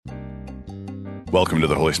Welcome to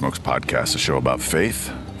the Holy Smokes Podcast, a show about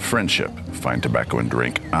faith, friendship, fine tobacco, and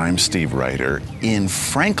drink. I'm Steve Ryder in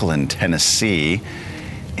Franklin, Tennessee,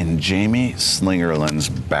 in Jamie Slingerland's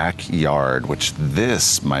backyard, which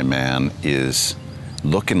this, my man, is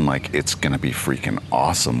looking like it's going to be freaking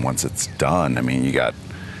awesome once it's done. I mean, you got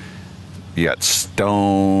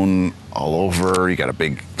stone all over. You got a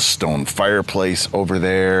big stone fireplace over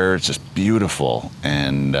there. It's just beautiful.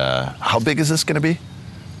 And how big is this going to be?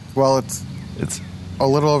 Well, it's a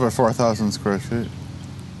little over 4,000 square feet.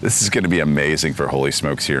 This is going to be amazing for Holy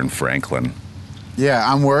Smokes here in Franklin.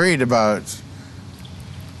 Yeah, I'm worried about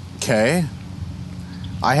Kay.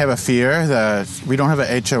 I have a fear that we don't have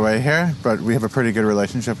an HOA here, but we have a pretty good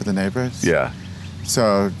relationship with the neighbors. Yeah.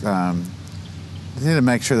 So we need to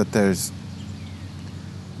make sure that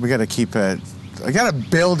we got to keep it, I got to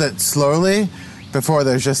build it slowly before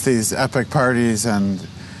there's just these epic parties and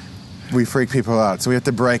we freak people out. So we have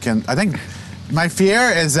to break in. I think my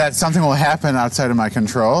fear is that something will happen outside of my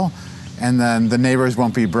control and then the neighbors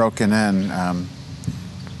won't be broken in. I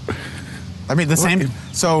mean, the same,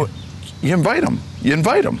 so... You invite them.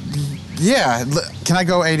 Yeah. Can I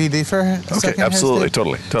go ADD for a second? Okay, absolutely,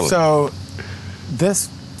 totally. So this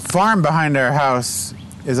farm behind our house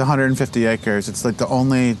is 150 acres. It's like the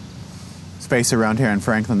only space around here in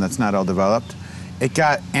Franklin that's not all developed. It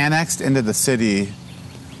got annexed into the city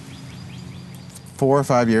 4 or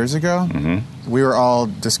 5 years ago. Mm-hmm. We were all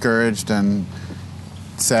discouraged and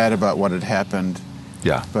sad about what had happened.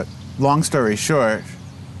 Yeah. But long story short,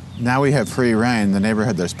 now we have free reign. The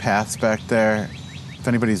neighborhood, there's paths back there. If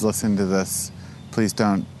anybody's listening to this, please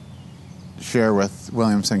don't share with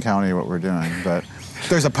Williamson County what we're doing. But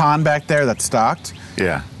there's a pond back there that's stocked.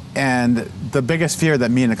 Yeah. And the biggest fear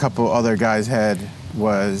that me and a couple other guys had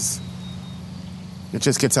was it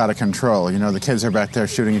just gets out of control. You know, the kids are back there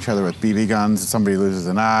shooting each other with BB guns, somebody loses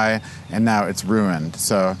an eye, and now it's ruined.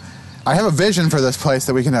 So I have a vision for this place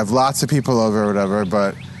that we can have lots of people over or whatever,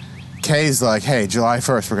 but Kay's like, hey, July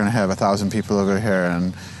 1st, we're going to have 1,000 people over here,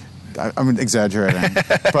 and I'm exaggerating,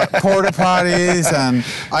 but porta potties and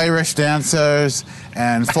Irish dancers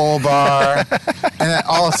and full bar, and then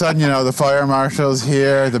all of a sudden, you know, the fire marshal's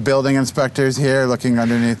here, the building inspector's here looking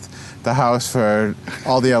underneath the house for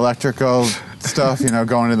all the electrical stuff, you know,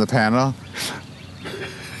 going in the panel.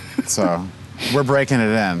 So we're breaking it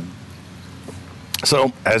in.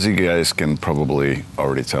 So, as you guys can probably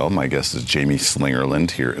already tell, my guest is Jamie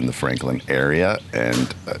Slingerland here in the Franklin area.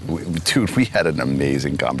 And, we had an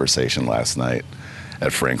amazing conversation last night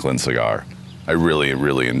at Franklin Cigar. I really,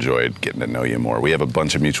 really enjoyed getting to know you more. We have a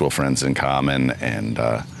bunch of mutual friends in common, and,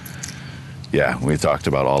 we talked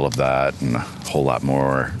about all of that and a whole lot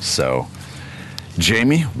more. So,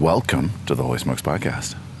 Jamie, welcome to the Holy Smokes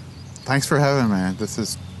Podcast. Thanks for having me. This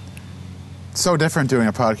is so different doing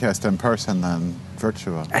a podcast in person than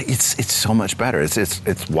virtual. It's so much better.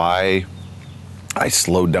 It's why I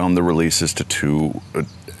slowed down the releases to 2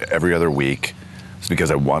 every other week. It's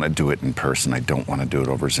because I want to do it in person. I don't want to do it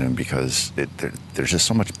over Zoom because there's just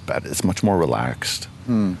so much better. It's much more relaxed,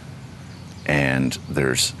 and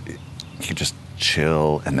you can just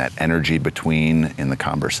chill, and that energy between in the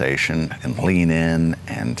conversation and lean in,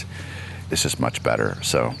 and it's just much better.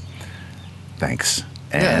 So, thanks.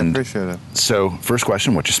 And yeah, I appreciate it. So, first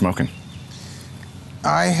question, what you smoking?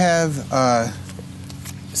 I have a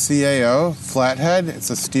CAO Flathead. It's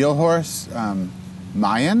a Steel Horse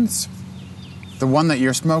Mayans. The one that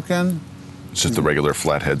you're smoking. It's just the regular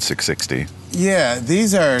Flathead 660. Yeah,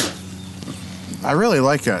 I really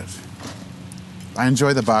like it. I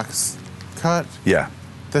enjoy the box cut. Yeah.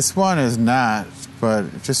 This one is not, but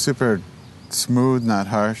it's just super smooth, not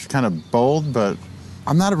harsh. Kind of bold, but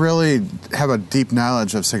I'm not really have a deep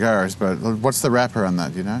knowledge of cigars, but what's the wrapper on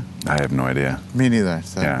that, do you know? I have no idea. Me neither.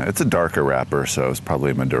 So. Yeah, it's a darker wrapper, so it's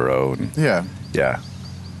probably Maduro. And Yeah.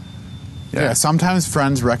 Yeah, sometimes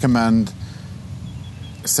friends recommend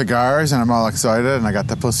cigars, and I'm all excited, and I got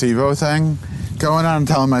the placebo thing going on. I'm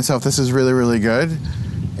telling myself this is really, really good,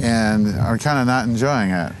 and I'm kind of not enjoying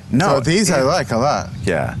it. No. So these I like a lot.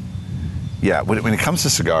 Yeah. When it comes to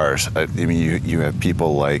cigars, I mean, you have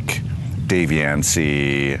people like Dave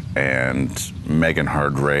Yancey and Megan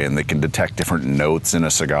Hardray, and they can detect different notes in a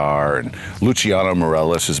cigar. And Luciano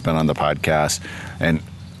Morelos has been on the podcast, and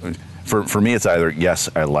for me, it's either yes,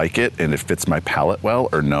 I like it and it fits my palate well,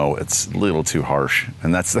 or no, it's a little too harsh.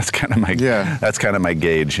 And that's kind of my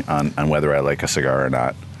gauge on whether I like a cigar or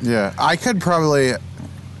not. Yeah, I could probably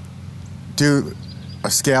do a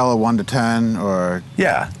scale of 1 to 10, or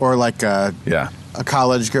like a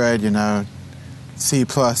college grade, you know, C+, C-, a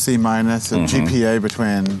GPA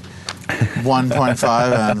between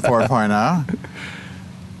 1.5 and 4.0.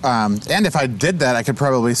 And if I did that, I could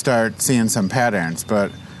probably start seeing some patterns.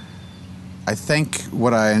 But I think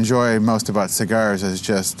what I enjoy most about cigars is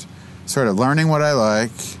just sort of learning what I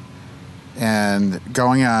like and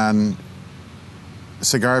going on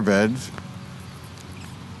Cigar Bid,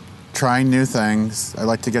 trying new things. I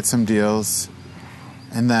like to get some deals.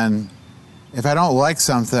 And then if I don't like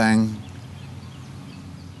something,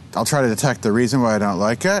 I'll try to detect the reason why I don't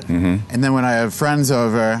like it. And then when I have friends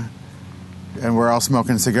over and we're all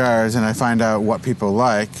smoking cigars and I find out what people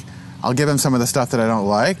like, I'll give them some of the stuff that I don't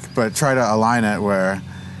like, but try to align it where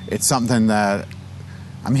it's something that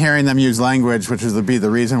I'm hearing them use language, which would be the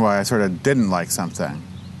reason why I sort of didn't like something.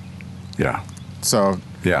 Yeah. So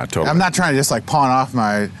Yeah, totally. I'm not trying to just like pawn off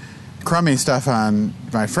my crummy stuff on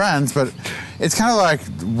my friends, but it's kind of like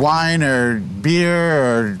wine or beer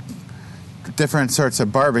or different sorts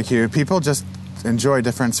of barbecue. People just enjoy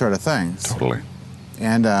different sort of things. Totally.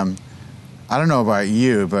 And I don't know about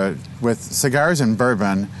you, but with cigars and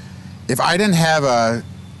bourbon, if I didn't have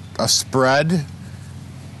a spread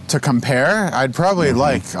to compare, I'd probably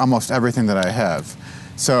like almost everything that I have.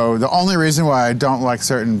 So the only reason why I don't like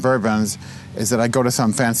certain bourbons is that I go to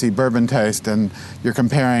some fancy bourbon taste and you're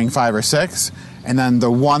comparing 5 or 6, and then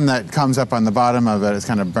the one that comes up on the bottom of it is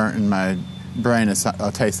kind of burnt in my brain is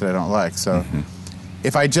a taste that I don't like. So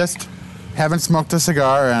if I just haven't smoked a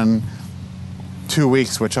cigar in 2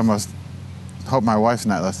 weeks, which I almost hope my wife's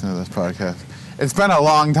not listening to this podcast. It's been a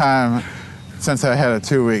long time since I had a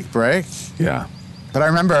 2-week break. Yeah. But I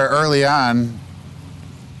remember early on,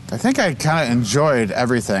 I think I kind of enjoyed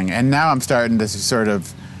everything. And now I'm starting to sort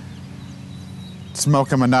of smoke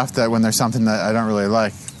them enough that when there's something that I don't really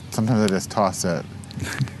like, sometimes I just toss it.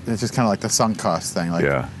 It's just kind of like the sunk cost thing. Like,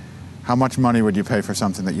 Yeah. how much money would you pay for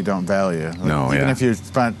something that you don't value? Like, No, even yeah. if you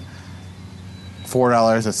spent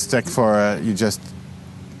 $4 a stick for it, you just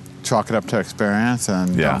chalk it up to experience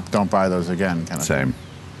and Yeah. don't buy those again. Kind of Same.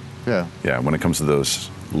 thing. Yeah. Yeah, when it comes to those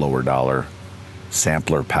lower dollar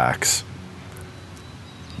sampler packs,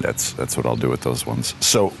 that's what I'll do with those ones.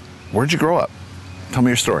 So, where'd you grow up? Tell me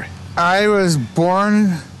your story. I was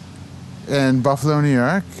born in Buffalo, New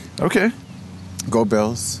York. Okay. Go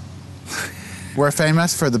Bills. We're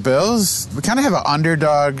famous for the Bills. We kind of have an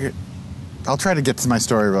underdog. I'll try to get to my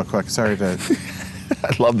story real quick. Sorry to...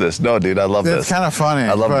 I love this. No, dude, I love this. It's kind of funny.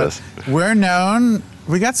 I love but this. We're known...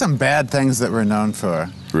 We got some bad things that we're known for.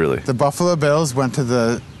 Really? The Buffalo Bills went to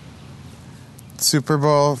the Super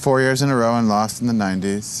Bowl 4 years in a row and lost in the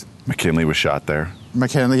 90s. McKinley was shot there.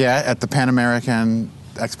 McKinley, yeah, at the Pan American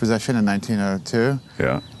Exposition in 1902.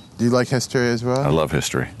 Yeah. Do you like history as well? I love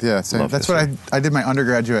history. Yeah, same. Love That's history. what I did my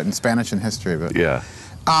undergraduate in Spanish and history. But Yeah.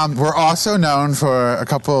 we're also known for a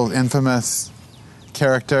couple infamous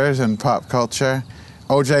characters in pop culture.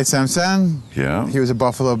 O.J. Simpson. Yeah. He was a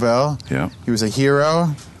Buffalo Bill. Yeah. He was a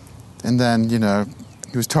hero. And then, you know,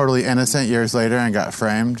 he was totally innocent years later and got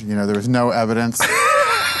framed. You know, there was no evidence.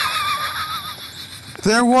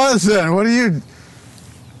 There wasn't. What are you...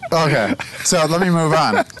 Okay, so let me move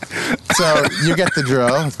on. So you get the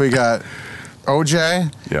drill. We got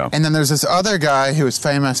OJ. Yeah. And then there's this other guy who was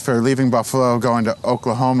famous for leaving Buffalo, going to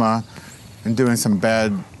Oklahoma, and doing some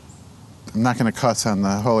bad... I'm not going to cuss on the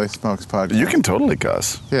Holy Smokes podcast. You can totally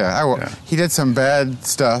cuss. Yeah, I will. Yeah. He did some bad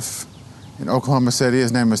stuff in Oklahoma City.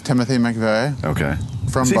 His name was Timothy McVeigh. Okay.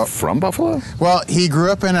 From Is he Bu- from Buffalo? Well, he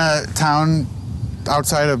grew up in a town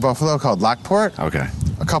outside of Buffalo called Lockport. Okay.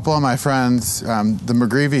 A couple of my friends, the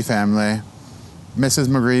McGreevy family, Mrs.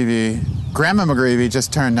 McGreevy, Grandma McGreevy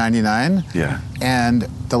just turned 99. Yeah. And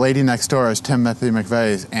the lady next door is Timothy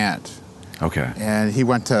McVeigh's aunt. Okay. And he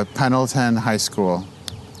went to Pendleton High School.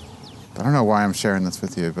 I don't know why I'm sharing this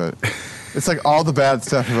with you, but it's like all the bad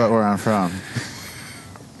stuff about where I'm from.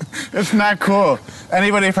 It's not cool.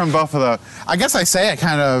 Anybody from Buffalo. I guess I say it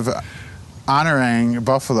kind of honoring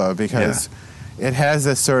Buffalo because it has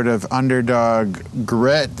this sort of underdog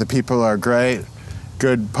grit. The people are great,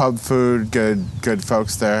 good pub food, good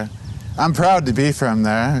folks there. I'm proud to be from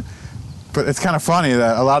there, but it's kind of funny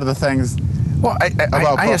that a lot of the things Well,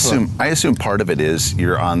 about I Buffalo. assume part of it is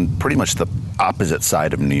you're on pretty much the opposite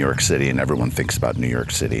side of New York City, and everyone thinks about New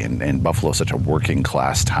York City, and Buffalo's such a working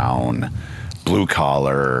class town, blue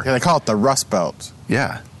collar. Yeah, they call it the Rust Belt.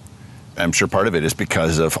 Yeah. I'm sure part of it is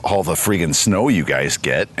because of all the friggin' snow you guys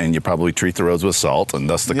get, and you probably treat the roads with salt, and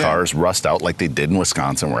thus the Yeah. cars rust out like they did in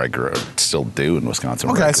Wisconsin, where I grew up, still do in Wisconsin.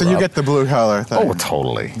 where I Okay, so grew you up. get the blue collar thing. Oh,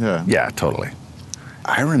 totally. Yeah. Yeah, totally.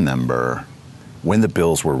 I remember when the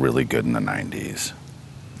Bills were really good in the 90s.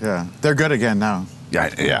 Yeah, they're good again now. Yeah,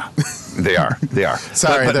 they are. They are.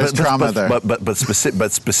 Sorry, there's trauma there. But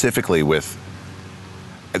specifically with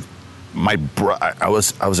I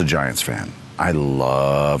was a Giants fan. I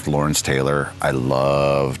loved Lawrence Taylor. I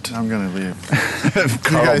loved I'm going to leave.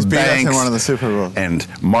 Carl You guys beat us Banks in one of the Super Bowls. and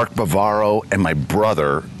Mark Bavaro, and my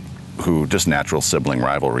brother, who just natural sibling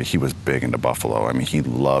rivalry. He was big into Buffalo. I mean, he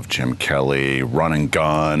loved Jim Kelly, Run and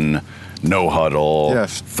Gun, No Huddle,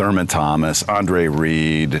 Yes. Thurman Thomas, Andre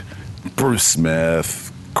Reed, Bruce Smith,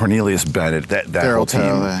 Cornelius Bennett, that Daryl whole team.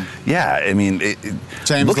 Taylor. Yeah, I mean,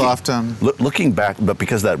 James looking, Lofton. Looking back, but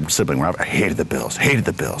because of that sibling rivalry, I hated the Bills, hated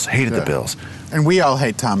the Yeah. Bills. And we all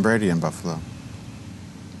hate Tom Brady in Buffalo.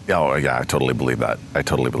 Oh, yeah, I totally believe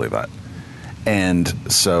that. And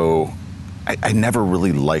so I never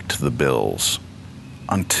really liked the Bills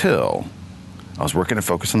until I was working at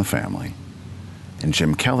Focus on the Family, and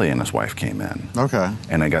Jim Kelly and his wife came in. Okay.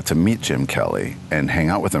 And I got to meet Jim Kelly and hang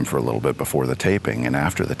out with him for a little bit before the taping and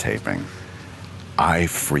after the taping. I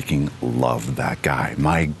freaking loved that guy.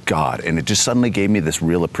 My God. And it just suddenly gave me this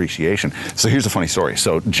real appreciation. So here's a funny story.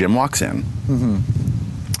 So Jim walks in,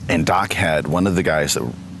 and Doc had one of the guys that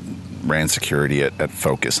ran security at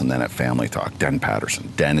Focus and then at Family Talk, Den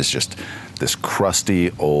Patterson. Den is just this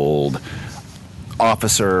crusty old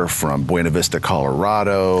officer from Buena Vista,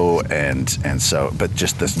 Colorado, and so, but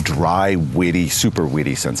just this dry, witty, super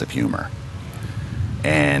witty sense of humor.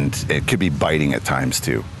 And it could be biting at times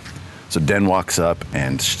too. So Den walks up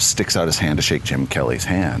and sticks out his hand to shake Jim Kelly's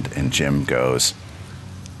hand, and Jim goes,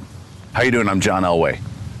 "How you doing? I'm John Elway."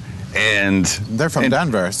 And They're from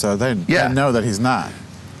Denver, so they know that he's not.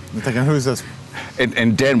 They're thinking, who's this?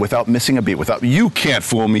 And Den, without missing a beat, "You can't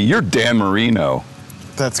fool me. You're Dan Marino."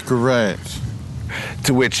 That's great.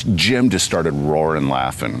 To which Jim just started roaring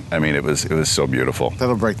laughing. I mean, it was so beautiful.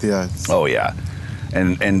 That'll break the ice. Oh yeah,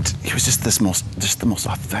 and he was just the most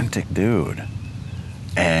authentic dude.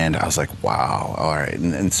 And I was like, wow, all right.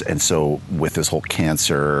 And so with this whole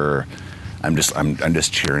cancer, I'm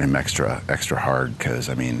just cheering him extra hard because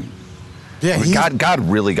I mean, yeah, God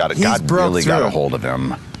really got it. God really got a through. hold of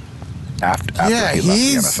him after he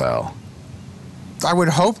left the NFL. I would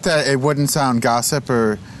hope that it wouldn't sound gossip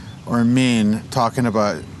or mean talking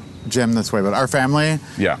about Jim this way, but our family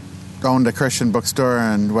owned a Christian bookstore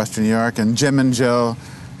in Western New York, and Jim and Jill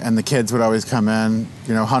and the kids would always come in.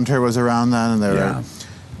 You know, Hunter was around then, and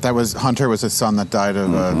Hunter was his son that died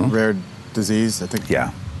of a rare disease, I think.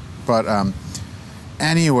 Yeah. But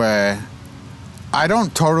anyway, I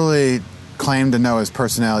don't totally claim to know his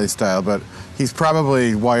personality style, but he's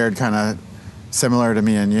probably wired kind of similar to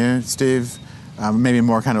me and you, Steve. Maybe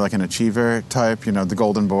more kind of like an achiever type, you know, the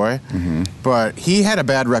golden boy. But he had a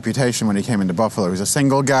bad reputation when he came into Buffalo. He was a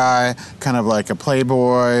single guy, kind of like a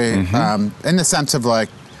playboy, in the sense of like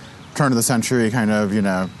turn of the century kind of, you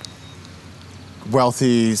know,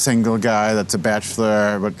 wealthy single guy that's a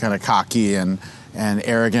bachelor, but kind of cocky and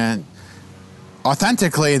arrogant.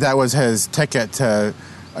 Authentically, that was his ticket to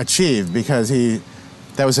achieve because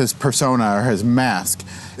that was his persona or his mask.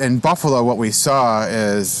 In Buffalo, what we saw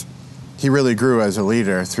is he really grew as a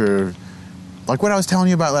leader through, like what I was telling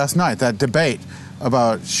you about last night, that debate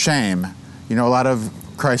about shame. You know, a lot of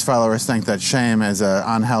Christ followers think that shame is an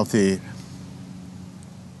unhealthy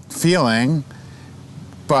feeling,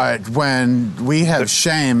 but when we have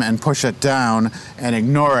shame and push it down and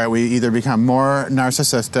ignore it, we either become more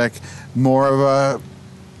narcissistic, more of a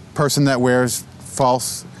person that wears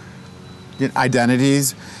false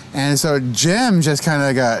identities. And so Jim just kind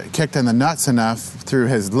of got kicked in the nuts enough through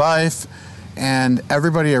his life, and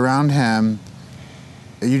everybody around him,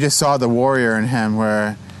 you just saw the warrior in him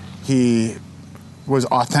where he was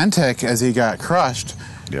authentic as he got crushed.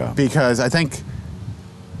 Yeah. Because I think,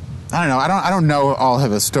 I don't know all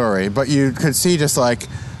of his story, but you could see just like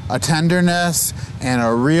a tenderness and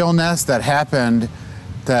a realness that happened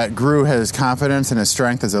that grew his confidence and his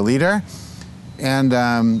strength as a leader.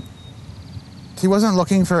 And he wasn't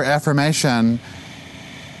looking for affirmation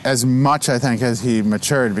as much, I think, as he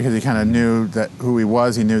matured, because he kind of knew that who he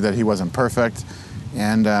was. He knew that he wasn't perfect.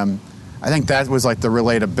 And I think that was like the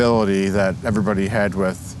relatability that everybody had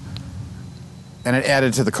with, and it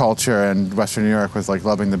added to the culture in Western New York with like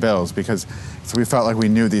loving the Bills, because so we felt like we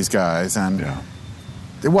knew these guys. And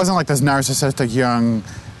it wasn't like this narcissistic young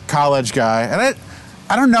college guy. And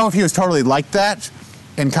I don't know if he was totally like that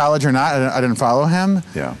in college or not. I didn't follow him.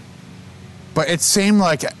 Yeah. But it seemed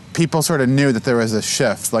like people sort of knew that there was a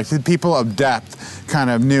shift. Like the people of depth kind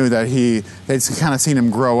of knew that they'd kind of seen him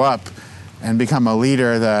grow up and become a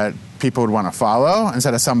leader that people would want to follow,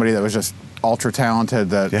 instead of somebody that was just ultra talented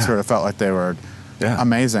that sort of felt like they were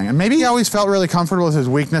amazing. And maybe he always felt really comfortable with his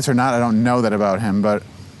weakness or not. I don't know that about him, but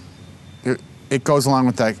it goes along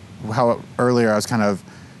with that, how earlier I was kind of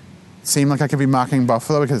seemed like I could be mocking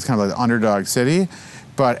Buffalo because it's kind of like the underdog city.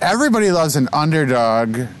 But everybody loves an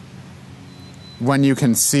underdog when you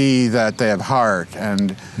can see that they have heart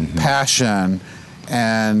and passion,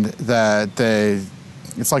 and that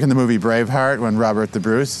it's like in the movie Braveheart when Robert the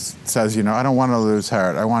Bruce says, I don't want to lose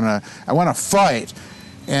heart. I want to fight.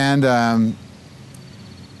 And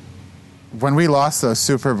when we lost those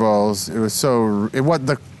Super Bowls, it was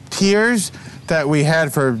the tears that we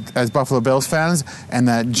had as Buffalo Bills fans, and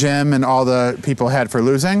that Jim and all the people had for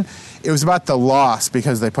losing, it was about the loss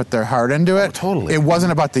because they put their heart into it. Oh, totally. It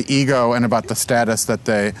wasn't about the ego and about the status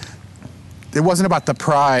it wasn't about the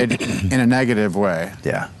pride in a negative way.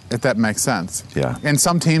 Yeah. If that makes sense. Yeah. And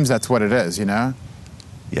some teams, that's what it is, Yeah,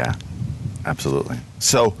 absolutely.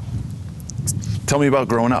 So, tell me about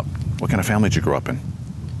growing up. What kind of family did you grow up in?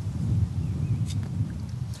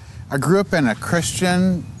 I grew up in a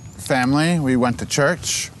Christian family. We went to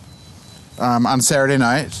church on Saturday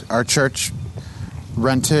night. Our church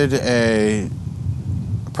rented a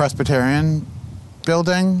Presbyterian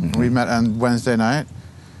building. We met on Wednesday night.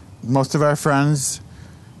 Most of our friends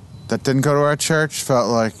that didn't go to our church felt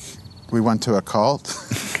like we went to a cult.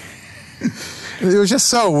 It was just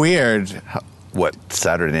so weird. What,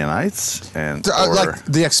 Saturday nights? Like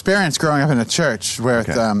the experience growing up in a church where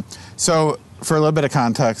so for a little bit of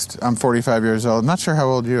context, I'm 45 years old. I'm not sure how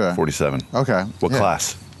old you are. 47. Okay. What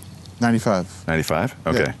class? 95. 95?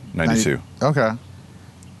 Okay. Yeah. 92. Okay.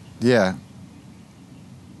 Yeah.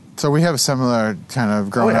 So we have a similar kind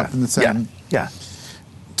of growing up in the same. Yeah.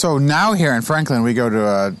 So now here in Franklin, we go to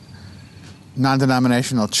a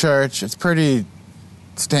non-denominational church. It's pretty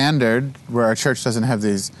standard where our church doesn't have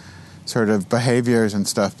these sort of behaviors and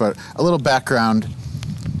stuff. But a little background.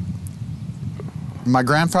 My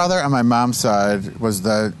grandfather on my mom's side was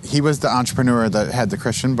the entrepreneur that had the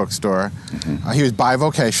Christian bookstore. He was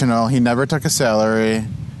bivocational. He never took a salary.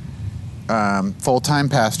 Full-time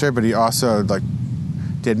pastor, but he also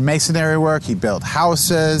did masonry work. He built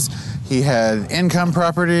houses. He had income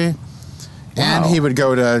property, and he would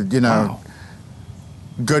go to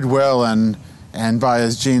Goodwill and buy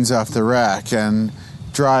his jeans off the rack and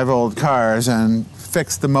drive old cars and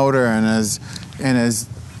fix the motor in his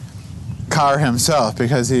car himself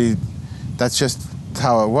because that's just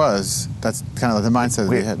how it was. That's kind of the mindset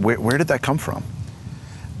that he had. Where did that come from?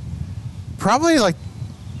 Probably he was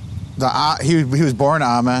born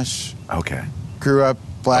Amish. Okay. Grew up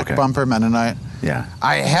black bumper Mennonite. Yeah.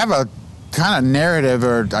 I have a kind of narrative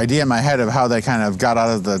or idea in my head of how they kind of got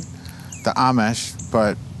out of the Amish,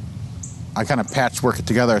 but I kind of patchwork it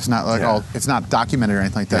together. It's not it's not documented or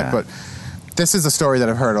anything like that. Yeah. But this is a story that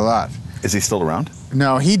I've heard a lot. Is he still around?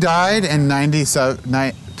 No, he died in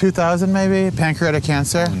 2000 maybe, pancreatic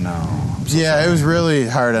cancer. Oh, no. I'm so Yeah, sorry. it was really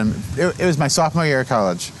hard, and it was my sophomore year of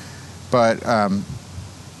college. But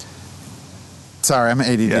sorry, I'm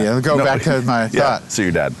ADD. Yeah. I'll go back to my thought. So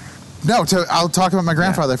your dad. No, I'll talk about my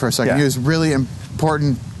grandfather for a second. Yeah. He was a really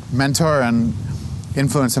important mentor and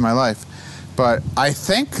influence in my life. But I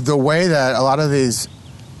think the way that a lot of these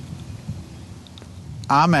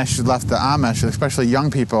Amish left the Amish, especially young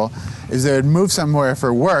people, is they would move somewhere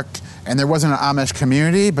for work and there wasn't an Amish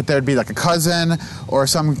community, but there'd be like a cousin or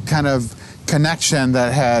some kind of connection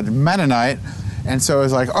that had Mennonite. And so it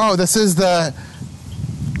was like, oh, this is the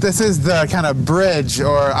kind of bridge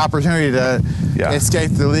or opportunity to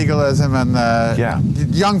escape the legalism and the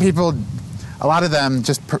young people. A lot of them,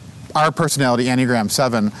 just our personality, Enneagram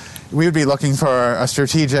 7, we would be looking for a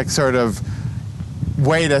strategic sort of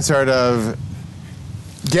way to sort of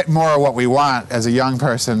get more of what we want as a young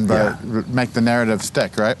person, but make the narrative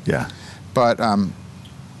stick, right? Yeah. But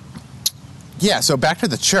so back to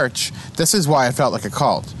the church. This is why I felt like a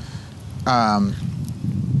cult.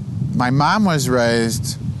 My mom was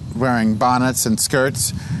raised wearing bonnets and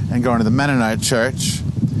skirts and going to the Mennonite church.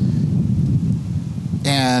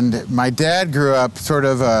 And my dad grew up sort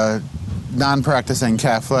of a non-practicing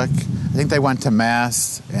Catholic. I think they went to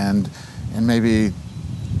Mass and maybe,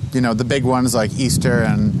 the big ones like Easter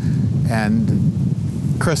and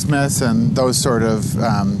Christmas and those sort of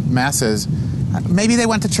masses. Maybe they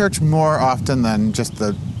went to church more often than just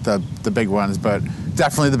the big ones, but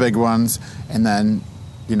definitely the big ones. And then,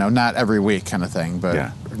 not every week kind of thing,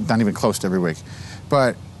 but not even close to every week.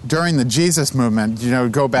 But during the Jesus movement,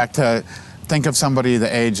 go back to think of somebody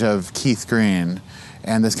the age of Keith Green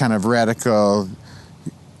and this kind of radical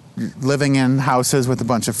living in houses with a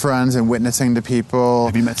bunch of friends and witnessing to people.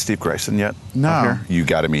 Have you met Steve Grayson yet? No. Up here? You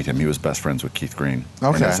got to meet him. He was best friends with Keith Green.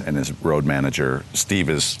 Okay. And his road manager. Steve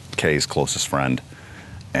is Kay's closest friend.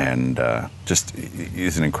 And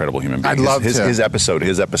he's an incredible human being. I'd love to. His episode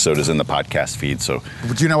is in the podcast feed. So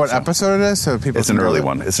do you know what episode it is? So people. It's an early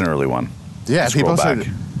one. It's an early one. Yeah, Scroll people back.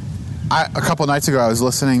 should. A couple nights ago, I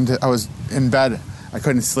was in bed I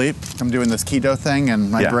couldn't sleep. I'm doing this keto thing,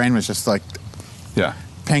 and my brain was just like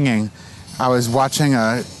pinging. I was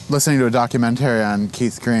listening to a documentary on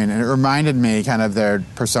Keith Green, and it reminded me kind of their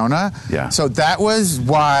persona. Yeah. So that was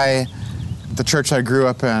why the church I grew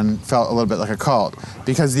up in felt a little bit like a cult,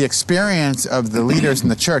 because the experience of the leaders in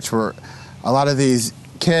the church were a lot of these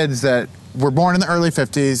kids that were born in the early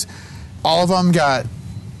 50s. All of them got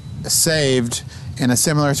saved in a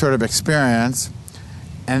similar sort of experience,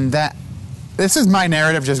 and this is my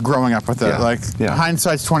narrative just growing up with it.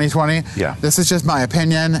 Hindsight's 20/20. Yeah. This is just my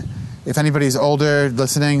opinion. If anybody's older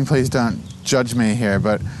listening, please don't judge me here,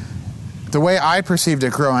 but the way I perceived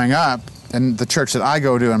it growing up in the church that I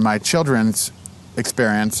go to in my children's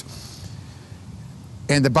experience,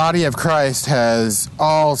 and the body of Christ has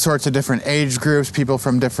all sorts of different age groups, people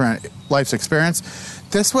from different life's experience.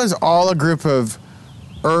 This was all a group of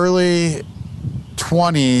early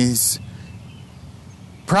 20s,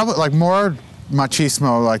 probably like more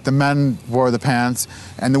machismo, like the men wore the pants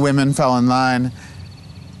and the women fell in line.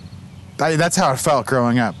 That's how it felt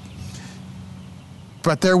growing up.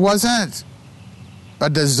 But there wasn't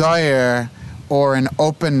a desire or an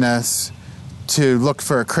openness to look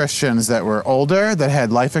for Christians that were older, that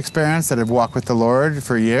had life experience, that had walked with the Lord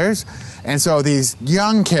for years. And so these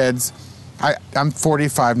young kids, I'm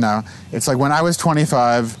 45 now. It's like when I was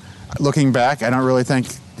 25, looking back, I don't really think,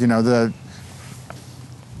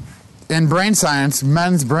 in brain science,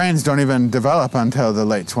 men's brains don't even develop until the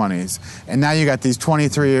late 20s. And now you got these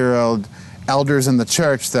 23-year-old elders in the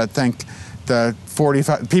church that think the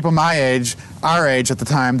 45, people my age, our age at the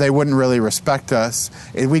time, they wouldn't really respect us.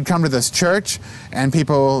 We'd come to this church, and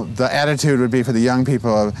the attitude would be for the young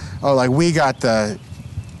people of, we got the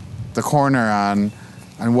corner on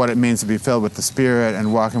what it means to be filled with the Spirit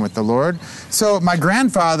and walking with the Lord. So my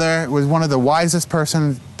grandfather was one of the wisest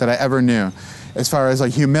persons that I ever knew, as far as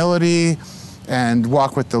humility and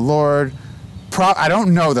walk with the Lord. I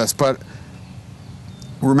don't know this, but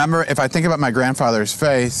remember, if I think about my grandfather's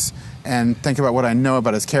face and think about what I know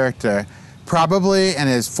about his character, probably in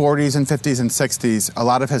his 40s and 50s and 60s, a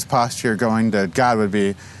lot of his posture going to God would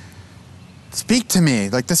be, speak to me.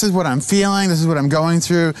 This is what I'm feeling. This is what I'm going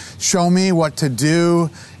through. Show me what to do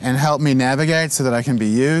and help me navigate so that I can be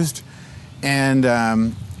used. And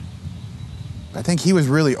I think he was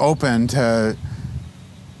really open to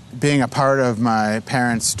being a part of my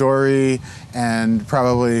parents' story and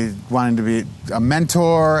probably wanting to be a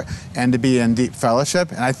mentor and to be in deep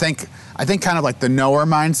fellowship. And I think kind of like the knower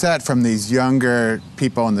mindset from these younger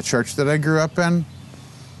people in the church that I grew up in,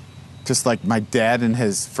 just like my dad and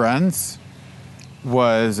his friends,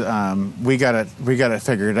 was we got it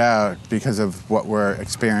figured out because of what we're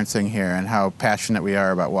experiencing here and how passionate we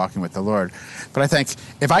are about walking with the Lord. But I think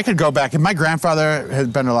if I could go back, if my grandfather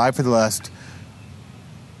had been alive for the last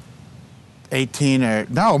 18 or,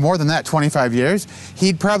 no, more than that, 25 years,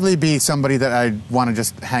 he'd probably be somebody that I'd want to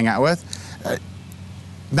just hang out with.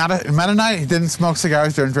 Not a Mennonite, he didn't smoke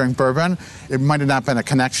cigars, didn't drink bourbon. It might have not been a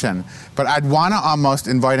connection. But I'd want to almost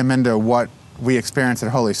invite him into what we experience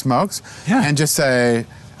at Holy Smokes and just say,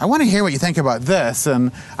 I want to hear what you think about this,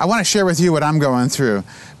 and I want to share with you what I'm going through.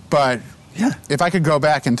 But if I could go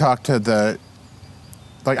back and talk to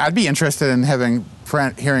I'd be interested in hearing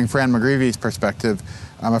Fran McGreevy's perspective.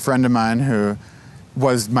 A friend of mine who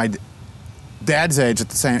was my dad's age at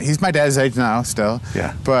the same, he's my dad's age now still.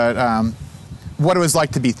 Yeah. But what it was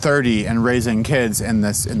like to be 30 and raising kids in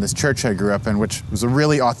this church I grew up in, which was a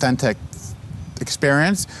really authentic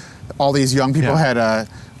experience. All these young people had a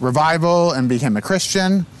revival and became a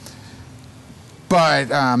Christian. But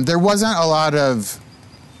there wasn't a lot of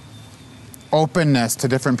openness to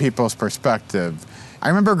different people's perspective. I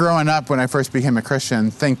remember growing up when I first became a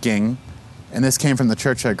Christian thinking, and this came from the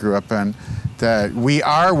church I grew up in, that we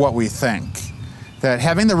are what we think. That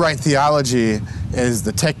having the right theology is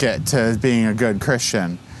the ticket to being a good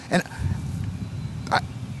Christian. And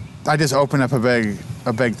I just opened up a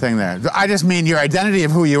big thing there. I just mean your identity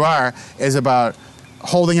of who you are is about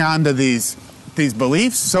holding on to these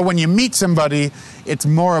beliefs. So when you meet somebody, it's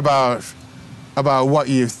more about what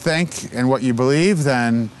you think and what you believe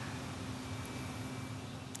than...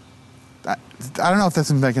 I don't know if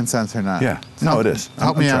this is making sense or not. Yeah. No, it is.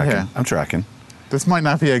 Help me out here. I'm tracking. This might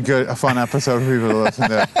not be a fun episode for people to listen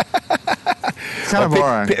to. It's kind of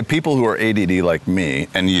boring. People who are ADD like me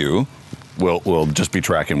and you will just be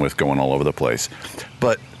tracking with going all over the place.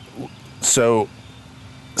 But so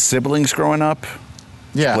siblings growing up?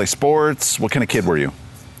 Yeah. Play sports? What kind of kid were you?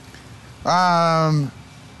 I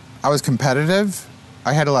was competitive.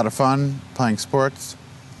 I had a lot of fun playing sports.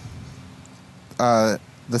 The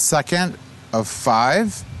second of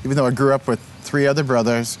 5, even though I grew up with 3 other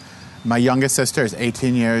brothers, My youngest sister is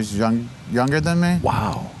 18 years younger than me.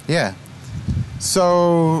 Wow. Yeah.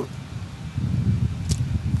 So,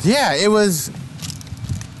 yeah, it was.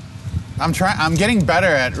 I'm getting better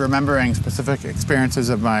at remembering specific experiences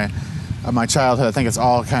of my childhood. I think it's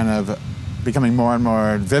all kind of becoming more and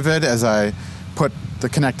more vivid as I put the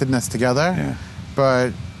connectedness together. Yeah.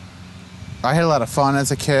 But I had a lot of fun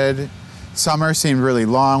as a kid. Summer seemed really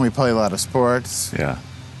long. We played a lot of sports. Yeah.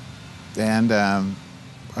 And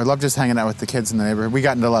I love just hanging out with the kids in the neighborhood. We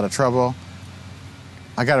got into a lot of trouble.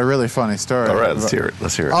 I got a really funny story. All right, let's hear it.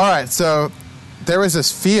 Let's hear it. All right, so there was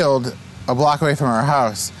this field a block away from our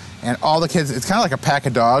house, and all the kids, it's kind of like a pack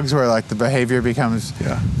of dogs where like the behavior becomes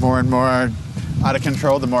more and more out of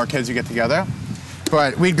control the more kids you get together.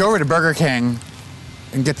 But we'd go over to Burger King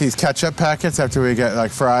and get these ketchup packets after we get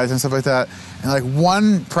like fries and stuff like that. And like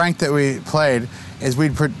one prank that we played is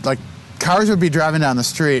cars would be driving down the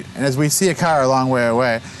street, and as we see a car a long way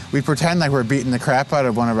away, we'd pretend like we're beating the crap out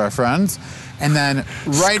of one of our friends. And then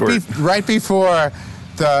right before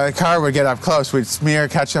the car would get up close, we'd smear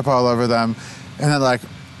ketchup all over them, and then like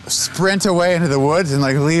sprint away into the woods and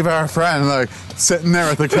like leave our friend like sitting there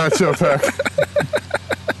with the ketchup pack.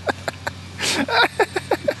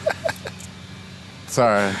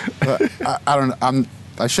 Sorry,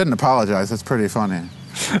 I shouldn't apologize. That's pretty funny.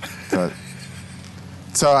 But,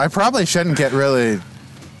 so I probably shouldn't get really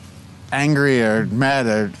angry or mad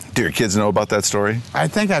or. Do your kids know about that story? I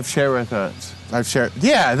think I've shared with us.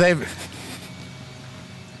 Yeah,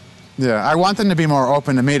 Yeah, I want them to be more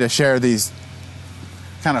open to me to share these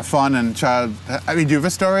kind of fun and child. I mean, do you have a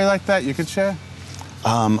story like that you could share?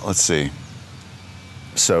 Let's see.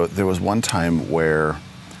 So there was one time where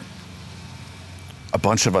a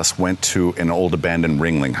bunch of us went to an old abandoned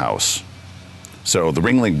Ringling house. So the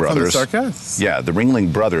Ringling brothers. From the circus? Yeah, the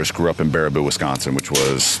Ringling brothers grew up in Baraboo, Wisconsin, which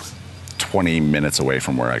was 20 minutes away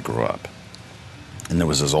from where I grew up. And there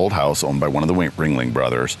was this old house owned by one of the Ringling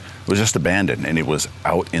brothers. It was just abandoned, and it was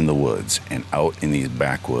out in the woods and out in these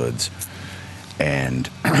backwoods. And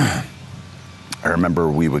I remember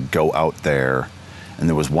we would go out there, and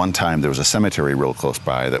there was one time, there was a cemetery real close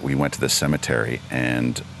by that we went to this cemetery,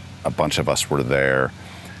 and a bunch of us were there,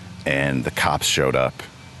 and the cops showed up,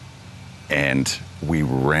 and we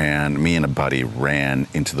ran, me and a buddy ran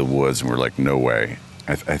into the woods, and we're like, no way.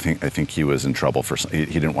 I think he was in trouble he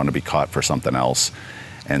didn't want to be caught for something else.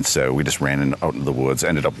 And so we just ran out in the woods,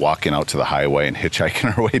 ended up walking out to the highway and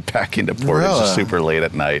hitchhiking our way back into Portage super late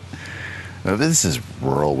at night. Now, this is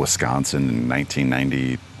rural Wisconsin in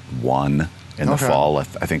 1991 in the fall, I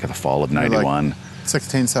think of the fall of 91. Like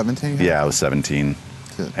 16, 17? Yeah, I was 17.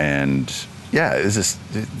 Good. And yeah, it was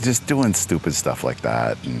just doing stupid stuff like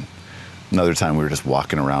that. And another time we were just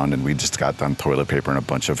walking around and we just got done toilet paper in a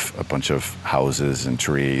bunch of houses and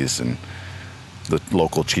trees, and the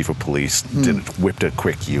local chief of police whipped a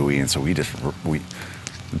quick Yui, and so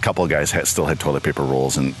a couple of guys still had toilet paper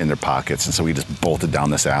rolls in their pockets, and so we just bolted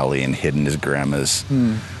down this alley and hid in his grandma's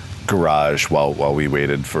garage while we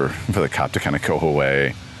waited for the cop to kind of go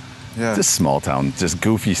away. Yeah. Just small town, just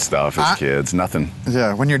goofy stuff as kids, nothing.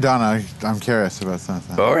 Yeah, when you're done, I'm curious about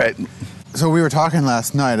something. All right. So we were talking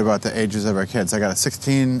last night about the ages of our kids. I got a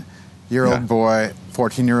 16-year-old boy,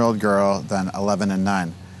 14-year-old girl, then 11 and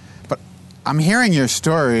 9. But I'm hearing your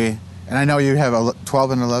story, and I know you have a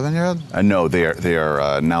 12 and 11-year-old? No, they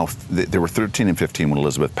are now. They were 13 and 15 when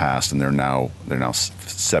Elizabeth passed, and they're now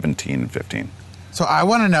 17 and 15. So I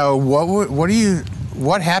want to know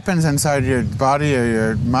what happens inside your body or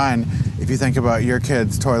your mind if you think about your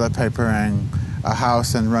kids toilet papering a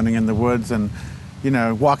house and running in the woods and, you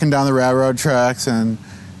know, walking down the railroad tracks and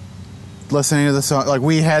listening to the song. Like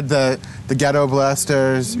we had the ghetto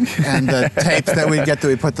blasters and the tapes that we'd get that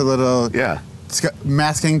we put the little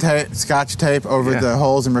masking tape, scotch tape over the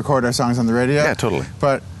holes and record our songs on the radio. Yeah, totally.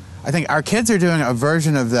 But I think our kids are doing a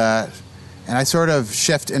version of that, and I sort of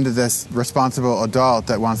shift into this responsible adult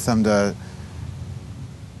that wants them to,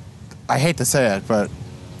 I hate to say it, but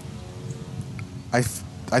I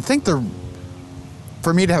think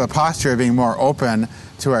for me to have a posture of being more open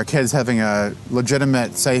to our kids having a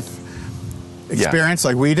legitimate, safe experience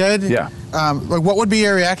like we did. Yeah. Like, what would be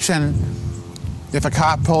your reaction if a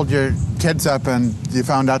cop pulled your kids up and you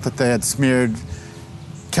found out that they had smeared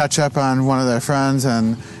ketchup on one of their friends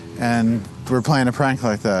and were playing a prank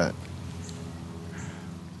like that?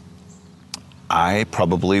 I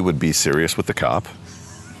probably would be serious with the cop.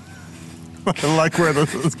 I like where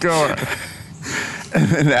this is going. And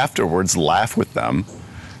then afterwards laugh with them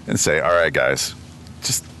and say, all right, guys,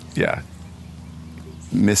 just,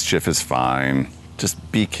 mischief is fine.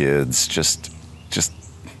 Just be kids. Just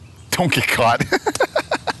don't get caught.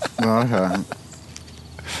 Okay.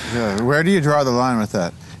 Yeah. Where do you draw the line with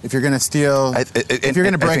that? If you're going to steal, if you're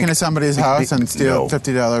going to break into somebody's house and steal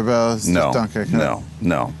 $50 bills, no, just don't get caught.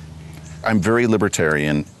 no. I'm very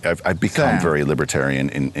libertarian. I've become Same. very libertarian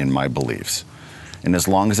in my beliefs. And as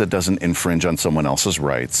long as it doesn't infringe on someone else's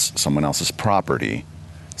rights, someone else's property,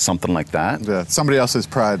 something like that. Yeah, somebody else's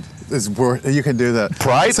pride is worth. You can do that.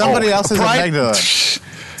 Pride? Somebody Oh, else's pride? amygdala.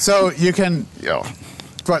 So you can. Yeah.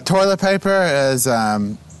 But toilet paper is.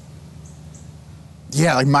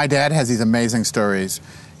 Yeah, like my dad has these amazing stories,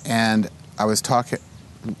 and I was talking.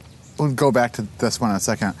 We'll go back to this one in a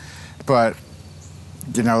second, but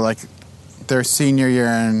you know, like their senior year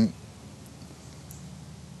in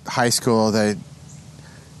high school, they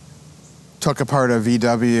took apart a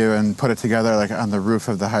VW and put it together like on the roof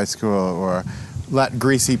of the high school, or let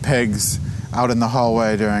greasy pigs out in the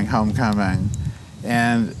hallway during homecoming.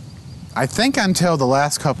 And I think until the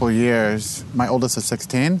last couple of years, my oldest is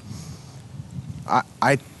 16,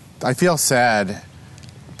 I feel sad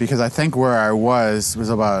because I think where I was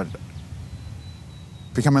about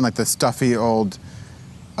becoming like the stuffy old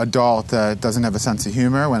adult that doesn't have a sense of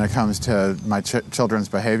humor when it comes to my children's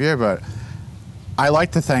behavior. But I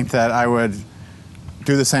like to think that I would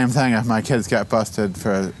do the same thing if my kids got busted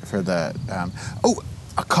for that.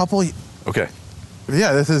 A couple. Okay.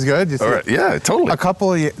 Yeah, this is good. You see? All right. Yeah, totally. A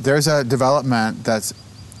couple. There's a development that's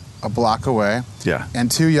a block away. Yeah.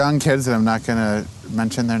 And two young kids that I'm not going to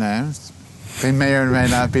mention their names. They may or may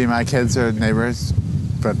not be my kids or neighbors,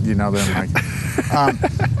 but you know they're my.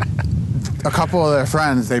 A couple of their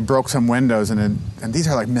friends, they broke some windows, and these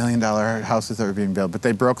are like $1 million houses that were being built, but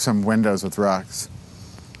they broke some windows with rocks.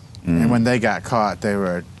 And when they got caught, they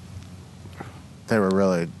were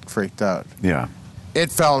really freaked out. Yeah.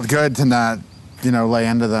 It felt good to not, lay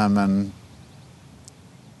into them and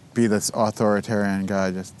be this authoritarian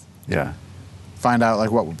guy. Just find out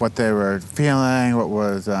like what they were feeling, what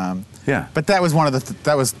was. Yeah. But that was one of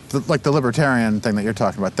the libertarian thing that you're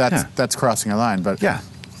talking about. That's crossing a line. But Yeah.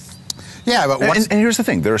 Yeah, but and here's the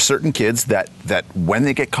thing: there are certain kids that when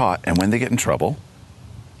they get caught and when they get in trouble,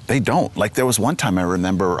 they don't. Like there was one time I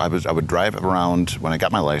remember I would drive around when I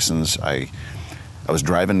got my license. I was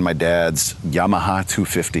driving my dad's Yamaha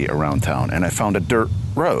 250 around town, and I found a dirt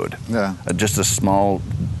road. Yeah. Just a small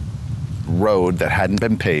road that hadn't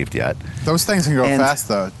been paved yet. Those things can go fast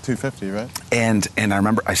though, 250, right? And I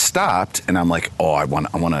remember I stopped, and I'm like, oh, I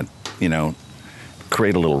want to,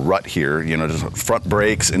 create a little rut here, just front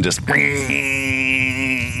brakes and just. Spoiler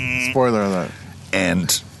alert.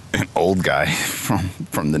 And an old guy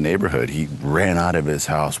from the neighborhood, he ran out of his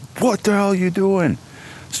house. What the hell are you doing?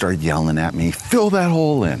 Started yelling at me, fill that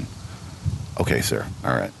hole in. Okay, sir.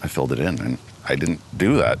 All right. I filled it in, and I didn't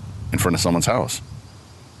do that in front of someone's house.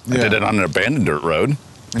 I did it on an abandoned dirt road.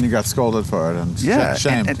 And you got scolded for it, and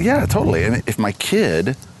shame. Yeah, totally. And if my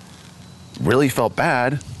kid really felt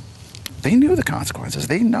bad, they knew the consequences.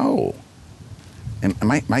 They know. And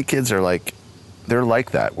my kids are they're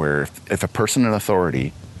like that, where if a person in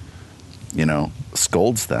authority,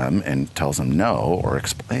 scolds them and tells them no or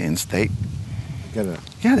explains, they get it.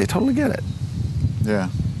 Yeah, they totally get it. Yeah.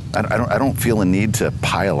 I don't feel a need to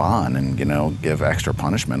pile on and give extra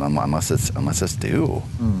punishment unless it's due.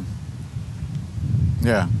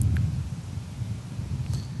 Yeah.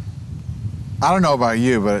 I don't know about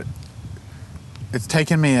you, but it's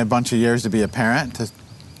taken me a bunch of years to be a parent to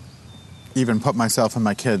even put myself in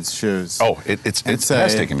my kids' shoes. Oh, it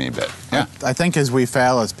has taken me a bit. Yeah. I think as we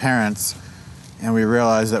fail as parents and we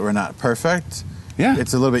realize that we're not perfect,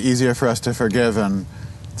 it's a little bit easier for us to forgive and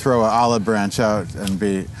throw an olive branch out and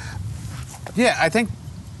be. Yeah, I think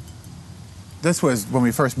this was when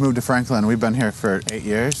we first moved to Franklin. We've been here for 8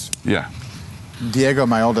 years. Yeah. Diego,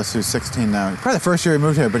 my oldest, who's 16 now, probably the first year we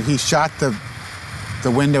moved here, but he shot the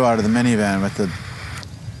window out of the minivan with the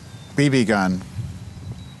BB gun.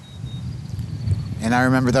 And I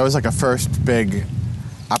remember that was like a first big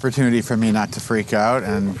opportunity for me not to freak out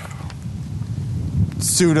and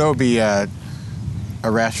pseudo be a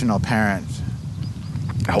rational parent.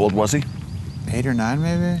 How old was he? 8 or 9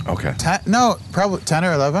 maybe? Okay. 10, no, probably 10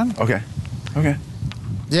 or 11. Okay.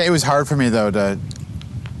 Yeah, it was hard for me though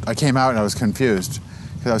I came out and I was confused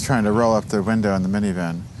because I was trying to roll up the window in the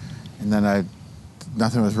minivan, and then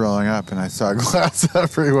nothing was rolling up, and I saw glass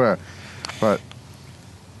everywhere. But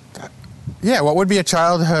yeah, what would be a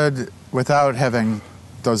childhood without having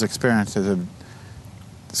those experiences of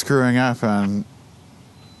screwing up? And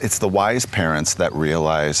it's the wise parents that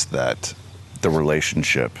realize that the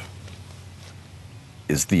relationship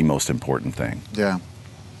is the most important thing. Yeah.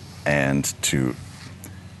 And to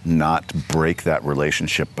not break that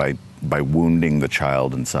relationship by wounding the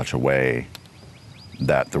child in such a way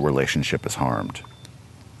that the relationship is harmed.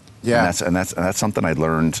 Yeah. And that's something I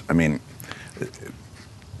learned. I mean,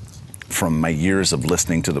 from my years of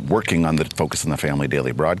listening to working on the Focus on the Family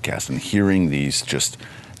daily broadcast and hearing these just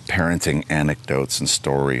parenting anecdotes and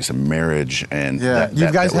stories and marriage and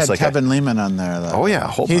you guys had like Kevin Lehman on there, though. Oh yeah, a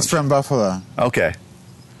whole He's bunch. from Buffalo. Okay.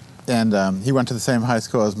 And he went to the same high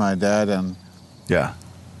school as my dad and Yeah.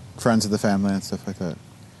 friends of the family and stuff like that.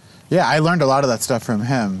 Yeah, I learned a lot of that stuff from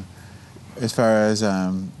him as far as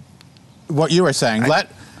what you were saying.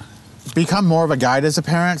 Become more of a guide as a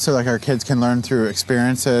parent so like our kids can learn through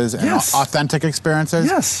experiences and authentic experiences.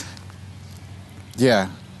 Yes. Yeah.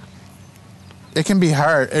 It can be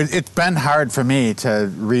hard. It's been hard for me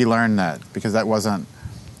to relearn that because it wasn't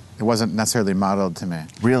necessarily modeled to me.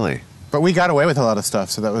 Really? But we got away with a lot of stuff,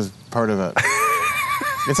 so that was part of it.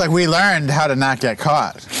 It's like we learned how to not get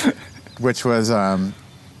caught, which was, I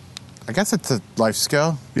guess it's a life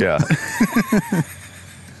skill. Yeah.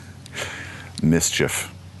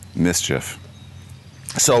 Mischief.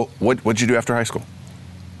 So what'd you do after high school?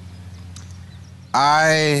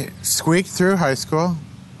 I squeaked through high school,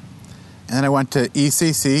 and then I went to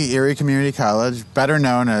ECC, Erie Community College, better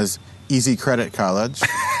known as Easy Credit College.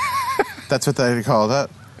 That's what they called it.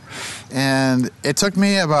 And it took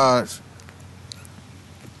me about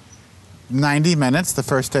 90 minutes the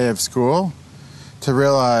first day of school to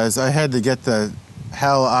realize I had to get the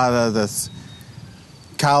hell out of this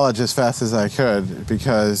college as fast as I could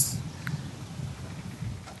because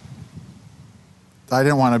I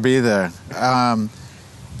didn't want to be there.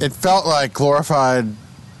 It felt like glorified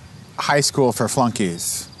high school for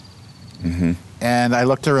flunkies. Mm-hmm. And I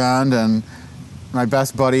looked around, and my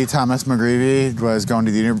best buddy, Thomas McGreevy, was going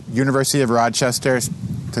to the University of Rochester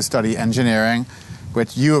to study engineering,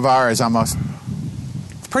 which U of R is almost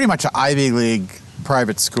pretty much an Ivy League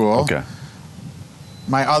private school. Okay.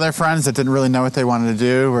 My other friends that didn't really know what they wanted to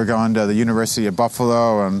do were going to the University of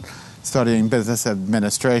Buffalo and studying business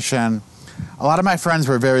administration. A lot of my friends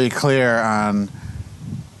were very clear on,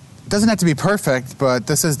 it doesn't have to be perfect, but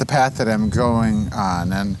this is the path that I'm going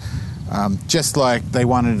on. And just like they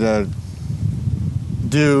wanted to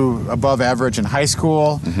do above average in high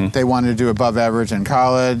school, mm-hmm. they wanted to do above average in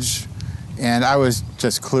college, and I was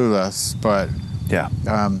just clueless. But yeah,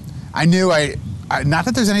 I knew not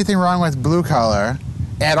that there's anything wrong with blue collar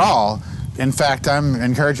at all. In fact, I'm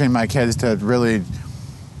encouraging my kids to really,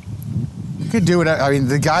 you could do it. I mean,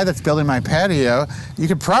 the guy that's building my patio, you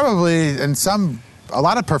could probably, a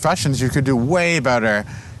lot of professions, you could do way better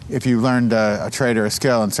if you learned a trade or a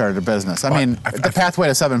skill and started a business. I mean, the pathway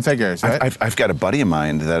to seven figures, right? I've got a buddy of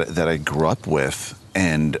mine that I grew up with,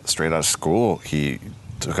 and straight out of school, he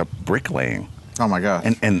took up bricklaying. Oh my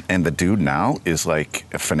gosh. And the dude now is like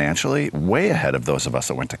financially way ahead of those of us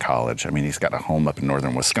that went to college. I mean, he's got a home up in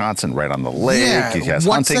northern Wisconsin, right on the lake. Yeah. He has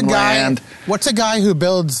hunting land. What's a guy who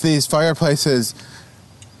builds these fireplaces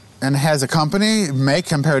and has a company make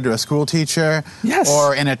compared to a school teacher? Yes.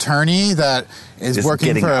 Or an attorney that is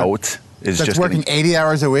working just working 80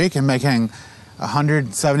 hours a week and making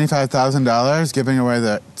 $175,000, giving away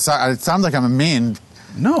it sounds like I'm mean.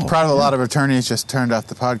 No. Probably a lot of attorneys just turned off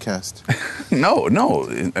the podcast. No.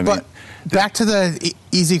 I mean, back to the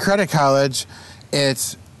Easy Credit College,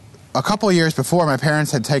 it's a couple of years before my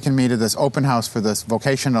parents had taken me to this open house for this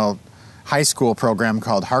vocational high school program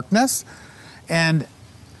called Harkness. And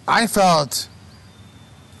I felt,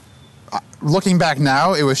 looking back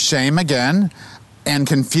now, it was shame again and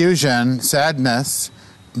confusion, sadness,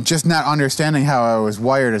 just not understanding how I was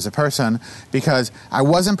wired as a person because I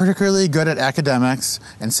wasn't particularly good at academics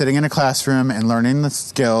and sitting in a classroom and learning the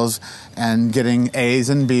skills and getting A's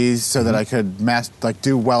and B's so that I could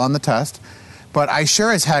do well on the test. But I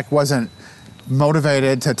sure as heck wasn't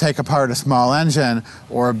motivated to take apart a small engine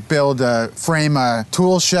or frame a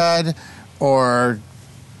tool shed or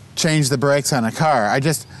change the brakes on a car.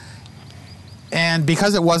 And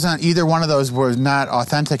because it wasn't, either one of those was not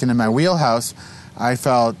authentic and in my wheelhouse, I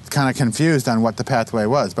felt kind of confused on what the pathway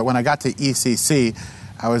was. But when I got to ECC,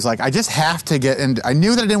 I was like, I just have to get in. I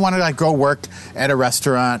knew that I didn't want to go work at a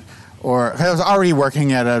restaurant, or I was already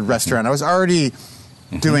working at a restaurant. I was already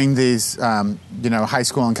doing these, high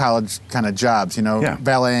school and college kind of jobs,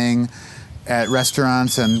 valeting at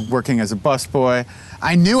restaurants and working as a busboy.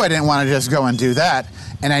 I knew I didn't want to just go and do that,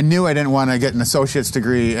 and I knew I didn't want to get an associate's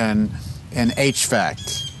degree in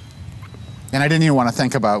HVAC. And I didn't even want to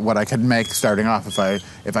think about what I could make starting off if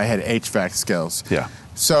I had HVAC skills. Yeah.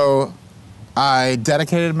 So I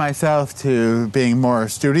dedicated myself to being more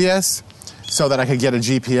studious so that I could get a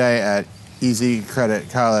GPA at Easy Credit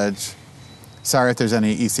College. Sorry if there's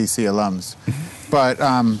any ECC alums. But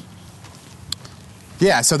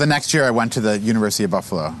Yeah, so the next year I went to the University of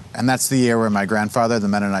Buffalo, and that's the year where my grandfather, the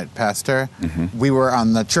Mennonite pastor, we were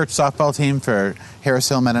on the church softball team for Harris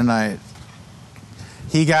Hill Mennonite.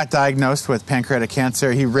 He got diagnosed with pancreatic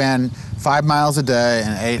cancer. He ran 5 miles a day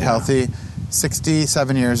and ate healthy,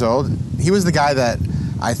 67 years old. He was the guy that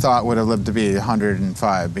I thought would have lived to be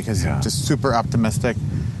 105 because just super optimistic.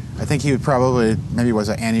 I think he would probably, maybe was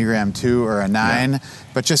an Enneagram 2 or a 9,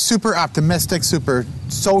 but just super optimistic, super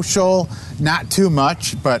social, not too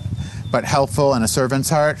much, but helpful and a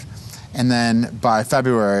servant's heart. And then by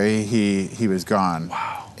February, he was gone.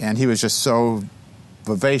 Wow. And he was just so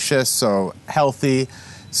vivacious, so healthy,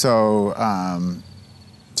 so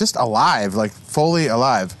just alive, like fully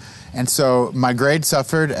alive. And so my grade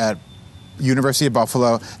suffered at University of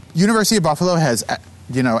Buffalo. University of Buffalo has,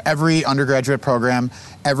 every undergraduate program,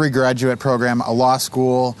 every graduate program, a law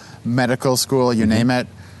school, medical school, you name it.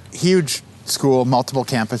 Huge school, multiple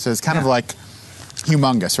campuses, kind of like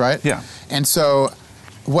humongous, right? Yeah. And so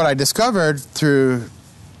what I discovered through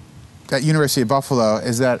at University of Buffalo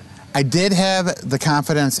is that I did have the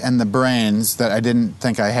confidence and the brains that I didn't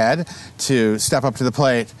think I had to step up to the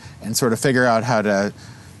plate and sort of figure out how to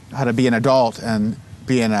be an adult and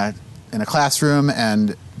be in a classroom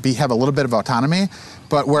and have a little bit of autonomy.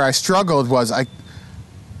 But where I struggled was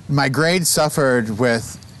my grades suffered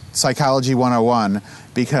with Psychology 101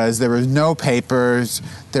 because there was no papers,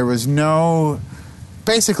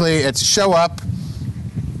 basically it's show up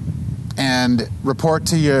and report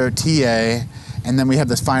to your TA, and then we have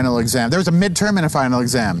this final exam. There was a midterm and a final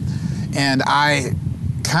exam, and I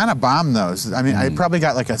kind of bombed those. I mean, I probably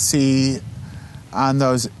got like a C on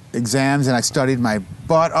those exams, and I studied my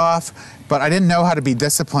butt off, but I didn't know how to be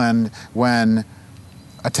disciplined when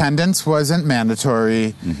attendance wasn't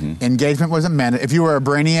mandatory, engagement wasn't mandatory. If you were a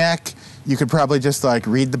brainiac, you could probably just like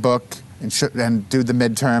read the book and do the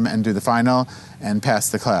midterm and do the final and pass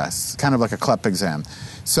the class, kind of like a CLEP exam.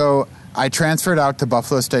 So I transferred out to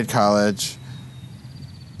Buffalo State College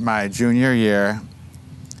my junior year,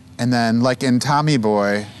 and then like in Tommy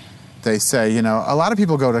Boy, they say, a lot of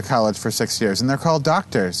people go to college for 6 years and they're called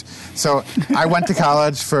doctors. So I went to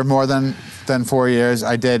college for more than 4 years.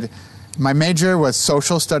 My major was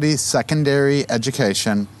social studies, secondary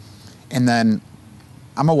education, and then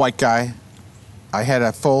I'm a white guy. I had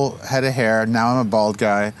a full head of hair. Now I'm a bald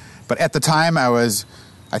guy. But at the time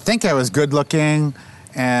I think I was good looking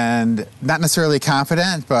and not necessarily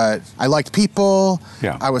confident, but I liked people.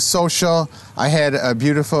 Yeah. I was social. I had a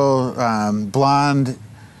beautiful blonde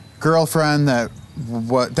girlfriend that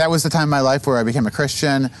was the time in my life where I became a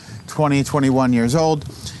Christian, 21 years old.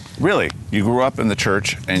 Really? You grew up in the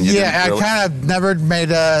church and you didn't really... I kind of never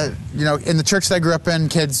made in the church that I grew up in,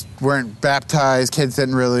 kids weren't baptized, kids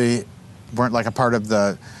weren't like a part of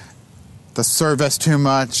the service too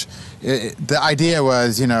much. The idea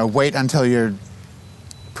was, wait until your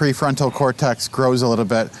prefrontal cortex grows a little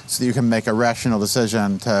bit so that you can make a rational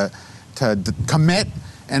decision to commit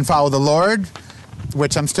and follow the Lord,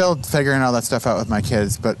 which I'm still figuring all that stuff out with my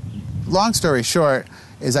kids. But long story short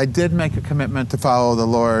is I did make a commitment to follow the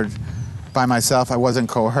Lord by myself. I wasn't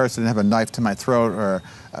coerced. I didn't have a knife to my throat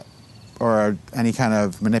or any kind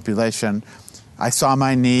of manipulation. I saw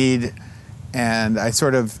my need, and I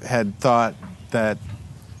sort of had thought that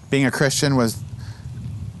being a Christian was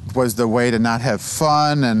the way to not have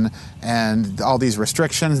fun and all these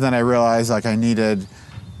restrictions. Then I realized I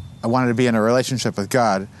wanted to be in a relationship with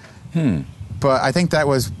God. But I think I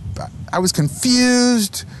was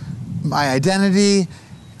confused, my identity,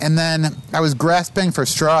 and then I was grasping for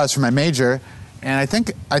straws for my major, and I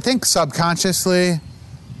think subconsciously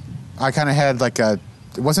I kind of had it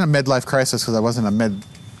wasn't a midlife crisis because I wasn't a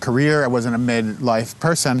mid-career, I wasn't a midlife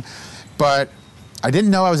person, but I didn't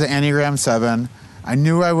know I was an Enneagram 7. I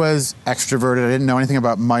knew I was extroverted. I didn't know anything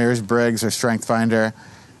about Myers-Briggs or StrengthsFinder.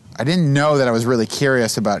 I didn't know that I was really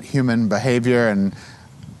curious about human behavior, and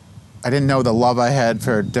I didn't know the love I had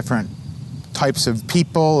for different types of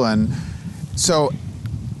people, and so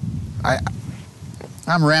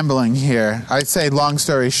I'm rambling here. I say long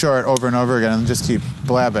story short over and over again and just keep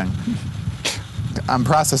blabbing. I'm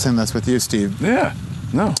processing this with you, Steve. Yeah,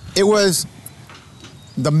 no. It was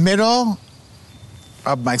the middle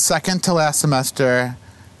of my second to last semester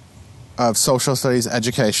of social studies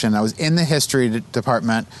education. I was in the history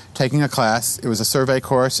department taking a class. It was a survey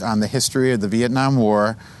course on the history of the Vietnam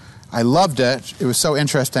War. I loved it. It was so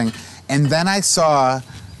interesting. And then I saw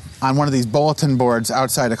on one of these bulletin boards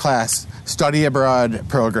outside of class, study abroad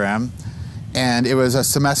program, and it was a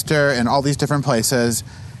semester in all these different places,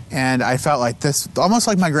 and I felt like this, almost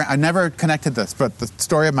like I never connected this, but the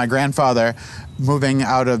story of my grandfather moving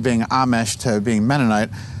out of being Amish to being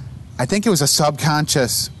Mennonite, I think it was a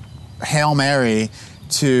subconscious Hail Mary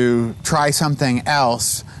to try something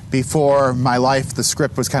else before my life, the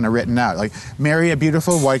script was kind of written out. Like, marry a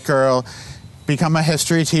beautiful white girl, become a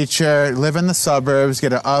history teacher, live in the suburbs,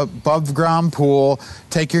 get an above-ground pool,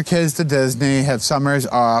 take your kids to Disney, have summers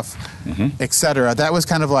off, etc. That was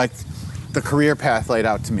kind of like the career path laid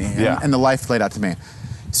out to me and the life laid out to me.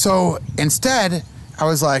 So instead, I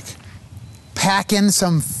was like, pack in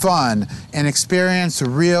some fun and experience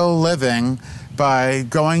real living by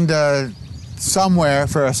going to somewhere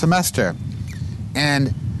for a semester.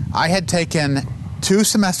 And I had taken 2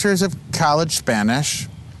 semesters of college Spanish.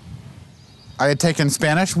 I had taken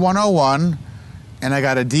Spanish 101, and I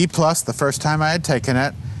got a D+ the first time I had taken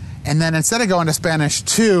it. And then instead of going to Spanish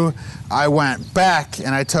 2, I went back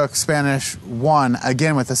and I took Spanish 1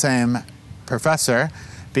 again with the same professor,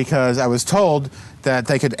 because I was told that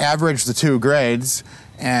they could average the 2 grades,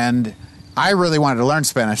 and I really wanted to learn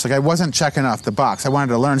Spanish. Like, I wasn't checking off the box. I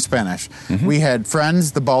wanted to learn Spanish. We had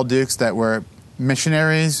friends, the Baldukes, that were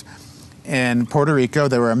missionaries in Puerto Rico.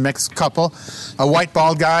 They were a mixed couple. A white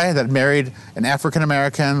bald guy that married an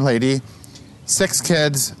African-American lady. 6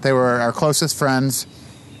 kids. They were our closest friends.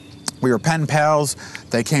 We were pen pals.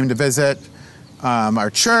 They came to visit our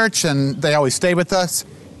church, and they always stayed with us.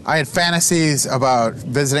 I had fantasies about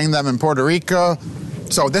visiting them in Puerto Rico.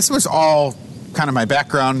 So this was all kind of my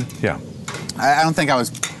background. Yeah. I don't think I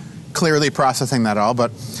was clearly processing that all,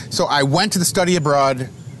 but so I went to the study abroad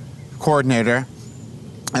coordinator,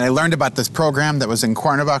 and I learned about this program that was in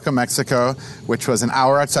Cuernavaca, Mexico, which was an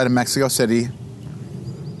hour outside of Mexico City.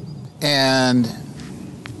 And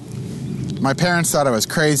my parents thought I was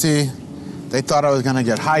crazy. They thought I was going to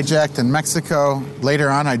get hijacked in Mexico. Later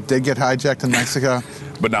on, I did get hijacked in Mexico.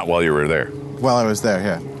 But not while you were there. While I was there,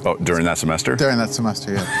 yeah. Oh, during that semester? During that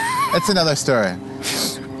semester, yeah. It's another story.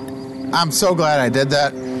 I'm so glad I did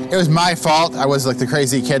that. It was my fault. I was like the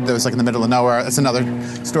crazy kid that was like in the middle of nowhere. That's another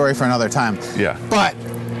story for another time. Yeah. But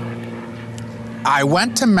I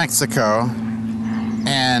went to Mexico,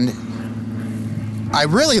 and I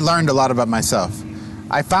really learned a lot about myself.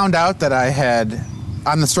 I found out that I had,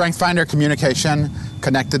 on the StrengthsFinder, communication,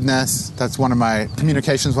 connectedness, that's one of my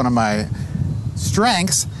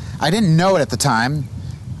strengths. I didn't know it at the time.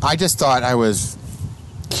 I just thought I was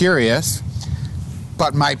curious.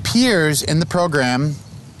 But my peers in the program,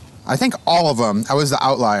 I think all of them, I was the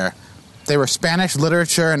outlier. They were Spanish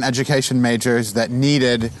literature and education majors that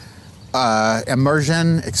needed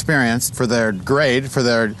immersion experience for their grade, for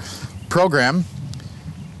their program.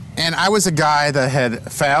 And I was a guy that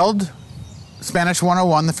had failed Spanish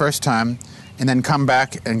 101 the first time, and then come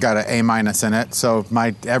back and got an A- in it. So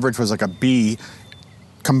my average was like a B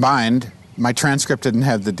combined. My transcript didn't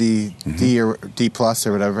have the D or D+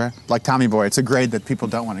 or whatever. Like Tommy Boy, it's a grade that people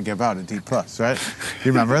don't want to give out, a D+, right?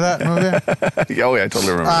 You remember that movie? Oh, yeah, I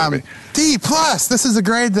totally remember that movie. D+, this is a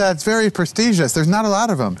grade that's very prestigious. There's not a lot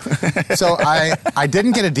of them. So I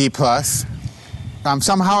didn't get a D+.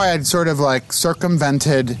 Somehow I had sort of like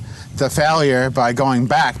circumvented the failure by going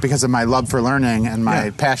back because of my love for learning and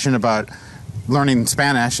my passion about learning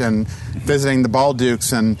Spanish and visiting the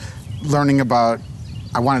Baldukes and learning about,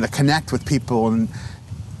 I wanted to connect with people. And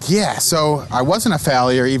yeah, so I wasn't a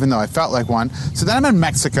failure even though I felt like one. So then I'm in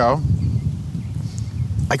Mexico.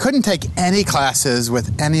 I couldn't take any classes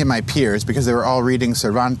with any of my peers because they were all reading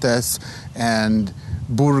Cervantes and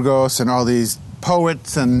Burgos and all these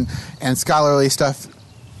poets and scholarly stuff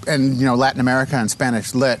and, you know, Latin America and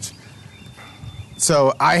Spanish lit.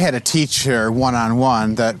 So I had a teacher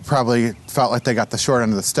one-on-one that probably felt like they got the short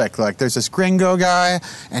end of the stick. Like, there's this gringo guy,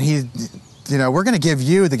 and he, you know, we're going to give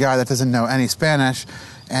you the guy that doesn't know any Spanish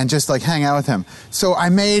and just, like, hang out with him. So I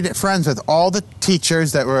made friends with all the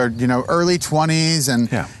teachers that were, you know, early 20s,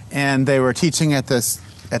 and they were teaching at this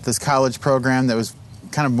college program that was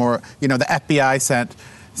kind of more, you know, the FBI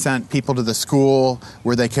sent people to the school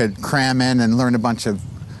where they could cram in and learn a bunch of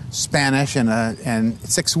Spanish in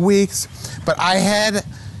 6 weeks. But I had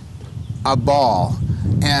a ball,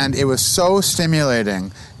 and it was so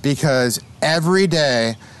stimulating because every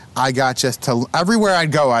day I got just to, everywhere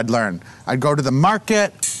I'd go, I'd learn. I'd go to the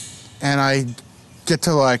market, and I get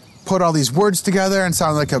to like put all these words together and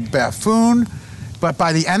sound like a buffoon. But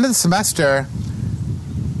by the end of the semester,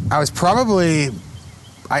 I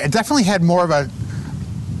definitely had more of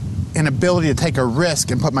an ability to take a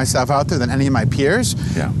risk and put myself out there than any of my peers.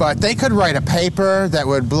 Yeah. But they could write a paper that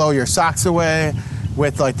would blow your socks away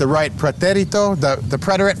with like the right pretérito, the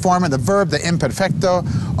preterite form of the verb, the imperfecto,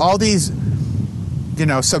 all these, you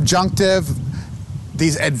know, subjunctive,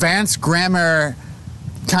 these advanced grammar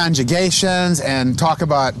conjugations and talk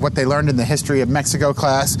about what they learned in the history of Mexico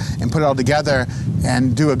class and put it all together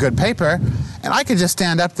and do a good paper. And I could just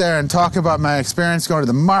stand up there and talk about my experience going to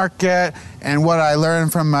the market and what I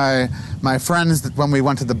learned from my friends when we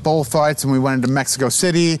went to the bullfights and we went into Mexico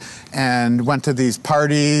City and went to these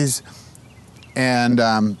parties, and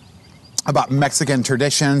about Mexican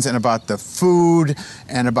traditions and about the food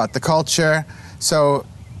and about the culture. So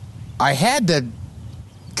I had to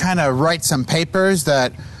kind of write some papers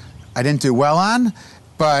that I didn't do well on,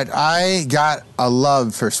 but I got a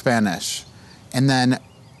love for Spanish. And then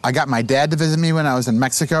I got my dad to visit me when I was in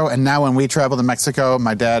Mexico, and now when we travel to Mexico,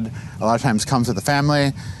 my dad a lot of times comes with the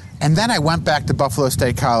family. And then I went back to Buffalo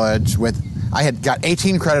State College I had got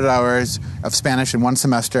 18 credit hours of Spanish in one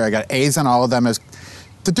semester. I got A's on all of them.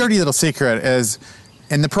 The dirty little secret is,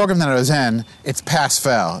 in the program that I was in, it's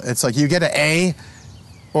pass-fail. It's like you get an A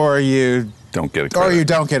or you don't get a grade. Or you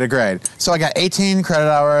don't get a grade. So I got 18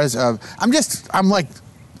 credit hours of, I'm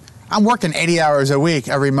working 80 hours a week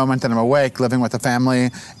every moment that I'm awake, living with the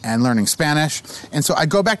family and learning Spanish. And so I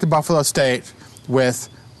go back to Buffalo State with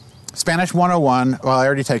Spanish 101. Well, I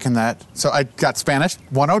already taken that. So I got Spanish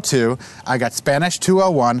 102. I got Spanish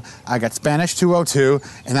 201. I got Spanish 202.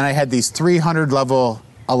 And then I had these 300 level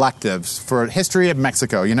electives for history of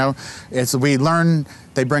Mexico. You know, we learn,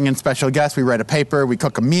 they bring in special guests, we write a paper, we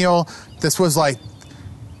cook a meal. This was like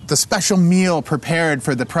the special meal prepared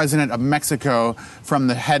for the president of Mexico from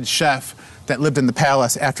the head chef that lived in the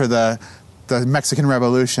palace after the Mexican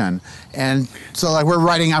Revolution. And so like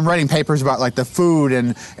I'm writing papers about like the food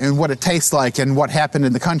and what it tastes like and what happened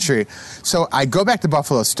in the country. So I go back to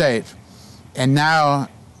Buffalo State, and now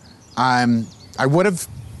I would have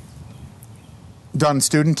done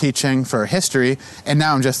student teaching for history, and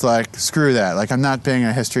now I'm just like, screw that. Like, I'm not being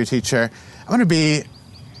a history teacher. I'm going to be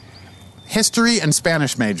history and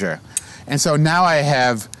Spanish major. And so now I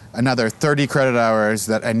have another 30 credit hours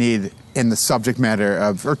that I need in the subject matter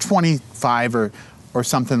of, or 25 or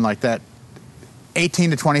something like that,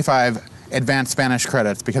 18 to 25 advanced Spanish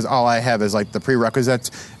credits, because all I have is like the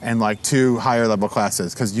prerequisites and like 2 higher level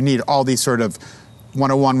classes, because you need all these sort of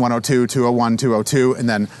 101, 102, 201, 202, and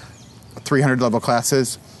then 300 level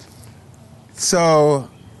classes. So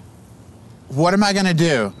what am I going to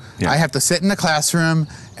do? Yeah. I have to sit in the classroom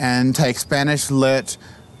and take Spanish lit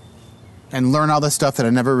and learn all this stuff that I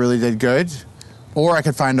never really did good, or I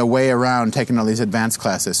could find a way around taking all these advanced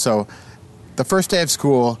classes. So the first day of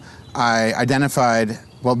school, I identified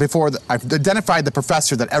the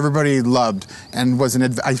professor that everybody loved and was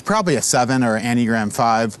probably a 7 or an Enneagram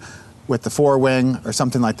 5 with the 4 wing or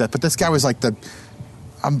something like that. But this guy was like the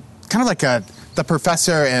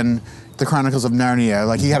professor in the Chronicles of Narnia.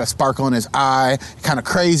 Like, he had a sparkle in his eye, kind of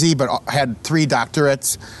crazy, but had 3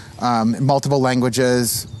 doctorates, in multiple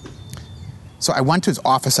languages. So I went to his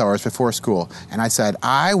office hours before school, and I said,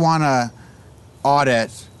 I want to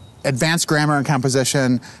audit advanced grammar and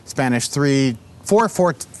composition, Spanish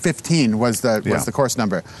 415 was the course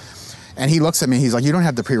number. And he looks at me, he's like, you don't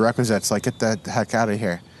have the prerequisites, like, get the heck out of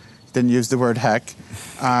here. Didn't use the word heck.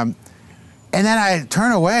 And then I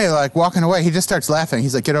turn away, like walking away. He just starts laughing.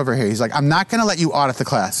 He's like, get over here. He's like, I'm not going to let you audit the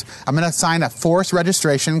class. I'm going to assign a forced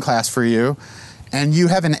registration class for you, and you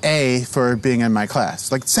have an A for being in my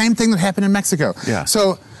class. Like, same thing that happened in Mexico. Yeah.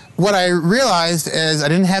 So what I realized is I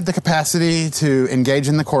didn't have the capacity to engage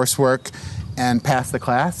in the coursework and pass the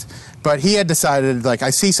class. But he had decided, like, I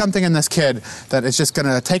see something in this kid that is just going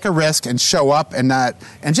to take a risk and show up and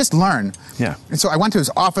just learn. Yeah. And so I went to his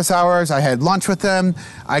office hours. I had lunch with him.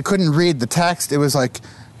 I couldn't read the text.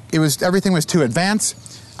 Everything was too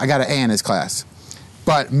advanced. I got an A in his class.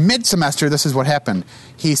 But mid-semester, this is what happened.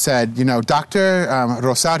 He said, Dr.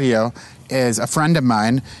 Rosario is a friend of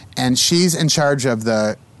mine, and she's in charge of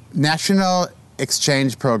the National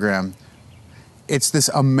Exchange Program. It's this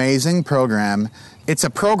amazing program. It's a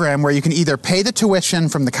program where you can either pay the tuition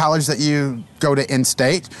from the college that you go to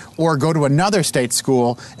in-state or go to another state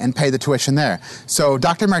school and pay the tuition there. So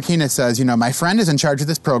Dr. Martinez says, my friend is in charge of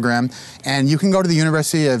this program, and you can go to the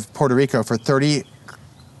University of Puerto Rico for $30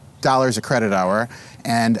 a credit hour,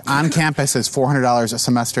 and on campus is $400 a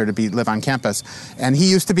semester to live on campus. And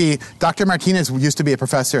Dr. Martinez used to be a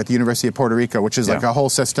professor at the University of Puerto Rico, which is like a whole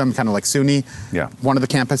system, kind of like SUNY, one of the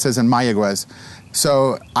campuses in Mayagüez.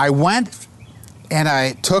 So I went and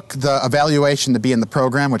I took the evaluation to be in the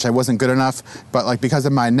program, which I wasn't good enough, but because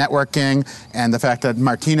of my networking and the fact that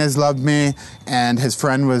Martinez loved me and his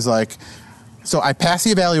friend was like, so I passed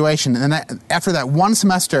the evaluation, and then after that one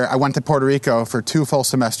semester, I went to Puerto Rico for 2 full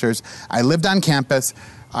semesters. I lived on campus.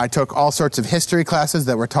 I took all sorts of history classes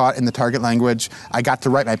that were taught in the target language. I got to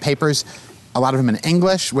write my papers, a lot of them in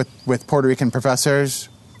English with Puerto Rican professors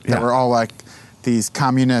that Yeah. were all like these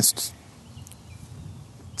communist,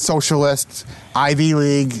 socialist, Ivy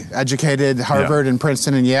League educated, Harvard and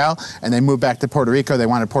Princeton and Yale, and they moved back to Puerto Rico. They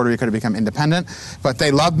wanted Puerto Rico to become independent, but they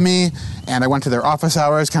loved me, and I went to their office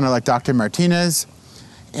hours, kind of like Dr. Martinez,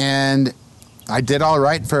 and I did all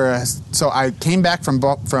right so I came back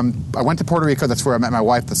I went to Puerto Rico. That's where I met my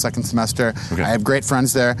wife the second semester. Okay. I have great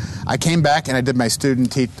friends there. I came back and I did my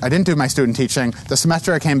I didn't do my student teaching. The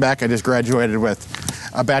semester I came back, I just graduated with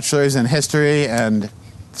a bachelor's in history and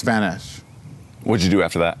Spanish. What'd you do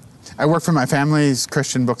after that? I worked for my family's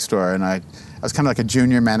Christian bookstore, and I was kind of like a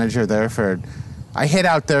junior manager there I hid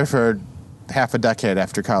out there for half a decade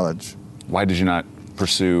after college. Why did you not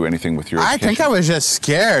pursue anything with your I education? think I was just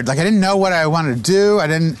scared. Like I didn't know what I wanted to do. I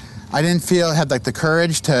didn't feel had like the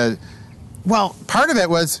courage to. Well, part of it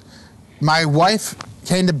was my wife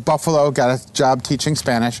came to Buffalo, got a job teaching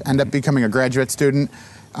Spanish, ended up becoming a graduate student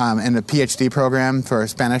in a PhD program for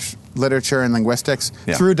Spanish literature and linguistics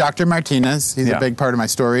through Dr. Martinez. He's a big part of my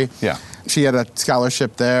story. Yeah. She had a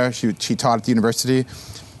scholarship there. She taught at the university,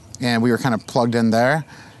 and we were kind of plugged in there.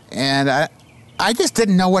 And I just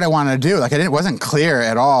didn't know what I wanted to do. Like it wasn't clear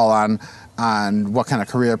at all on what kind of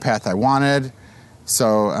career path I wanted.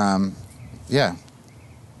 So, yeah.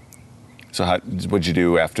 So what'd you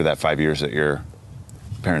do after that 5 years at your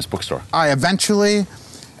parents' bookstore? I eventually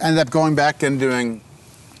ended up going back and doing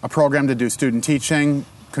a program to do student teaching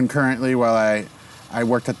concurrently while I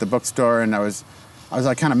worked at the bookstore, and I was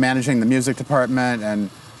like kind of managing the music department and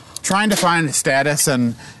trying to find status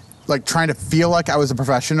and like trying to feel like I was a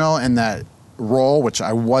professional in that role, which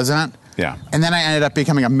I wasn't. Yeah. And then I ended up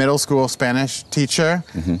becoming a middle school Spanish teacher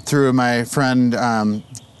through my friend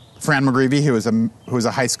Fran McGreevy, who was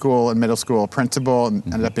a high school and middle school principal and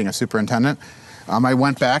ended up being a superintendent. I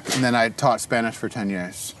went back and then I taught Spanish for 10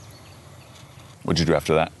 years. What'd you do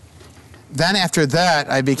after that? Then after that,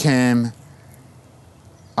 I became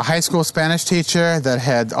a high school Spanish teacher that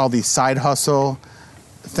had all these side hustle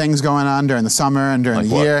things going on during the summer and during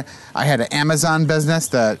the year. I had an Amazon business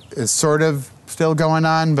that is sort of still going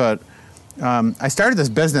on, but I started this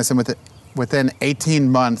business, and within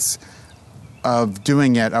 18 months of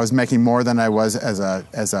doing it, I was making more than I was as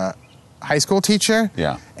a high school teacher.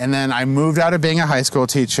 Yeah. And then I moved out of being a high school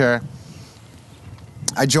teacher.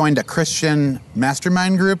 I joined a Christian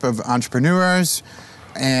mastermind group of entrepreneurs,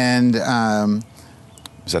 and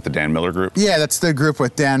Is that the Dan Miller Group? yeah, that's the group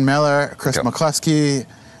with Dan Miller, Chris McCluskey.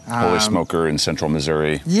 Polish smoker in Central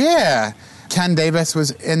Missouri. Yeah, Ken Davis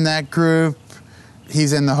was in that group.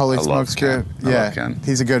 He's in the Holy I love Smokes Ken. group. I Yeah, love Ken.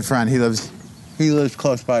 he's a good friend. He lives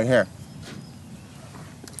close by here.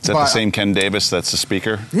 Is that the same Ken Davis that's the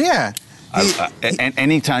speaker? Yeah. And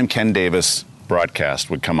anytime Ken Davis broadcast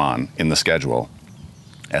would come on in the schedule,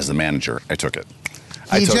 as the manager, I took it.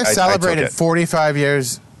 He just celebrated I took it. 45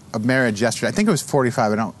 years of marriage yesterday. I think it was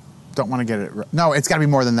 45. I don't want to get it right. No, it's got to be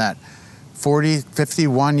more than that. 40,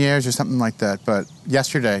 51 years or something like that. But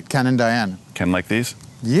yesterday, Ken and Diane. Ken like these?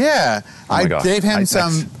 Yeah. Oh my God.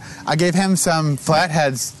 I gave him some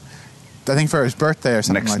flatheads, I think for his birthday or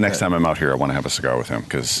something like that. Next time I'm out here, I want to have a cigar with him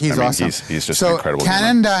because He's awesome. He's just an incredible Ken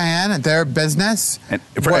human. and Diane, their business. And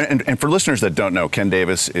for listeners that don't know, Ken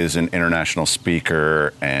Davis is an international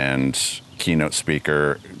speaker and keynote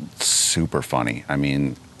speaker. Super funny. I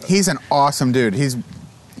mean, He's an awesome dude. He's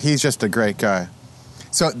just a great guy.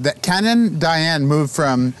 So Ken and Diane moved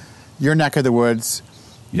from your neck of the woods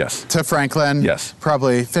yes. to Franklin. Yes.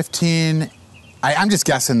 Probably 15. I'm just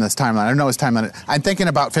guessing this timeline. I don't know his timeline. I'm thinking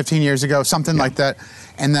about 15 years ago, something like that.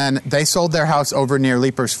 And then they sold their house over near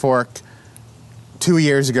Leaper's Fork 2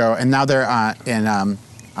 years ago, and now they're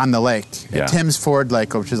on the lake, Yeah. at Tim's Ford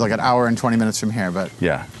Lake, which is like an hour and 20 minutes from here.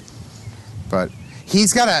 But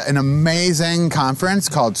he's got an amazing conference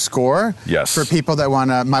called SCORE. Yes. For people that want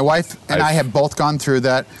to. My wife and I have both gone through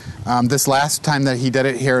that. This last time that he did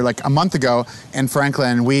it here, like a month ago in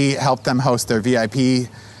Franklin, we helped them host their VIP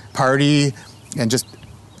party and just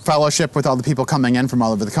fellowship with all the people coming in from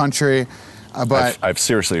all over the country. But I've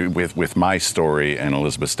seriously, with my story and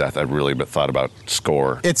Elizabeth's death, I've really thought about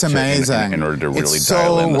SCORE. It's amazing. In order to really it's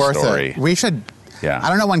dial in the worth story. It. We should. Yeah. I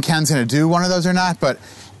don't know when Ken's going to do one of those or not, but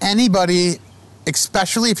anybody,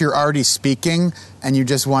 especially if you're already speaking and you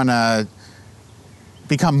just want to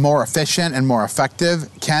become more efficient and more effective,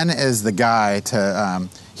 Ken is the guy to.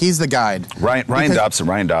 He's the guide. Ryan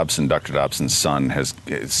Dobson, Dr. Dobson's son, has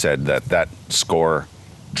said that SCORE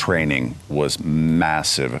training was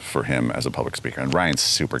massive for him as a public speaker. And Ryan's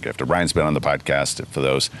super gifted. Ryan's been on the podcast. For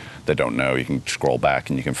those that don't know, you can scroll back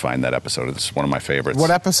and you can find that episode. It's one of my favorites. What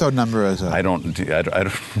episode number is it? I don't.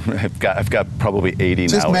 I've got probably 80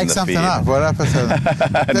 Just now in make the something feed. up. What episode? No,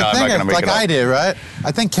 I'm not going to make like it up. I did, right?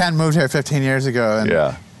 I think Ken moved here 15 years ago, and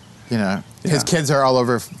Yeah. you know, his Yeah. kids are all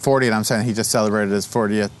over 40, and I'm saying he just celebrated his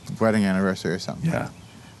 40th wedding anniversary or something. Yeah.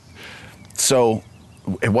 So,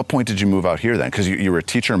 at what point did you move out here then? Because you were a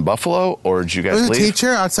teacher in Buffalo, or did you I guys was a leave? teacher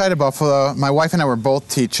outside of Buffalo. My wife and I were both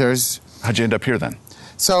teachers. How'd you end up here then?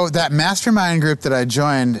 So that mastermind group that I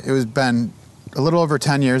joined, it was been a little over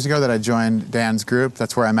 10 years ago that I joined Dan's group.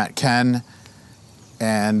 That's where I met Ken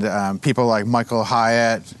and people like Michael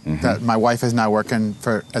Hyatt, that my wife is now working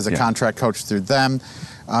for as a Yeah. contract coach through them.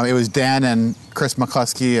 It was Dan and Chris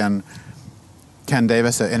McCluskey and Ken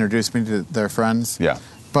Davis that introduced me to their friends. Yeah.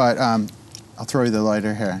 But I'll throw you the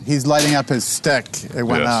lighter here. He's lighting up his stick. It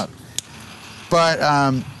went Yes. out. But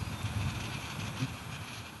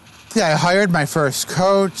yeah, I hired my first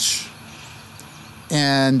coach,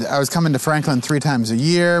 and I was coming to Franklin 3 times a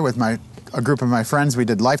year with a group of my friends. We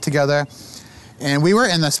did life together, and we were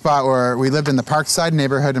in the spot where we lived in the Parkside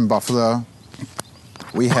neighborhood in Buffalo.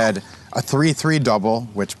 We had a 3-3 double,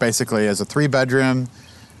 which basically is a 3-bedroom,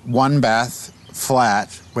 1-bath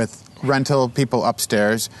flat with rental people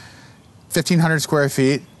upstairs, 1,500 square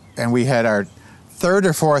feet, and we had our 3rd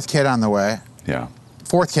or 4th kid on the way. Yeah.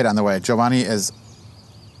 4th kid on the way. Giovanni is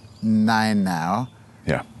 9 now.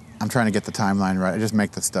 Yeah. I'm trying to get the timeline right. I just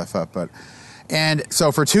make this stuff up. And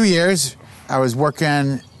so for 2 years, I was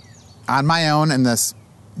working on my own in this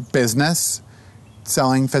business,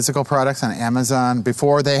 selling physical products on Amazon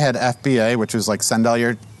before they had FBA, which was like send all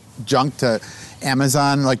your junk to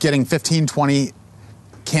Amazon, like getting 15, 20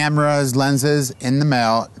 cameras, lenses in the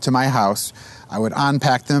mail to my house. I would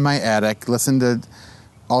unpack them in my attic, listen to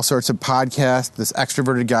all sorts of podcasts, this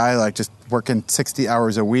extroverted guy, like just working 60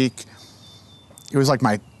 hours a week. It was like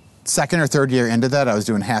my 2nd or 3rd year into that. I was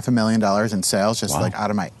doing $500,000 in sales, just Wow. like out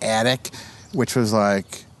of my attic, which was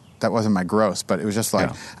like, that wasn't my gross, but it was just like,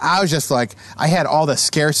 Yeah. I was just like, I had all the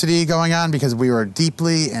scarcity going on because we were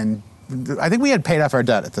deeply, and I think we had paid off our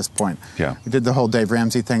debt at this point. Yeah. We did the whole Dave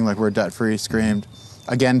Ramsey thing, like we're debt free, screamed.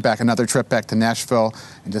 Again, another trip back to Nashville,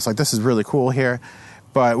 and just like, this is really cool here.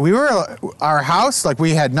 But our house, like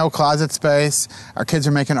we had no closet space. Our kids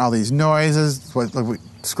are making all these noises,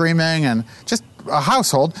 screaming, and just a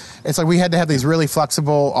household. It's like we had to have these really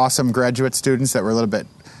flexible, awesome graduate students that were a little bit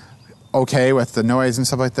okay with the noise and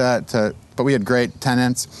stuff like that. But we had great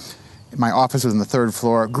tenants. My office was on the 3rd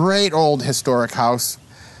floor. Great old historic house.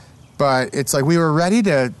 But it's like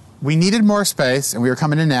we needed more space, and we were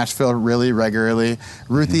coming to Nashville really regularly.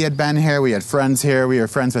 Ruthie had been here. We had friends here. We were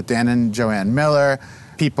friends with Dan and Joanne Miller,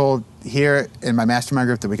 people here in my mastermind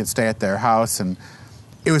group that we could stay at their house. And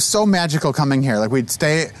it was so magical coming here. Like we'd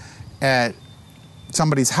stay at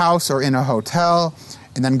somebody's house or in a hotel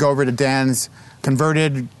and then go over to Dan's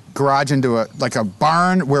converted garage into a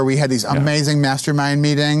barn where we had these amazing mastermind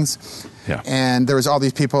meetings. Yeah. And there was all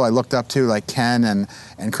these people I looked up to, like Ken and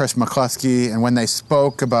Chris McCluskey, and when they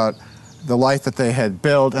spoke about the life that they had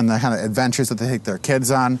built and the kind of adventures that they take their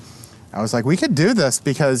kids on, I was like, we could do this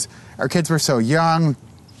because our kids were so young.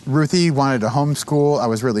 Ruthie wanted to homeschool. I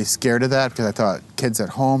was really scared of that because I thought, kids at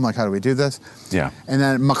home, like, how do we do this? Yeah. And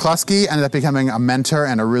then McCluskey ended up becoming a mentor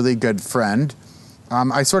and a really good friend.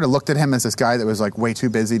 I sort of looked at him as this guy that was like way too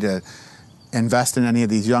busy to invest in any of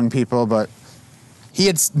these young people, but he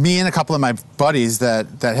had me and a couple of my buddies that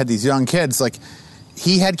had these young kids. Like,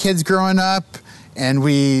 he had kids growing up, and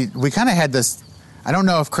we kind of had this, I don't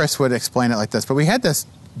know if Chris would explain it like this, but we had this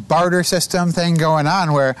barter system thing going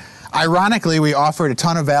on where, ironically, we offered a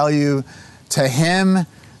ton of value to him.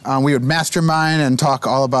 We would mastermind and talk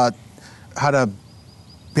all about how to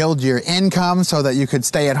build your income so that you could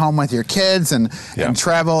stay at home with your kids and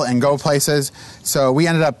travel and go places. So we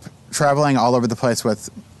ended up traveling all over the place with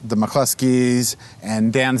the McCluskeys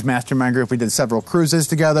and Dan's mastermind group. We did several cruises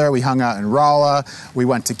together. We hung out in Rolla. We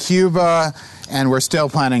went to Cuba, and we're still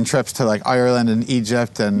planning trips to like Ireland and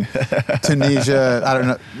Egypt and Tunisia. I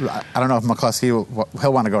don't know if McCluskey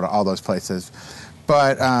he'll want to go to all those places,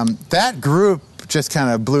 but that group just kind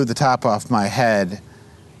of blew the top off my head.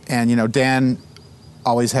 And Dan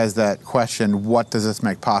always has that question: what does this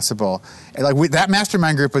make possible? And like that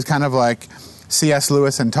mastermind group was kind of like C.S.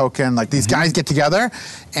 Lewis and Tolkien. Like, these guys get together,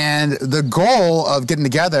 and the goal of getting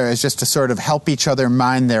together is just to sort of help each other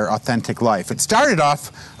mine their authentic life. It started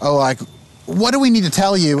off like, what do we need to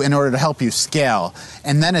tell you in order to help you scale?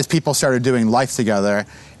 And then as people started doing life together,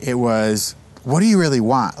 it was, what do you really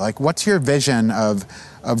want? Like, what's your vision of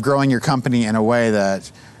growing your company in a way that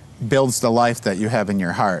builds the life that you have in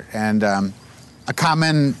your heart. And a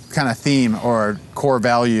common kind of theme or core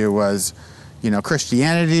value was,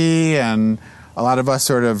 Christianity, and a lot of us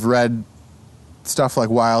sort of read stuff like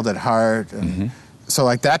Wild at Heart. And so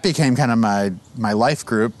like that became kind of my life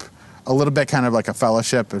group, a little bit kind of like a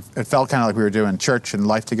fellowship. It felt kind of like we were doing church and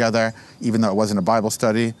life together, even though it wasn't a Bible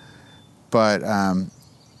study. But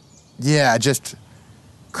just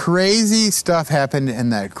crazy stuff happened in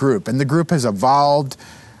that group. And the group has evolved.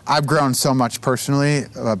 I've grown so much personally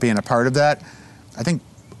being a part of that. I think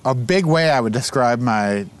a big way I would describe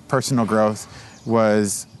my personal growth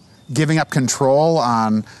was giving up control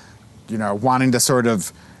on, wanting to sort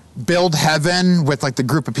of build heaven with like the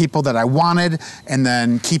group of people that I wanted, and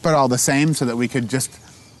then keep it all the same so that we could just,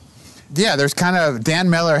 there's kind of, Dan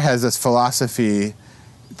Miller has this philosophy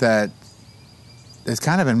that is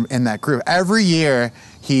kind of in that group. Every year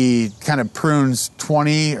he kind of prunes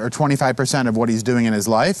 20 or 25% of what he's doing in his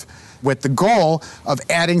life with the goal of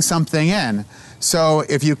adding something in. So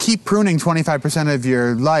if you keep pruning 25% of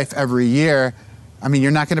your life every year, I mean,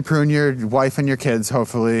 you're not going to prune your wife and your kids,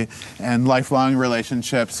 hopefully, and lifelong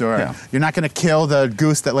relationships, or you're not going to kill the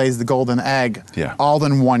goose that lays the golden egg all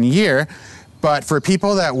in 1 year. But for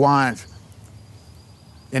people that want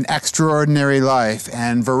an extraordinary life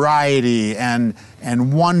and variety and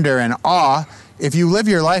wonder and awe, if you live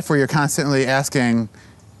your life where you're constantly asking,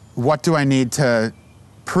 what do I need to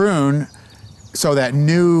prune so that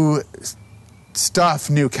new stuff,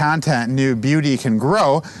 new content, new beauty can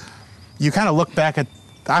grow, you kind of look back at,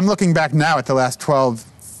 I'm looking back now at the last 12,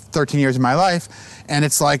 13 years of my life, and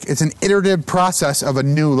it's like, it's an iterative process of a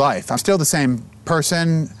new life. I'm still the same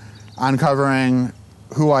person, uncovering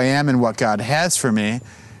who I am and what God has for me,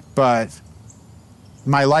 but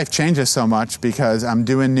my life changes so much because I'm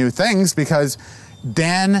doing new things, because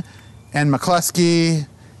Dan and McCluskey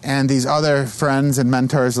and these other friends and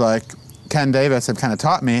mentors like Ken Davis have kind of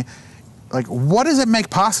taught me, like, what does it make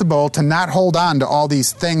possible to not hold on to all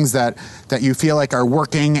these things that you feel like are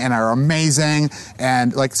working and are amazing,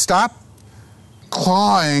 and like stop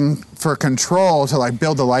clawing for control to like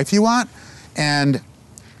build the life you want, and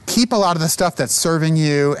keep a lot of the stuff that's serving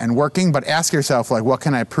you and working, but ask yourself, like, what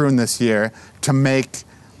can I prune this year to make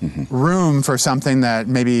room for something that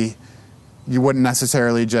maybe you wouldn't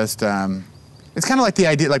necessarily just, it's kind of like the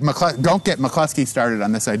idea, like don't get McCluskey started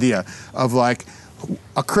on this idea of like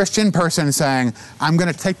a Christian person saying, I'm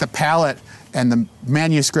going to take the palette and the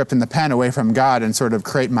manuscript and the pen away from God and sort of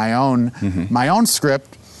create my own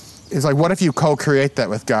script. Is like, what if you co-create that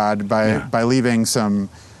with God by leaving some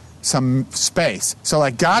space? So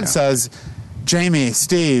like God says, Jamie,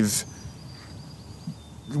 Steve,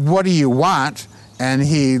 what do you want? And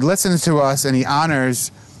he listens to us and he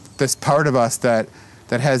honors this part of us that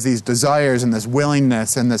has these desires and this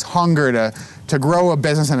willingness and this hunger to grow a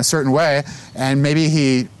business in a certain way. And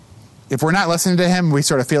maybe if we're not listening to him, we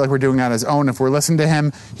sort of feel like we're doing it on his own. If we're listening to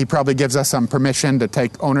him, he probably gives us some permission to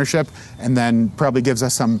take ownership, and then probably gives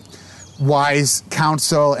us some wise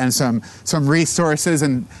counsel and some resources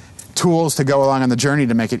and tools to go along on the journey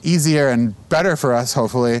to make it easier and better for us,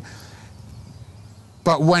 hopefully.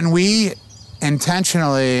 But when we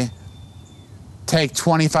intentionally take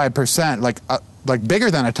 25%, like bigger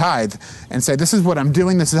than a tithe, and say, this is what I'm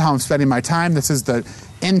doing, this is how I'm spending my time, this is the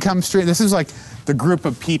income stream, this is like the group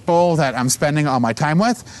of people that I'm spending all my time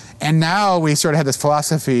with. And now we sort of have this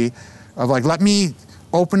philosophy of like, let me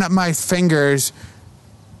open up my fingers,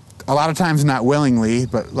 a lot of times not willingly,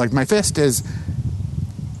 but like my fist is,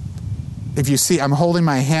 if you see, I'm holding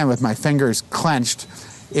my hand with my fingers clenched.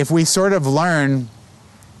 If we sort of learn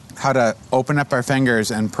how to open up our fingers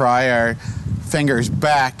and pry our fingers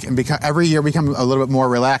back, and every year become a little bit more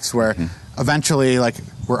relaxed, where eventually like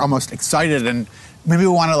we're almost excited, and maybe we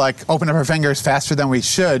want to like open up our fingers faster than we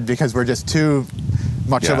should because we're just too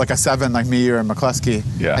much of like a 7, like me or McCluskey.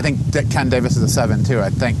 I think Ken Davis is a 7 too. I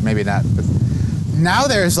think maybe not. But now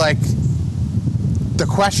there's like the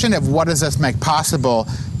question of what does this make possible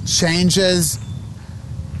changes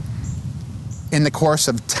in the course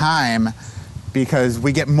of time, because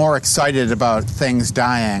we get more excited about things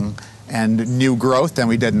dying and new growth than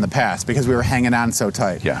we did in the past because we were hanging on so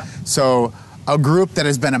tight. So a group that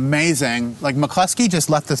has been amazing, like McCluskey just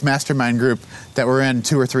left this mastermind group that we're in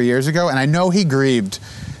 2 or 3 years ago, and I know he grieved,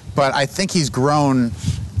 but I think he's grown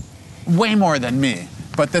way more than me.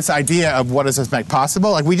 But this idea of what does this make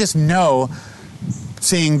possible, like we just know,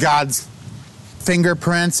 seeing God's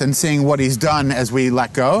fingerprints and seeing what he's done as we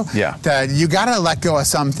let go, that you got to let go of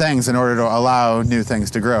some things in order to allow new things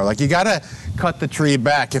to grow. Like you got to cut the tree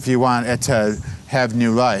back if you want it to have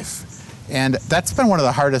new life. And that's been one of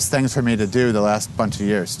the hardest things for me to do the last bunch of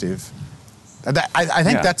years, Steve. I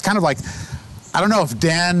think that's kind of like, I don't know if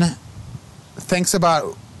Dan thinks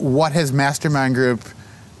about what his mastermind group,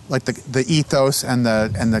 like the ethos and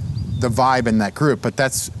the vibe in that group, but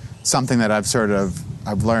that's something that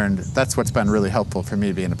I've learned. That's what's been really helpful for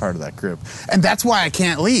me being a part of that group. And that's why I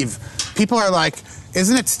can't leave. People are like,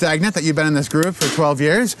 isn't it stagnant that you've been in this group for 12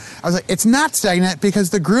 years? I was like, it's not stagnant because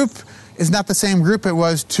the group is not the same group it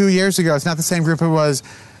was 2 years ago. It's not the same group it was.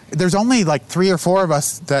 There's only like 3 or 4 of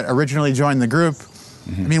us that originally joined the group.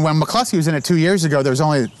 I mean, when McCluskey was in it 2 years ago, there was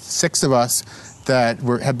only 6 of us that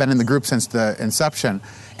have been in the group since the inception.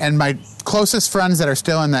 And my closest friends that are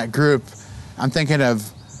still in that group, I'm thinking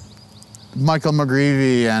of Michael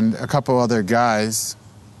McGreevy and a couple other guys.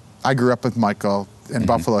 I grew up with Michael in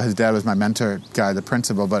Buffalo. His dad was my mentor guy, the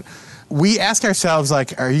principal. But we ask ourselves,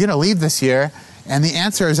 like, are you going to leave this year? And the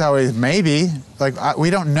answer is always maybe. Like, we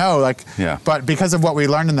don't know. Like, but because of what we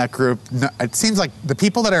learned in that group, it seems like the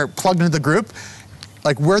people that are plugged into the group,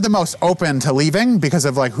 like, we're the most open to leaving because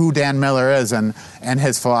of like who Dan Miller is and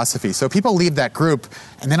his philosophy. So people leave that group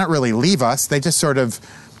and they don't really leave us. They just sort of,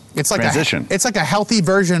 it's like transition. It's like a healthy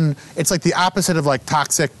version. It's like the opposite of like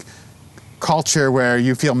toxic culture where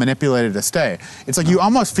you feel manipulated to stay. It's like you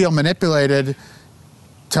almost feel manipulated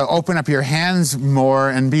to open up your hands more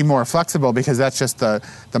and be more flexible because that's just the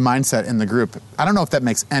mindset in the group. I don't know if that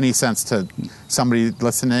makes any sense to somebody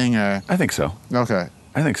listening. Or I think so. Okay.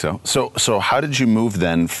 I think so. So how did you move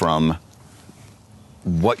then from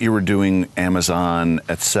what you were doing, Amazon,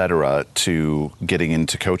 etc., to getting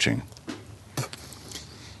into coaching?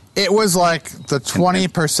 It was like the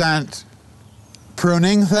 20%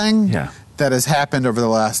 pruning thing that has happened over the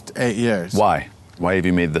last 8 years. Why? Why have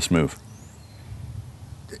you made this move?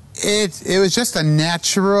 It was just a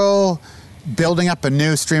natural building up a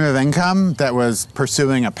new stream of income that was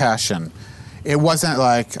pursuing a passion. It wasn't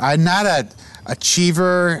like, I'm not a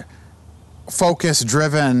achiever,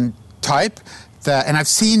 focus-driven type, and I've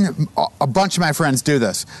seen a bunch of my friends do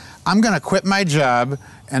this. I'm going to quit my job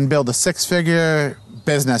and build a 6-figure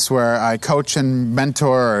business where I coach and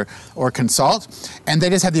mentor or consult, and they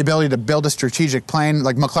just have the ability to build a strategic plane.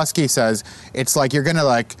 Like McCluskey says, it's like you're going to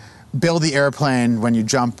like build the airplane when you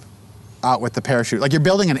jump out with the parachute. Like you're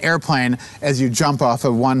building an airplane as you jump off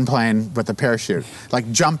of one plane with the parachute.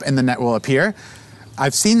 Like jump and the net will appear.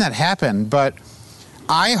 I've seen that happen, but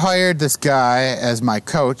I hired this guy as my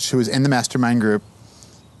coach who was in the mastermind group.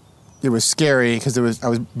 It was scary because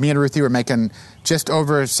me and Ruthie were making just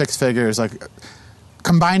over 6 figures, like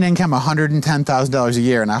combined income $110,000 a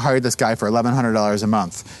year, and I hired this guy for $1,100 a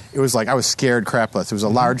month. It was like I was scared crapless. It was a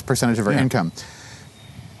large percentage of our income.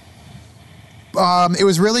 It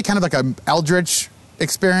was really kind of like an eldritch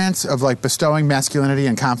experience of like bestowing masculinity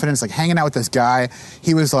and confidence, like hanging out with this guy.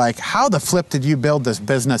 He was like, how the flip did you build this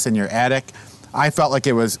business in your attic? I felt like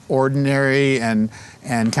it was ordinary and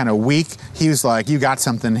kind of weak. He was like, you got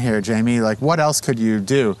something here, Jamie. Like, what else could you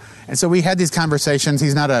do? And so we had these conversations.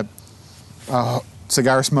 He's not a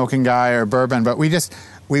cigar smoking guy or bourbon, but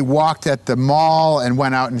we walked at the mall and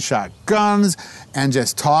went out and shot guns and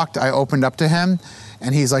just talked. I opened up to him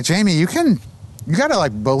and he's like, Jamie, you got to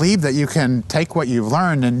like believe that you can take what you've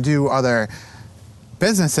learned and do other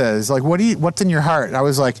businesses. Like, what's in your heart? I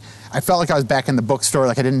was like, I felt like I was back in the bookstore,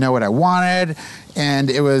 like I didn't know what I wanted, and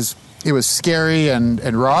it was scary and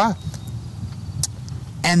raw.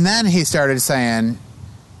 And then he started saying,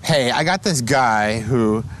 hey, I got this guy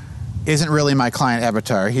who isn't really my client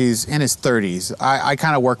avatar. He's in his 30s. I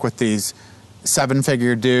kind of work with these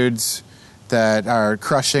 7-figure dudes that are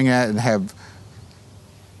crushing it and have,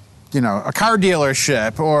 a car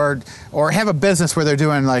dealership or have a business where they're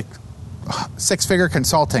doing like 6-figure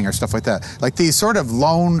consulting or stuff like that. Like these sort of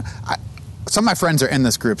some of my friends are in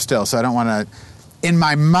this group still, so I don't want to, in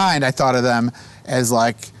my mind, I thought of them as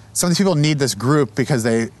like, some of these people need this group because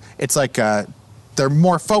it's like they're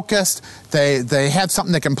more focused, they have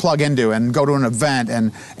something they can plug into and go to an event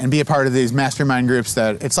and be a part of these mastermind groups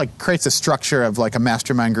that it's like creates a structure of like a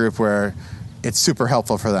mastermind group where it's super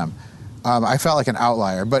helpful for them. I felt like an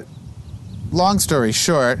outlier, but long story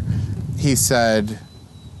short, he said,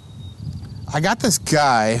 I got this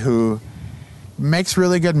guy who makes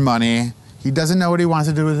really good money. He doesn't know what he wants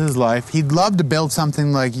to do with his life. He'd love to build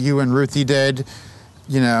something like you and Ruthie did,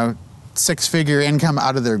 6-figure income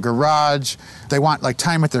out of their garage. They want like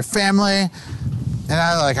time with their family. And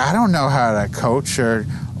I don't know how to coach or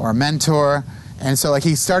mentor. And so like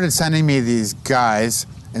he started sending me these guys.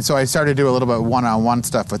 And so I started to do a little bit of one-on-one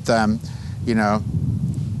stuff with them,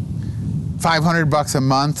 $500 a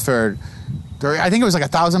month I think it was like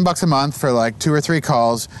 $1,000 a month for like 2 or 3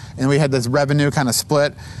 calls. And we had this revenue kind of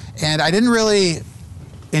split. And I didn't really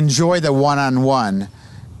enjoy the one-on-one.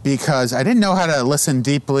 because I didn't know how to listen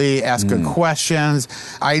deeply, ask good questions.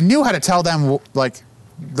 I knew how to tell them, like,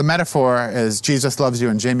 the metaphor is Jesus loves you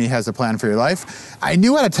and Jamie has a plan for your life. I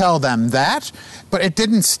knew how to tell them that, but it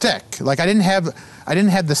didn't stick. Like, I didn't have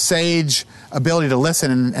the sage ability to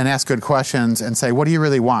listen and ask good questions and say, what do you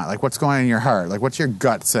really want? Like, what's going on in your heart? Like, what's your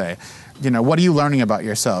gut say? You know, what are you learning about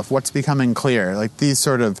yourself? What's becoming clear? Like, these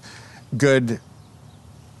sort of good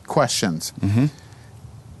questions.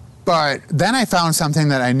 But then I found something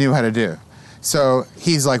that I knew how to do. So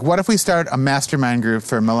he's like, what if we start a mastermind group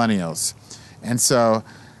for millennials? And so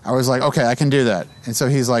I was like, okay, I can do that. And so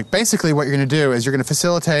he's like, basically what you're going to do is you're going to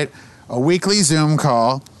facilitate a weekly Zoom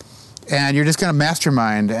call, and you're just going to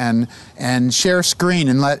mastermind and share screen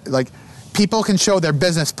and let, like, people can show their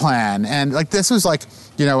business plan. And, like, this was like,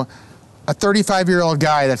 you know, a 35-year-old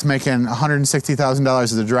guy that's making $160,000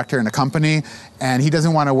 as a director in a company, and he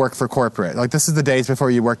doesn't want to work for corporate. Like, this is the days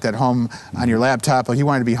before you worked at home on your laptop. Like, he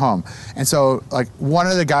wanted to be home. And so, like, one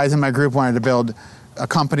of the guys in my group wanted to build a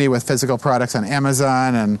company with physical products on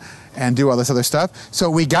Amazon and do all this other stuff. So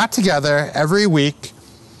we got together every week,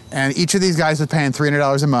 and each of these guys was paying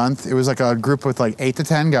 $300 a month. It was like a group with like 8 to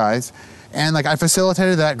 10 guys. And, like, I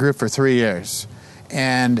facilitated that group for 3 years.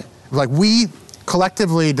 And, like, we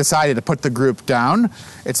collectively decided to put the group down.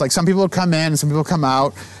 It's like some people would come in and some people would come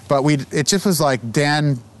out, but it just was like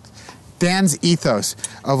Dan's ethos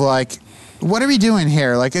of, like, what are we doing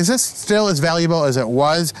here? Like, is this still as valuable as it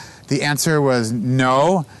was? The answer was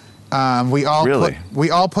no. We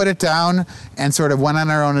all put it down and sort of went on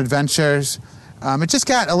our own adventures. It just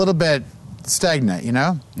got a little bit stagnant, you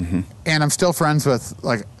know? And I'm still friends with,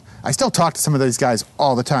 like, I still talk to some of these guys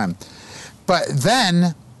all the time. But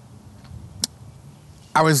then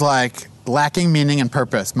I was, like, lacking meaning and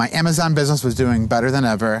purpose. My Amazon business was doing better than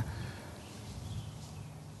ever.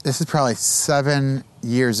 This is probably 7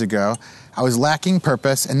 years ago. I was lacking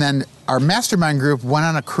purpose, and then our mastermind group went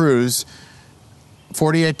on a cruise,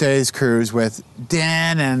 48 days cruise with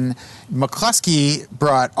Dan, and McCluskey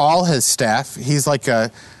brought all his staff. He's like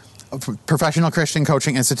a professional Christian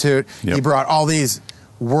coaching institute. Yep. He brought all these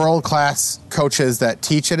world-class coaches that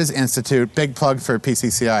teach at his institute. Big plug for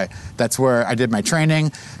PCCI. That's where I did my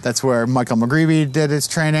training. That's where Michael McGreevy did his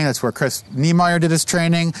training. That's where Chris Niemeyer did his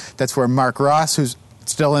training. That's where Mark Ross, who's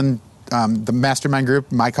still in the mastermind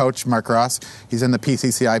group, my coach, Mark Ross, he's in the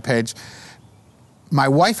PCCI page. My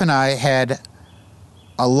wife and I had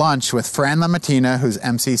a lunch with Fran Lamatina, who's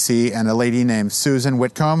MCC, and a lady named Susan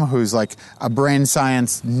Whitcomb, who's like a brain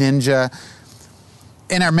science ninja.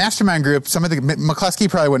 In our mastermind group, McCluskey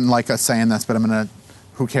probably wouldn't like us saying this, but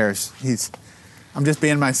who cares? I'm just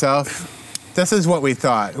being myself. This is what we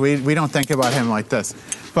thought. We don't think about him like this.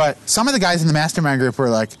 But some of the guys in the mastermind group were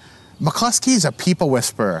like, McCluskey's a people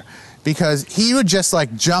whisperer, because he would just,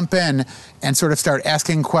 like, jump in and sort of start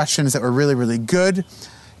asking questions that were really, really good.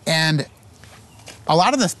 And a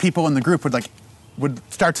lot of the people in the group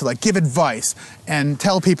would start to, like, give advice and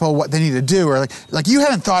tell people what they need to do, or like you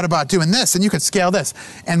haven't thought about doing this and you could scale this.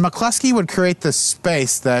 And McCluskey would create this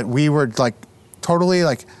space that we were, like, totally,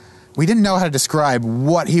 like, we didn't know how to describe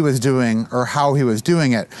what he was doing or how he was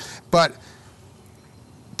doing it. But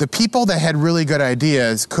the people that had really good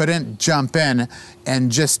ideas couldn't jump in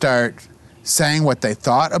and just start saying what they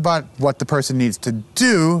thought about what the person needs to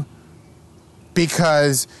do,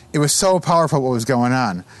 because it was so powerful what was going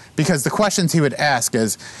on. Because the questions he would ask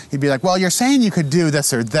is, he'd be like, well, you're saying you could do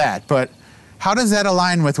this or that, but how does that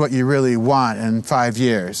align with what you really want in 5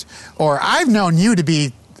 years? Or, I've known you to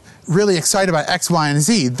be really excited about X, Y, and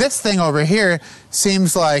Z. This thing over here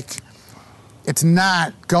seems like it's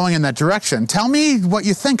not going in that direction. Tell me what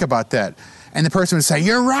you think about that. And the person would say,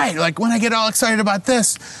 you're right, like, when I get all excited about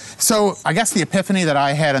this. So I guess the epiphany that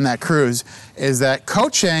I had on that cruise is that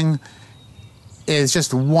coaching is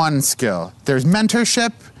just one skill. There's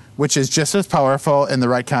mentorship, which is just as powerful in the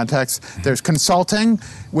right context. There's consulting,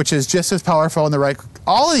 which is just as powerful in the right...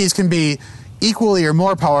 All of these can be equally or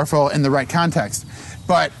more powerful in the right context.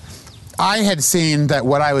 But I had seen that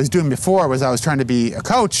what I was doing before was I was trying to be a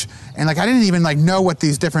coach, and, like, I didn't even, like, know what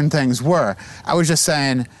these different things were. I was just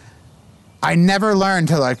saying, I never learned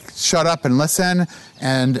to, like, shut up and listen.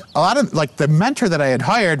 And a lot of, like, the mentor that I had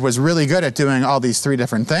hired was really good at doing all these 3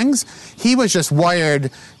 different things. He was just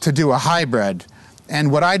wired to do a hybrid. And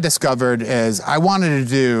what I discovered is I wanted to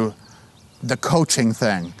do the coaching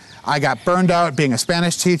thing. I got burned out being a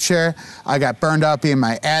Spanish teacher. I got burned out being in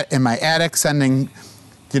my attic sending,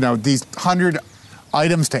 these 100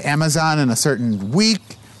 items to Amazon in a certain week.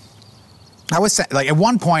 I was like, at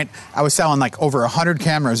one point, I was selling like over 100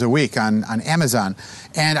 cameras a week on Amazon,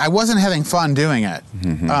 and I wasn't having fun doing it.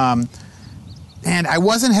 Mm-hmm. And I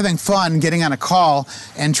wasn't having fun getting on a call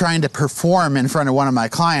and trying to perform in front of one of my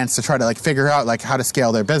clients to try to like figure out like how to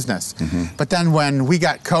scale their business. But then when we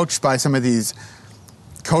got coached by some of these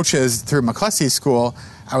coaches through McCluskey School,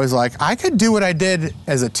 I was like, I could do what I did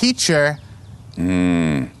as a teacher.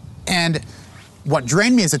 And what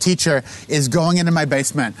drained me as a teacher is going into my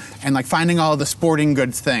basement and like finding all the sporting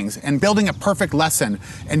goods things and building a perfect lesson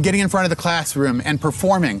and getting in front of the classroom and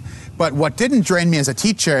performing. But what didn't drain me as a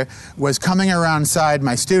teacher was coming alongside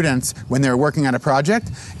my students when they were working on a project,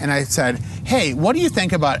 and I said, hey, what do you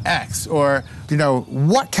think about X? Or, you know,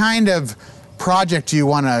 what kind of project do you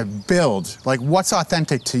want to build? Like, what's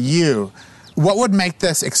authentic to you? What would make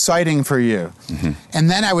this exciting for you? And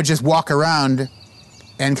then I would just walk around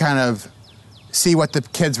and kind of see what the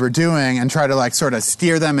kids were doing and try to like sort of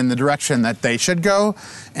steer them in the direction that they should go,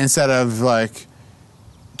 instead of like,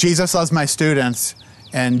 Jesus loves my students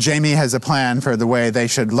and Jamie has a plan for the way they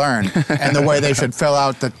should learn and the way they should fill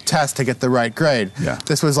out the test to get the right grade.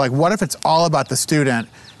 This was like, what if it's all about the student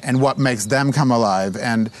and what makes them come alive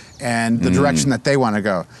and the direction that they want to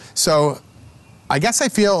go? So I guess I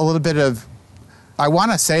feel a little bit of, I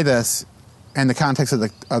want to say this in the context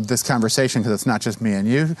of this conversation, because it's not just me and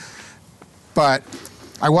you, but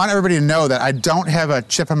I want everybody to know that I don't have a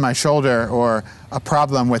chip on my shoulder or a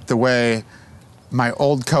problem with the way my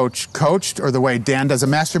old coach coached, or the way Dan does a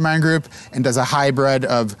mastermind group and does a hybrid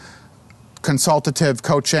of consultative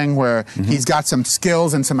coaching where he's got some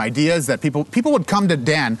skills and some ideas that people would come to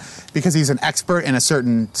Dan because he's an expert in a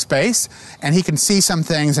certain space and he can see some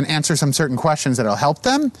things and answer some certain questions that'll help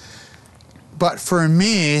them. But for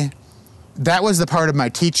me, that was the part of my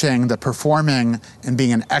teaching, the performing and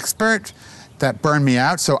being an expert, that burned me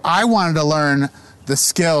out. So I wanted to learn the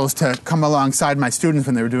skills to come alongside my students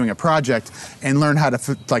when they were doing a project and learn how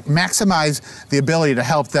to like maximize the ability to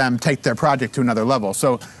help them take their project to another level.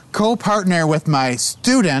 So co-partner with my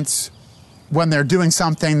students when they're doing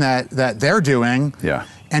something that they're doing,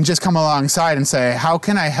 and just come alongside and say, how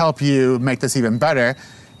can I help you make this even better?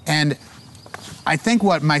 And I think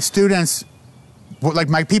what my students, like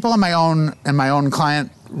my people in my own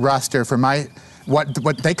client roster for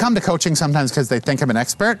what they come to coaching sometimes because they think I'm an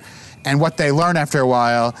expert, and what they learn after a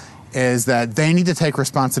while is that they need to take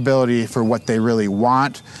responsibility for what they really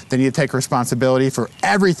want. They need to take responsibility for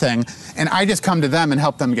everything, and I just come to them and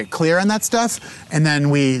help them get clear on that stuff, and then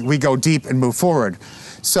we go deep and move forward.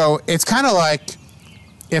 So it's kind of like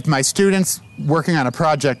if my students working on a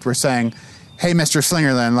project were saying, hey, Mr.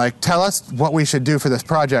 Slingerland, like, tell us what we should do for this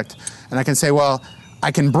project, and I can say, well,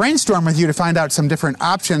 I can brainstorm with you to find out some different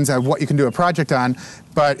options of what you can do a project on,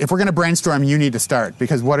 but if we're going to brainstorm, you need to start,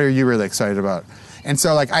 because what are you really excited about? And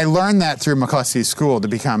so like I learned that through McCluskey School to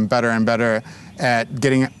become better and better at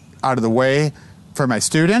getting out of the way for my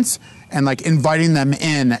students and like inviting them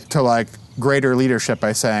in to like greater leadership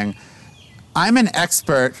by saying, I'm an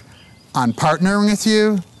expert on partnering with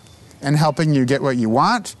you and helping you get what you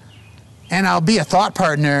want, and I'll be a thought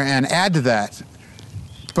partner and add to that.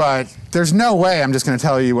 But there's no way I'm just going to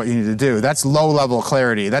tell you what you need to do. That's low-level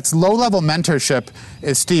clarity. That's low-level mentorship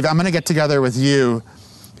is, Steve, I'm going to get together with you,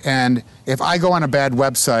 and if I go on a bad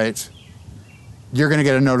website, you're going to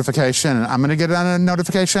get a notification, and I'm going to get a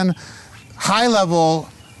notification. High-level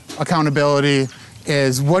accountability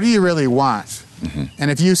is, what do you really want? And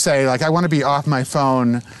if you say, like, I want to be off my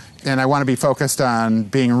phone and I want to be focused on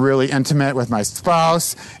being really intimate with my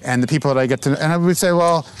spouse and the people that I get to, and I would say,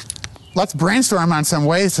 well, let's brainstorm on some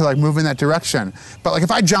ways to like move in that direction. But like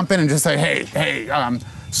if I jump in and just say, hey,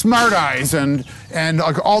 smart eyes and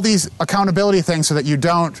like all these accountability things so that you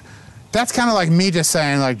don't, that's kind of like me just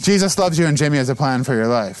saying like, Jesus loves you and Jamie has a plan for your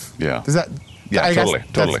life. Does that? Yeah,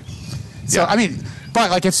 totally. So, I mean, but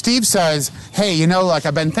like if Steve says, hey, you know, like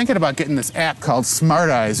I've been thinking about getting this app called Smart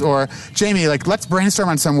Eyes, or Jamie, like let's brainstorm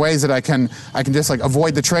on some ways that I can just like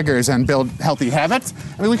avoid the triggers and build healthy habits.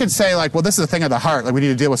 I mean, we could say like, well, this is a thing of the heart, like we need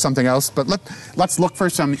to deal with something else, but let's look for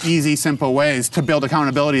some easy, simple ways to build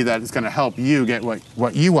accountability that is going to help you get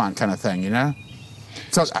what you want, kind of thing, you know?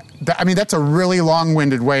 So, I mean, that's a really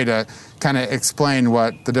long-winded way to kind of explain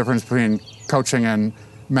what the difference between coaching and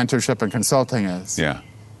mentorship and consulting is. Yeah.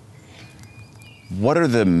 What are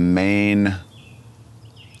the main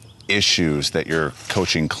issues that your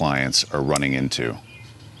coaching clients are running into?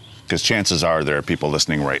 Because chances are there are people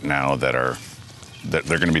listening right now that they're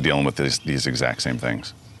going to be dealing with these exact same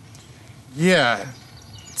things. Yeah.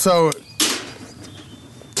 So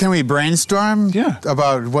can we brainstorm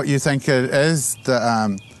about what you think it is?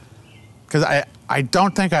 Because I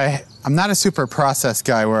don't think I'm not a super process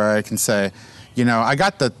guy where I can say, you know, I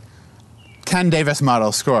got the Ken Davis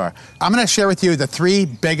model score. I'm going to share with you the 3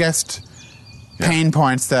 biggest pain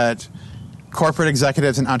points that corporate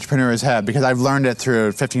executives and entrepreneurs have, because I've learned it through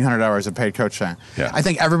 1,500 hours of paid coaching. Yeah. I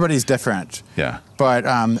think everybody's different. Yeah. But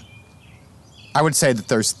I would say that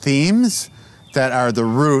there's themes that are the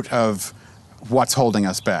root of what's holding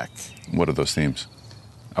us back. What are those themes?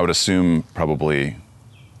 I would assume probably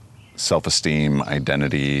self-esteem,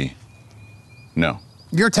 identity. No.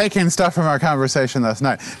 You're taking stuff from our conversation last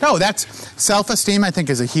night. No, that's self-esteem. I think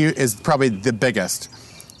is probably the biggest.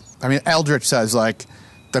 I mean, Eldritch says like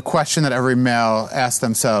the question that every male asks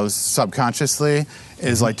themselves subconsciously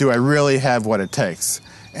is like, do I really have what it takes?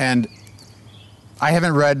 And I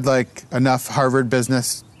haven't read like enough Harvard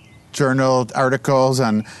Business Journal articles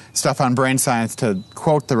and stuff on brain science to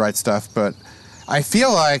quote the right stuff, but I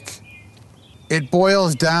feel like it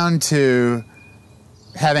boils down to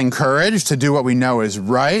having courage to do what we know is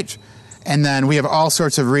right, and then we have all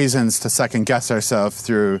sorts of reasons to second guess ourselves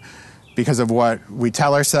because of what we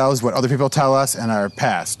tell ourselves, what other people tell us, and our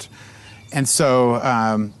past. And so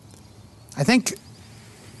I think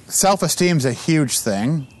self-esteem is a huge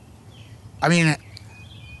thing. I mean,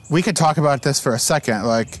 we could talk about this for a second.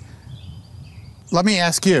 Like, let me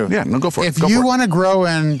ask you. Yeah, no, go for it. If you want to grow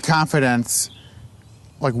in confidence,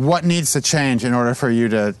 like what needs to change in order for you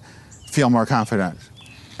to feel more confident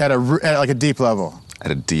at like a deep level?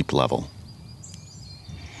 At a deep level.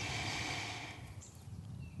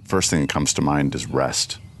 First thing that comes to mind is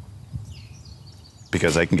rest.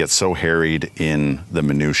 Because I can get so harried in the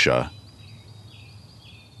minutia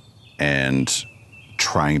and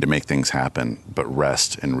trying to make things happen, but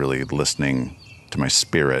rest and really listening to my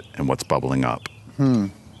spirit and what's bubbling up.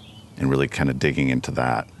 And really kind of digging into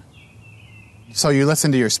that. So you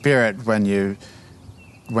listen to your spirit when you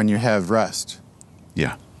have rest.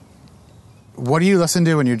 Yeah. What do you listen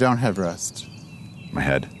to when you don't have rest? My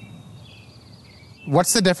head.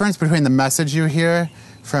 What's the difference between the message you hear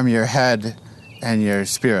from your head and your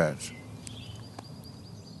spirit?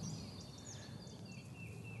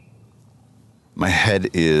 My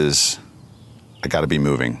head is, I got to be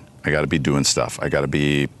moving. I got to be doing stuff. I got to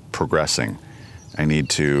be progressing. I need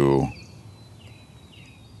to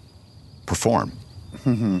perform.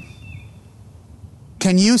 Mm-hmm.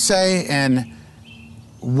 Can you say in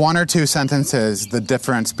one or two sentences the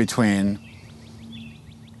difference between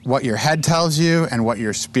what your head tells you and what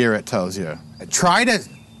your spirit tells you? Try to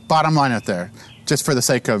bottom line it there, just for the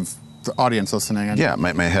sake of the audience listening. Yeah,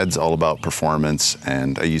 my head's all about performance,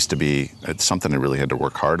 and it's something I really had to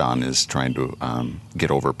work hard on, is trying to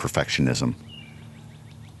get over perfectionism.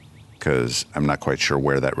 Because I'm not quite sure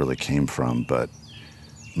where that really came from, but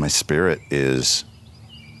my spirit is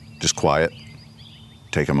just quiet,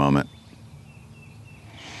 take a moment,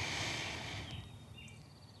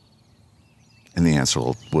 and the answer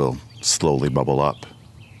will slowly bubble up.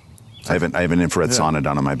 I have an infrared sauna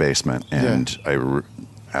down in my basement, and I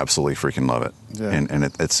absolutely freaking love it. Yeah. And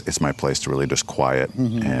it's my place to really just quiet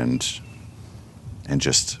and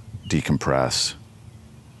just decompress.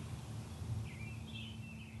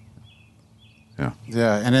 Yeah.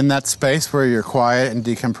 Yeah, and in that space where you're quiet and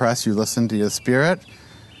decompress, you listen to your spirit,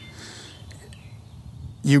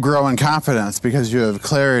 you grow in confidence because you have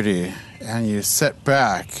clarity, and you sit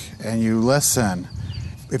back and you listen.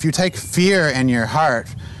 If you take fear in your heart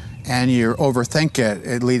and you overthink it,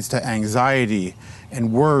 it leads to anxiety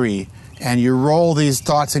and worry, and you roll these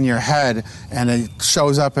thoughts in your head, and it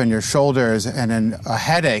shows up in your shoulders, and in a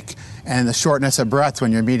headache and the shortness of breath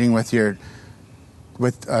when you're meeting with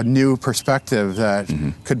a new perspective that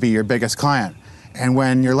could be your biggest client. And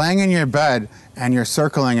when you're laying in your bed and you're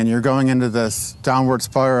circling and you're going into this downward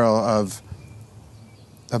spiral of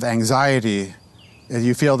anxiety,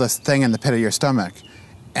 you feel this thing in the pit of your stomach.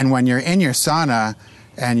 And when you're in your sauna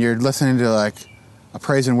and you're listening to like a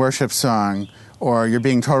praise and worship song, or you're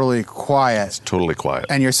being totally quiet. It's totally quiet.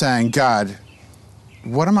 And you're saying, God,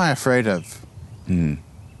 what am I afraid of? The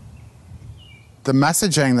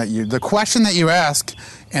messaging the question that you ask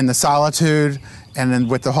in the solitude, and then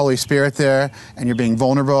with the Holy Spirit there, and you're being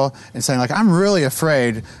vulnerable and saying, like, I'm really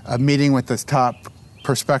afraid of meeting with this top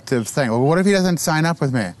perspective thing. Well, what if he doesn't sign up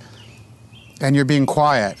with me? And you're being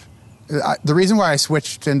quiet. The reason why I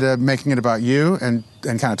switched into making it about you and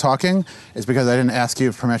kind of talking is because I didn't ask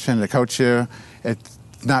you permission to coach you. It's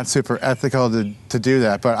not super ethical to do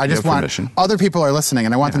that, but I just want permission. Other people are listening,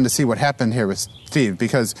 and I want them to see what happened here with Steve,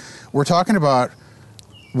 because we're talking about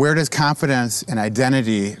where does confidence and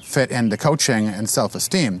identity fit into coaching and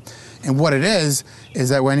self-esteem. And what it is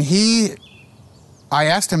that when I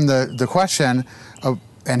asked him the question,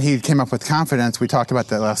 and he came up with confidence. We talked about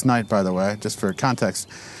that last night, by the way, just for context.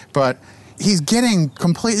 But he's getting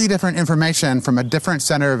completely different information from a different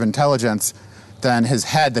center of intelligence than his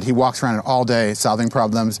head that he walks around all day solving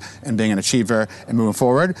problems and being an achiever and moving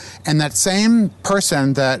forward. And that same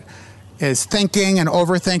person that is thinking and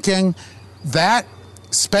overthinking, that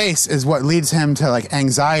space is what leads him to like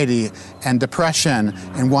anxiety and depression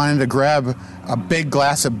and wanting to grab a big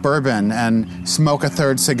glass of bourbon and smoke a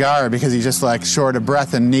third cigar because he's just like short of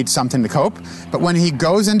breath and needs something to cope. But when he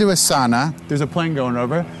goes into a sauna, there's a plane going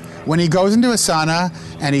over. When he goes into a sauna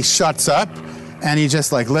and he shuts up and he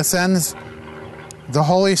just like listens, the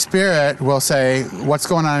Holy Spirit will say, what's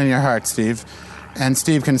going on in your heart, Steve? And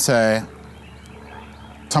Steve can say,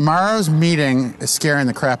 tomorrow's meeting is scaring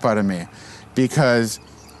the crap out of me because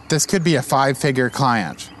this could be a 5-figure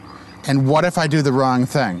client. And what if I do the wrong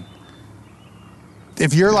thing?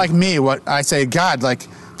 If you're like me, what I say, God, like,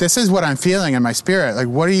 this is what I'm feeling in my spirit. Like,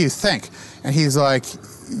 what do you think? And he's like,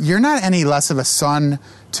 you're not any less of a son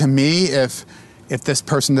to me if this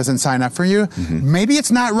person doesn't sign up for you. Maybe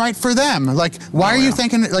it's not right for them. Like, why are you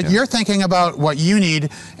thinking, like, you're thinking about what you need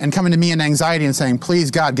and coming to me in anxiety and saying,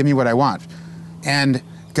 please, God, give me what I want. And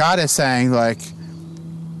God is saying, like,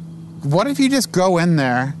 what if you just go in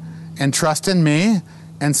there and trust in me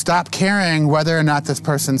and stop caring whether or not this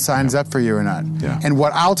person signs up for you or not? Yeah. And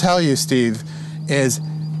what I'll tell you, Steve, is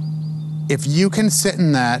if you can sit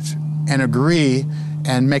in that and agree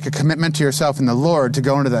and make a commitment to yourself and the Lord to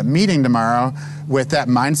go into that meeting tomorrow with that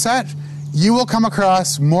mindset, you will come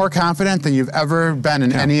across more confident than you've ever been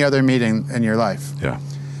in any other meeting in your life. Yeah.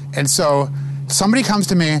 And so somebody comes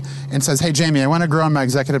to me and says, hey, Jamie, I want to grow in my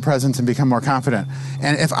executive presence and become more confident.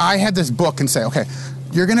 And if I had this book and say, okay,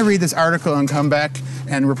 you're going to read this article and come back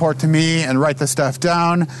and report to me and write the stuff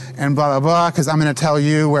down and blah, blah, blah, because I'm going to tell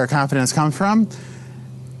you where confidence comes from,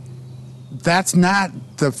 that's not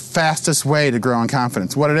the fastest way to grow in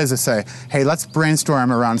confidence. What it is say, hey, let's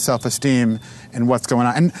brainstorm around self-esteem and what's going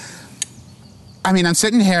on. And I mean, I'm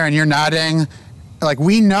sitting here and you're nodding. Like,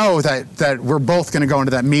 we know that we're both going to go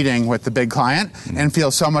into that meeting with the big client and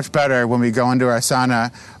feel so much better when we go into our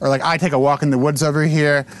sauna. Or like, I take a walk in the woods over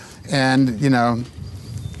here and, you know,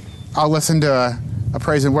 I'll listen to a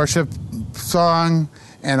praise and worship song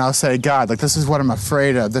and I'll say, God, like, this is what I'm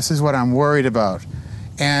afraid of. This is what I'm worried about.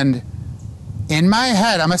 And in my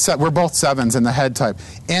head, we're both 7s in the head type.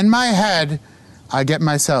 In my head, I get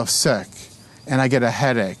myself sick and I get a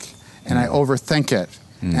headache and I overthink it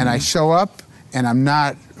and I show up and I'm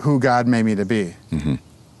not who God made me to be.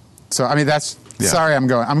 So, I mean, sorry, I'm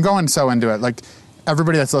going so into it. Like,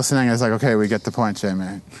 everybody that's listening is like, okay, we get the point,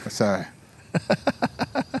 Jamie. Sorry.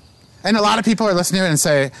 And a lot of people are listening to it and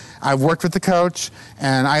say, I've worked with the coach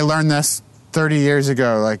and I learned this 30 years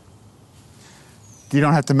ago. Like, you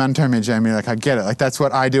don't have to mentor me, Jamie. Like, I get it. Like, that's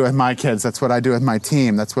what I do with my kids. That's what I do with my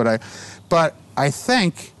team. But I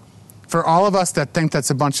think for all of us that think that's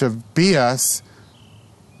a bunch of BS,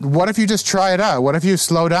 what if you just try it out? What if you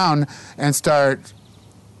slow down and start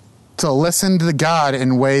to listen to God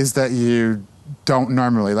in ways that you don't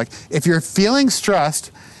normally? Like, if you're feeling stressed,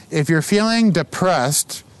 if you're feeling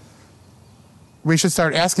depressed, we should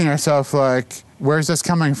start asking ourselves, like, where's this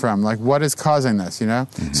coming from? Like, what is causing this, you know?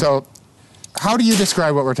 So how do you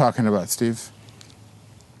describe what we're talking about, Steve?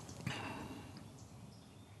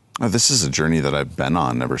 This is a journey that I've been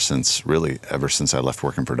on ever since I left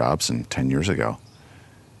working for Dobson 10 years ago.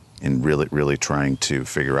 And really, really trying to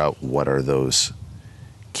figure out what are those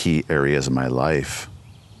key areas of my life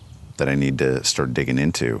that I need to start digging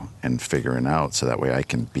into and figuring out so that way I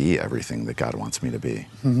can be everything that God wants me to be.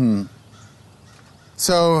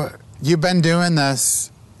 So you've been doing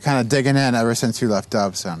this, kind of digging in ever since you left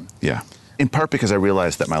Dobson. Yeah. In part because I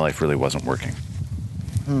realized that my life really wasn't working.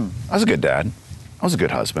 I was a good dad. I was a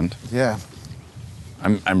good husband. Yeah.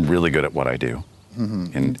 I'm really good at what I do.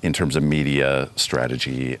 In terms of media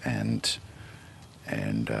strategy and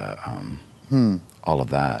all of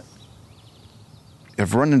that.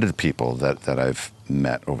 I've run into people that I've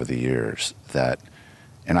met over the years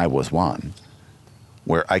and I was one,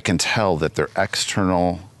 where I can tell that their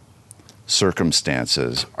external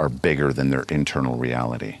circumstances are bigger than their internal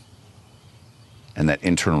reality. And that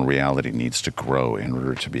internal reality needs to grow in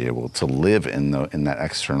order to be able to live in that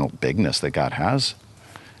external bigness that God has.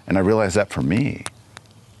 And I realized that for me,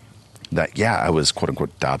 that, I was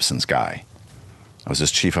quote-unquote Dobson's guy. I was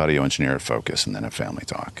his chief audio engineer at Focus and then at Family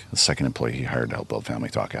Talk, the second employee he hired to help build Family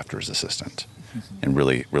Talk after his assistant, and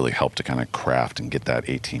really, really helped to kind of craft and get that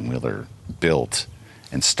 18-wheeler built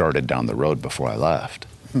and started down the road before I left.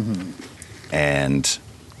 And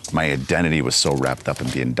my identity was so wrapped up in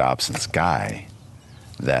being Dobson's guy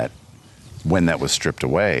that when that was stripped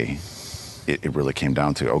away, it really came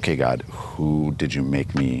down to, okay, God, who did you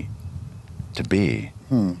make me to be?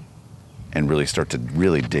 And really start to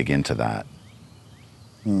really dig into that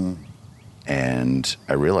And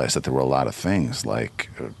I realized that there were a lot of things like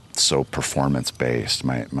so performance-based.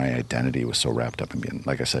 My identity was so wrapped up in being,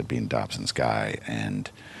 like I said, being Dobson's guy, and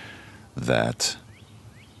that,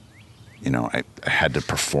 I had to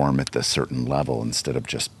perform at this certain level instead of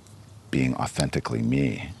just being authentically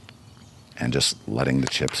me and just letting the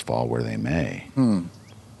chips fall where they may.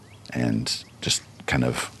 And just kind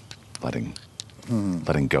of letting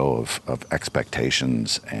go of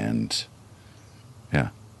expectations and, yeah.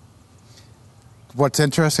 What's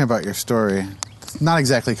interesting about your story, it's not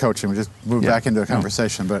exactly coaching, we just moved back into a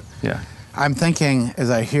conversation, but Yeah. I'm thinking as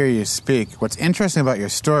I hear you speak, what's interesting about your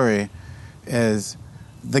story is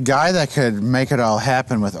the guy that could make it all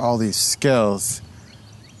happen with all these skills,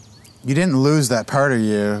 you didn't lose that part of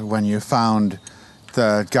you when you found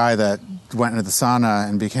the guy that went into the sauna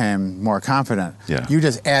and became more confident. Yeah. You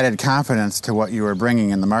just added confidence to what you were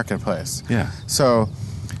bringing in the marketplace. Yeah. So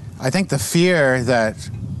I think the fear that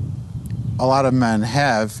a lot of men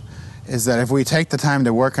have is that if we take the time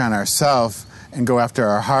to work on ourselves and go after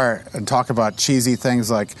our heart and talk about cheesy things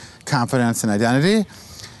like confidence and identity,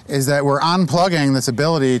 is that we're unplugging this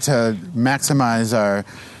ability to maximize our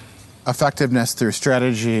effectiveness through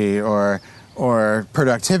strategy or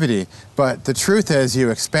productivity. But the truth is you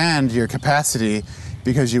expand your capacity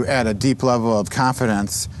because you add a deep level of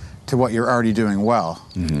confidence to what you're already doing well.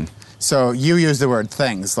 So you use the word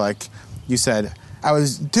things, like you said, I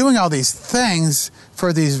was doing all these things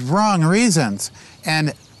for these wrong reasons.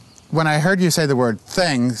 And when I heard you say the word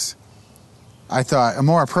things, I thought a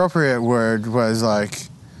more appropriate word was like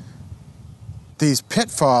these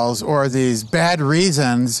pitfalls or these bad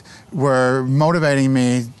reasons were motivating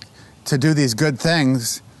me to do these good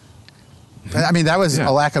things. I mean, that was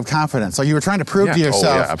a lack of confidence. So you were trying to prove to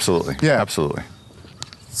yourself. Oh, yeah, absolutely. Yeah. Absolutely.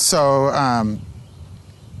 So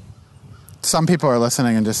some people are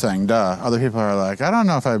listening and just saying, duh. Other people are like, I don't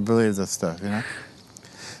know if I believe this stuff,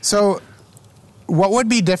 So what would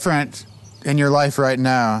be different in your life right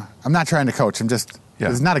now? I'm not trying to coach.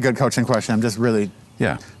 It's not a good coaching question. I'm just really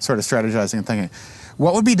sort of strategizing and thinking.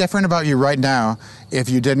 What would be different about you right now if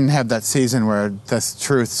you didn't have that season where this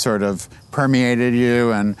truth sort of permeated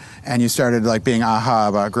you and you started like being aha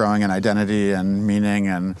about growing an identity and meaning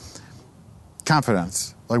and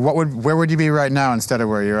confidence? Like where would you be right now instead of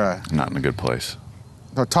where you're at? Not in a good place.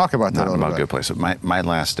 No, talk about that a little bit. Not in a good place. My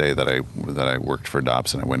last day that I worked for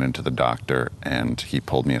Dobson, I went into the doctor and he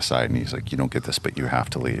pulled me aside and he's like, you don't get this, but you have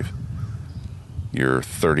to leave. You're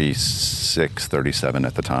 36, 37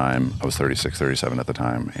 at the time. I was 36, 37 at the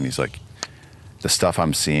time. And he's like, the stuff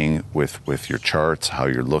I'm seeing with your charts, how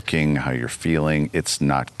you're looking, how you're feeling, it's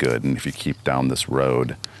not good. And if you keep down this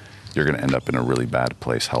road, you're going to end up in a really bad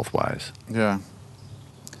place health-wise. Yeah.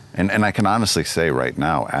 And I can honestly say right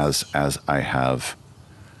now, as I have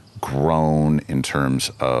grown in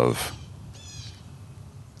terms of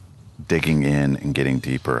digging in and getting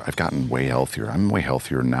deeper, I've gotten way healthier. I'm way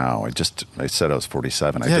healthier now. I said I was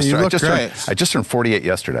 47. You look great. I just turned 48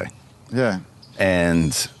 yesterday. Yeah.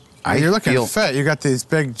 And you're looking fit. You got these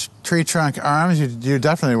big tree trunk arms. You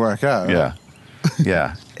definitely work out. Yeah.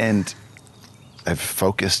 Yeah. And I've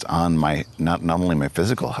focused on not only my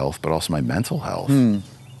physical health, but also my mental health.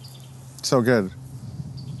 So good.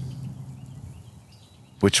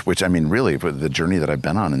 Which I mean, really, the journey that I've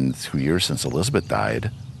been on in the 2 years since Elizabeth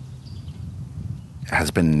died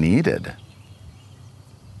has been needed.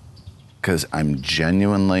 Because I'm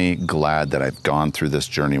genuinely glad that I've gone through this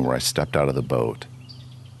journey where I stepped out of the boat.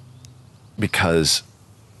 Because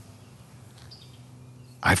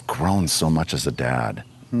I've grown so much as a dad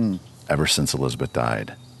ever since Elizabeth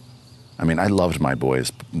died. I mean, I loved my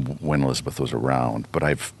boys when Elizabeth was around, but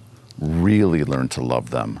I've really learned to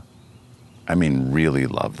love them. I mean, really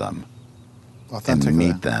love them. And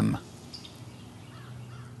meet them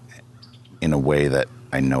in a way that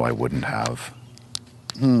I know I wouldn't have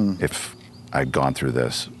if I'd gone through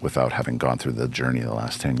this without having gone through the journey of the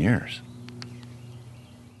last 10 years.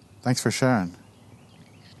 Thanks for sharing.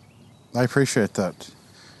 I appreciate that.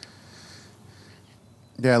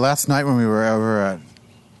 Yeah, last night when we were over at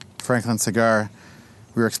Franklin Cigar,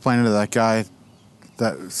 we were explaining to that guy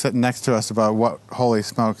that sitting next to us about what Holy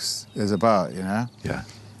Smokes is about, Yeah.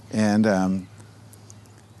 And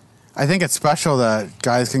I think it's special that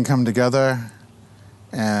guys can come together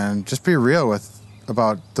and just be real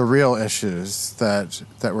about the real issues that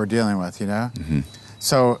we're dealing with,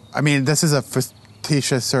 So, I mean, this is a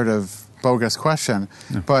facetious sort of bogus question,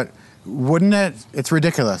 but wouldn't it's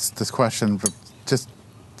ridiculous, this question, but just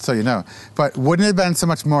so you know, but wouldn't it have been so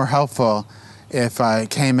much more helpful if I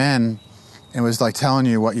came in and was like telling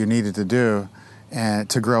you what you needed to do and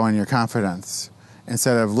to grow in your confidence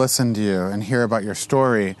instead of listen to you and hear about your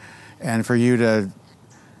story, and for you to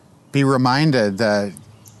be reminded that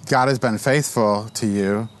God has been faithful to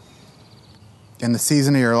you in the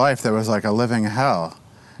season of your life that was like a living hell.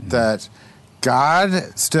 That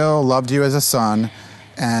God still loved you as a son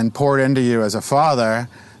and poured into you as a father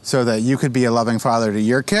so that you could be a loving father to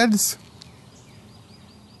your kids.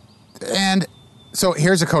 And so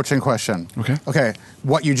here's a coaching question. Okay,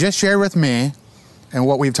 what you just shared with me and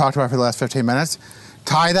what we've talked about for the last 15 minutes,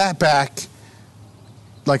 tie that back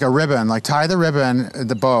like a ribbon, like tie the ribbon,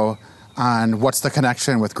 the bow, on what's the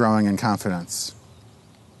connection with growing in confidence.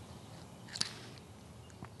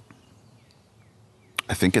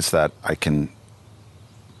 I think it's that I can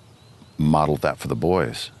model that for the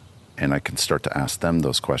boys, and I can start to ask them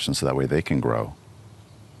those questions so that way they can grow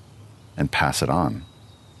and pass it on.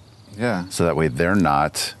 Yeah. So that way they're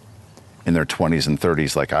not in their 20s and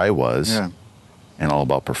 30s like I was, Yeah. and all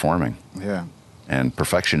about performing Yeah. and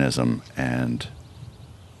perfectionism and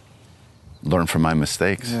learn from my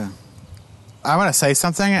mistakes. Yeah. I want to say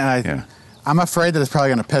something, and I'm afraid that it's probably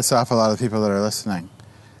going to piss off a lot of people that are listening.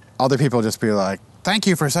 Other people just be like, thank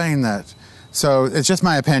you for saying that. So it's just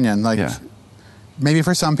my opinion. Like, maybe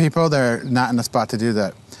for some people, they're not in the spot to do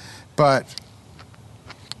that. But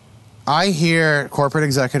I hear corporate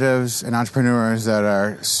executives and entrepreneurs that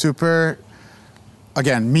are super,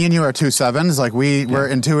 again, me and you are 2 sevens. Like, we're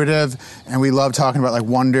intuitive, and we love talking about, like,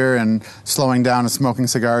 wonder and slowing down and smoking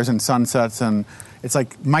cigars and sunsets. And it's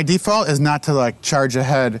like, my default is not to, like, charge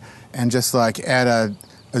ahead and just, like, add a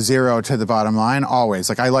zero to the bottom line always.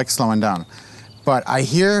 Like, I like slowing down. But I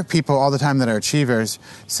hear people all the time that are achievers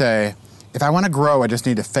say, if I want to grow, I just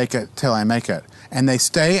need to fake it till I make it. And they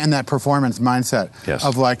stay in that performance mindset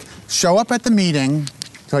of like, show up at the meeting,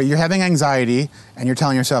 so you're having anxiety, and you're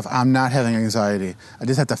telling yourself, I'm not having anxiety. I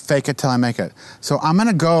just have to fake it till I make it. So I'm going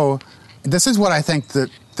to go, this is where I think I'm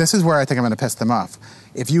going to piss them off.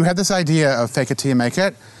 If you have this idea of fake it till you make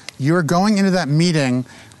it, you're going into that meeting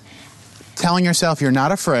telling yourself you're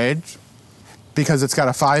not afraid, because it's got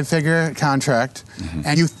a 5-figure contract,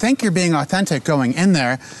 and you think you're being authentic going in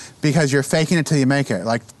there because you're faking it till you make it.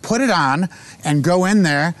 Like, put it on and go in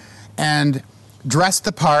there and dress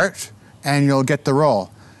the part, and you'll get the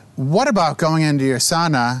role. What about going into your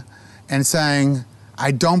sauna and saying,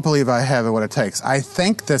 I don't believe I have what it takes. I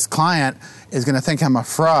think this client is going to think I'm a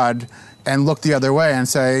fraud and look the other way and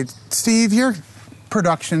say, Steve, your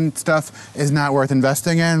production stuff is not worth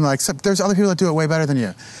investing in. Like, so there's other people that do it way better than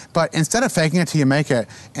you. But instead of faking it till you make it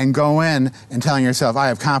and go in and telling yourself, I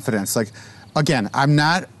have confidence. Like, again, I'm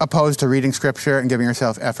not opposed to reading scripture and giving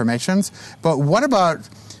yourself affirmations, but what about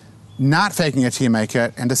not faking it till you make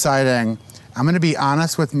it and deciding, I'm going to be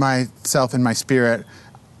honest with myself and my spirit,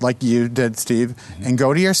 like you did, Steve, and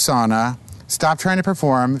go to your sauna, stop trying to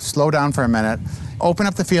perform, slow down for a minute, open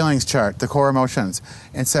up the feelings chart, the core emotions,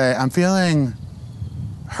 and say, I'm feeling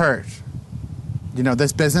hurt. You know,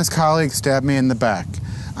 this business colleague stabbed me in the back.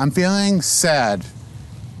 I'm feeling sad.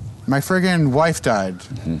 My friggin' wife died.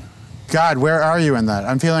 God, where are you in that?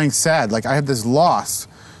 I'm feeling sad. Like, I have this loss.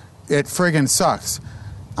 It friggin' sucks.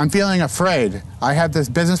 I'm feeling afraid. I have this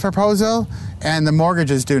business proposal and the mortgage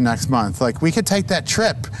is due next month. Like, we could take that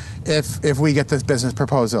trip if we get this business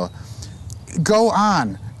proposal. Go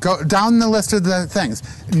on. Go down the list of the things.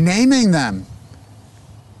 Naming them.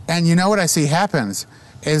 And you know what I see happens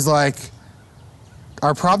is, like,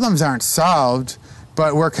 our problems aren't solved,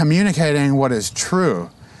 but we're communicating what is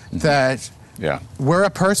true. That we're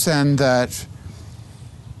a person that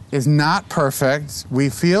is not perfect. We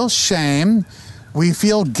feel shame. We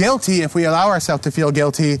feel guilty if we allow ourselves to feel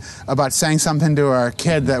guilty about saying something to our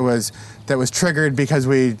kid that was triggered because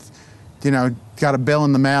we, got a bill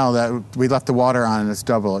in the mail that we left the water on and it's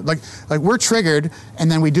double. Like we're triggered,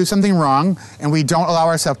 and then we do something wrong, and we don't allow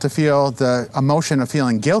ourselves to feel the emotion of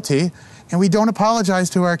feeling guilty, and we don't apologize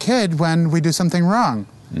to our kid when we do something wrong.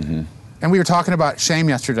 And we were talking about shame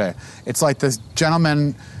yesterday. It's like this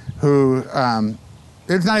gentleman who,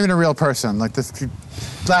 it's not even a real person, like this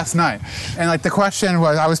last night. And like the question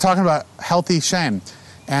was, I was talking about healthy shame.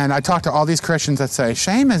 And I talked to all these Christians that say,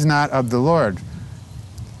 shame is not of the Lord.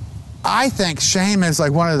 I think shame is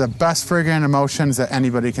like one of the best friggin' emotions that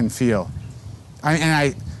anybody can feel.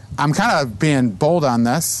 I'm kind of being bold on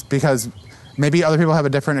this because maybe other people have a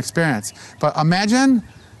different experience. But imagine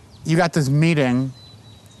you got this meeting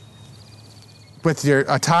with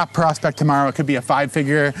a top prospect tomorrow. It could be a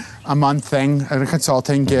 5-figure a month thing, a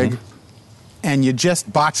consulting gig, and you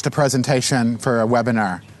just botched a presentation for a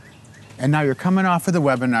webinar. And now you're coming off of the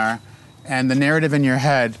webinar, and the narrative in your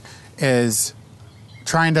head is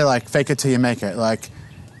trying to, like, fake it till you make it. Like,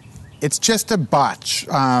 it's just a botch.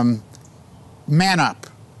 man up.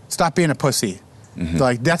 Stop being a pussy.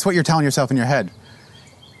 Like, that's what you're telling yourself in your head.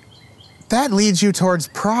 That leads you towards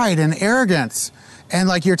pride and arrogance. And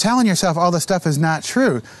like, you're telling yourself all this stuff is not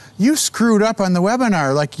true. You screwed up on the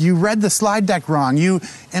webinar. Like, you read the slide deck wrong.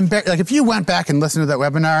 Like, if you went back and listened to that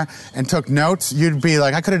webinar and took notes, you'd be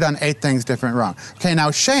like, I could have done 8 things different wrong. Okay,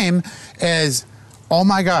 now shame is, oh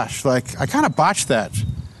my gosh, like, I kind of botched that.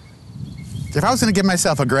 If I was going to give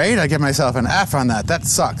myself a grade, I'd give myself an F on that. That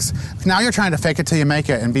sucks. Now you're trying to fake it till you make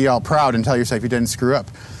it and be all proud and tell yourself you didn't screw up.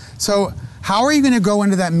 So how are you going to go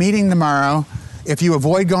into that meeting tomorrow if you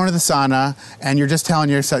avoid going to the sauna and you're just telling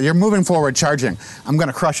yourself, you're moving forward, charging, I'm going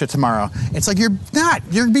to crush it tomorrow. It's like, you're not.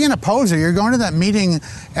 You're being a poser. You're going to that meeting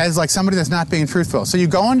as like somebody that's not being truthful. So you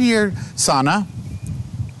go into your sauna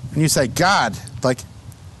and you say, God, like,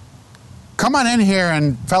 come on in here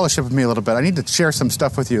and fellowship with me a little bit. I need to share some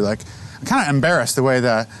stuff with you. Like, I'm kind of embarrassed the way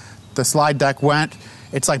the slide deck went.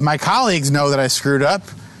 It's like, my colleagues know that I screwed up.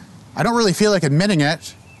 I don't really feel like admitting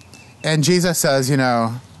it. And Jesus says, you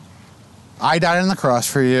know, I died on the cross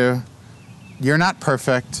for you. You're not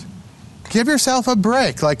perfect. Give yourself a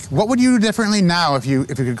break. Like, what would you do differently now if you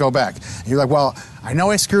could go back? And you're like, well, I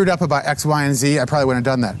know I screwed up about X, Y, and Z. I probably wouldn't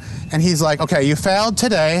have done that. And he's like, okay, you failed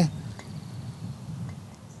today.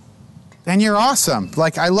 And you're awesome.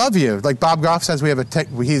 Like, I love you. Like Bob Goff says,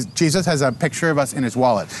 Jesus has a picture of us in his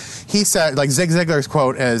wallet. He said, like Zig Ziglar's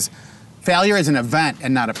quote is, failure is an event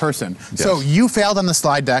and not a person. Yes. So you failed on the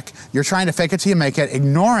slide deck. You're trying to fake it till you make it,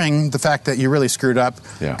 ignoring the fact that you really screwed up,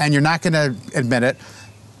 and you're not going to admit it.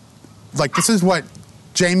 Like, this is what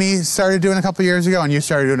Jamie started doing a couple years ago, and you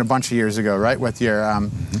started doing a bunch of years ago, right? With your,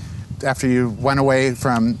 after you went away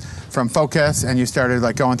from focus and you started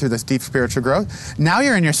like going through this deep spiritual growth. Now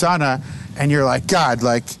you're in your sauna and you're like, God,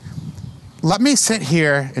 like, let me sit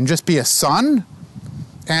here and just be a son.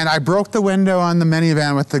 And I broke the window on the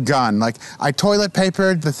minivan with the gun. Like, I toilet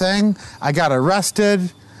papered the thing. I got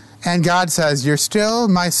arrested. And God says, you're still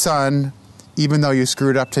my son, even though you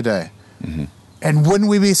screwed up today. And wouldn't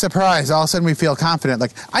we be surprised? All of a sudden we feel confident.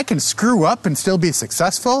 Like, I can screw up and still be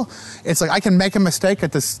successful. It's like, I can make a mistake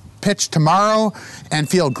at this pitch tomorrow and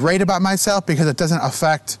feel great about myself because it doesn't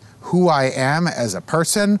affect who I am as a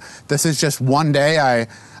person. This is just one day.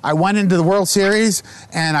 I went into the World Series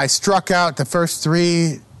and I struck out the first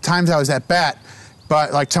 3 times I was at bat.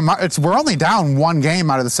 But like, tomorrow, we're only down 1 game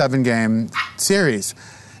out of the 7-game series.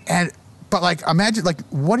 But like, imagine, like,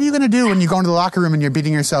 what are you going to do when you go into the locker room and you're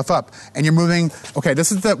beating yourself up and you're moving? Okay,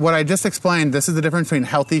 this is what I just explained. This is the difference between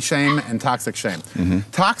healthy shame and toxic shame.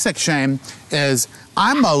 Toxic shame is,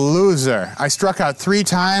 I'm a loser. I struck out 3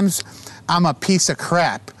 times. I'm a piece of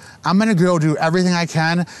crap. I'm going to go do everything I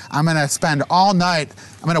can. I'm going to spend all night.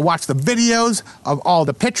 I'm going to watch the videos of all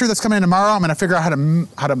the pitcher that's coming in tomorrow. I'm going to figure out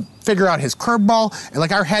how to figure out his curveball. And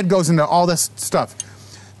like, our head goes into all this stuff.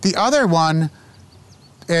 The other one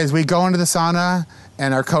is, we go into the sauna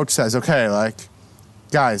and our coach says, okay, like,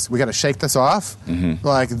 guys, we got to shake this off.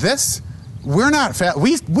 Like, this, we're not,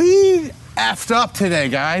 we effed up today,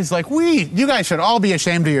 guys. Like, you guys should all be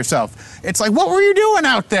ashamed of yourself. It's like, what were you doing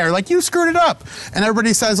out there? Like, you screwed it up. And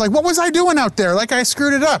everybody says, like, what was I doing out there? Like, I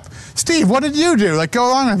screwed it up. Steve, what did you do? Like, go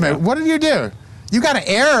along with me. What did you do? You got to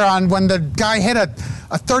err on when the guy hit a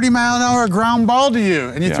 30-mile-an-hour ground ball to you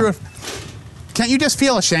and you threw it. Can't you just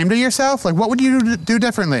feel ashamed of yourself? Like, what would you do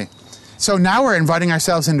differently? So now we're inviting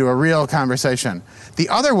ourselves into a real conversation. The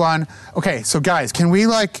other one, okay, so guys, can we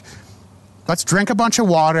let's drink a bunch of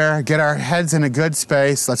water, get our heads in a good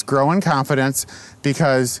space, let's grow in confidence,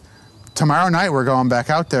 because tomorrow night we're going back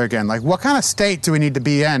out there again. Like, what kind of state do we need to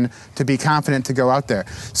be in to be confident to go out there?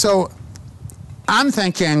 So I'm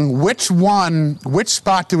thinking, which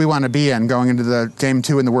spot do we want to be in going into the Game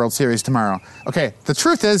 2 in the World Series tomorrow? Okay, the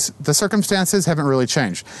truth is, the circumstances haven't really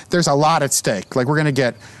changed. There's a lot at stake. Like, we're gonna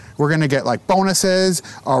get like bonuses,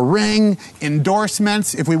 a ring,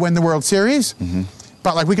 endorsements if we win the World Series.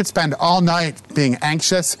 But like, we could spend all night being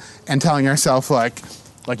anxious and telling ourselves like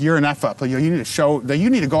you're an F up. Like, you need to show that you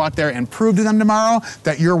need to go out there and prove to them tomorrow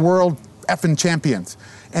that you're world effing champions.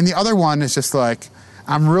 And the other one is just like,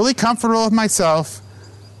 I'm really comfortable with myself.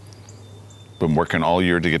 Been working all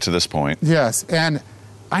year to get to this point. Yes, and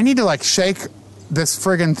I need to like shake this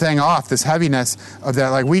friggin' thing off, this heaviness of that.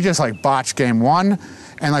 Like, we just like botched Game 1.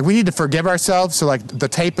 And like, we need to forgive ourselves so like the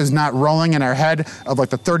tape is not rolling in our head of like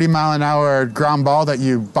the 30-mile-an-hour ground ball that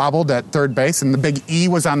you bobbled at third base and the big E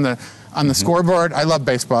was on the scoreboard. I love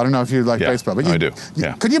baseball. I don't know if you like baseball, but I do.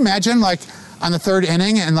 Could you imagine like on the 3rd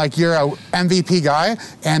inning and like you're a MVP guy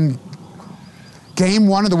and Game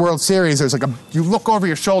 1 of the World Series, there's like you look over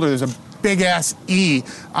your shoulder, there's a big ass E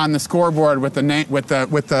on the scoreboard with the name with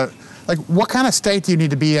the like, what kind of state do you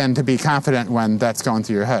need to be in to be confident when that's going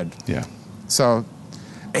through your head? Yeah. So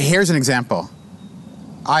here's an example.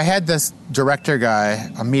 I had this director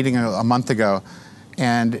guy, a meeting a month ago,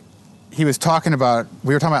 and we were talking about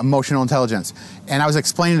emotional intelligence. And I was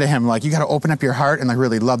explaining to him, like, you got to open up your heart and like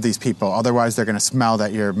really love these people. Otherwise, they're going to smell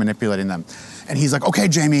that you're manipulating them. And he's like, okay,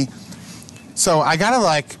 Jamie. So I got to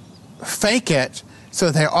like fake it so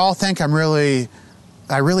that they all think I really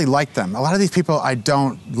like them. A lot of these people I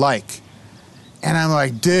don't like. And I'm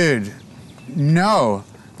like, dude, no.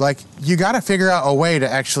 Like, you got to figure out a way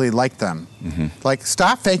to actually like them. Mm-hmm. Like,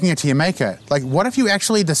 stop faking it till you make it. Like, what if you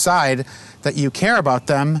actually decide that you care about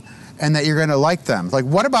them and that you're going to like them? Like,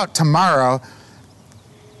 what about tomorrow?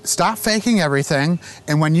 Stop faking everything.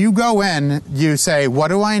 And when you go in, you say, what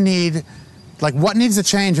do I need? Like, what needs to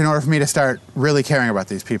change in order for me to start really caring about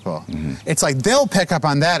these people? Mm-hmm. It's like they'll pick up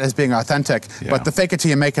on that as being authentic, but the fake it till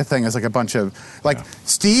you make it thing is like a bunch of, like,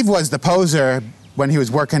 Steve was the poser when he was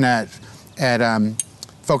working at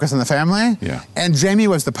Focus on the Family. Yeah. And Jamie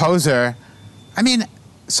was the poser, I mean,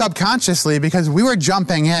 subconsciously, because we were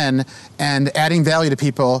jumping in and adding value to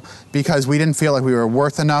people because we didn't feel like we were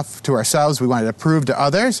worth enough to ourselves. We wanted to prove to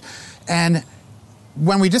others. And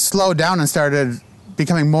when we just slowed down and started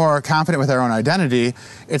becoming more confident with our own identity,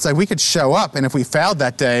 it's like we could show up, and if we failed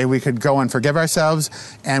that day, we could go and forgive ourselves,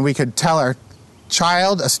 and we could tell our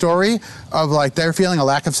child a story of like they're feeling a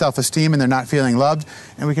lack of self-esteem and they're not feeling loved,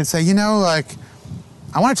 and we could say, you know, like,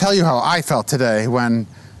 I want to tell you how I felt today when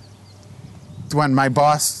my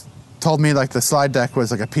boss told me like the slide deck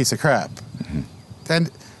was like a piece of crap. Mm-hmm.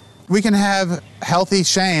 And we can have healthy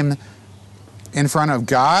shame in front of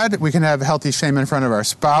God. We can have healthy shame in front of our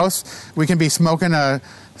spouse. We can be smoking a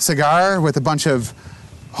cigar with a bunch of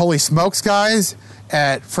Holy Smokes guys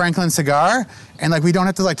at Franklin Cigar, and like we don't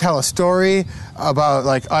have to like tell a story about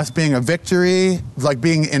like us being a victory, like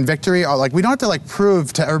being in victory, or like we don't have to like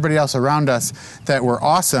prove to everybody else around us that we're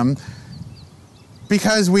awesome,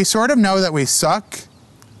 because we sort of know that we suck,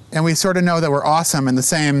 and we sort of know that we're awesome in the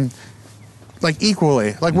same, like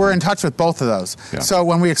equally, like we're in touch with both of those. Yeah. So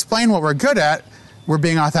when we explain what we're good at, we're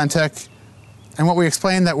being authentic, and what we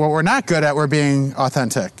explain that what we're not good at, we're being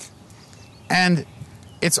authentic. And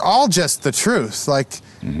it's all just the truth, like,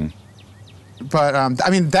 mm-hmm. But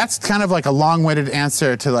I mean, that's kind of like a long-winded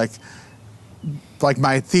answer to like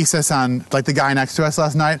my thesis on like the guy next to us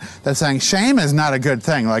last night that's saying shame is not a good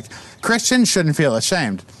thing. Like, Christians shouldn't feel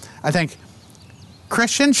ashamed. I think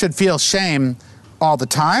Christians should feel shame all the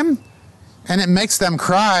time, and it makes them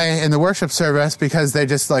cry in the worship service because they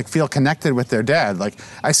just like feel connected with their dad. Like,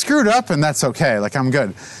 I screwed up and that's okay, like I'm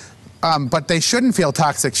good. But they shouldn't feel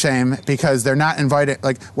toxic shame because they're not invited.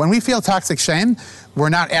 Like, when we feel toxic shame, we're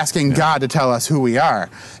not asking God to tell us who we are.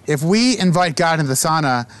 If we invite God into the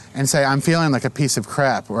sauna and say, I'm feeling like a piece of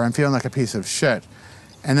crap, or I'm feeling like a piece of shit,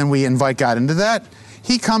 and then we invite God into that,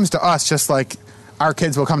 he comes to us just like our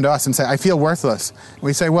kids will come to us and say, I feel worthless. And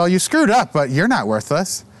we say, well, you screwed up, but you're not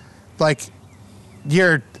worthless. Like,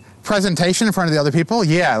 your presentation in front of the other people,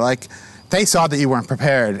 yeah, like, they saw that you weren't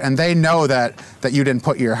prepared, and they know that you didn't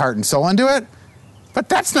put your heart and soul into it, but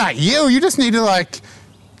that's not you. You just need to like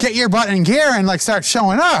get your butt in gear and like start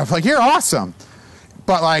showing up. Like, you're awesome.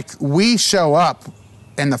 But like, we show up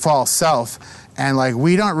in the false self, and like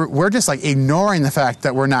we're just like ignoring the fact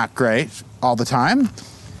that we're not great all the time.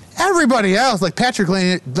 Everybody else, like Patrick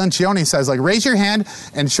Lencioni says, like, raise your hand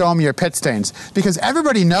and show them your pit stains, because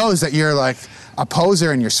everybody knows that you're like a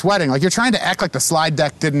poser and you're sweating. Like, you're trying to act like the slide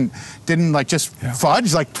deck didn't like just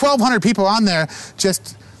fudge. Like 1,200 people on there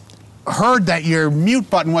just heard that your mute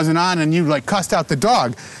button wasn't on and you like cussed out the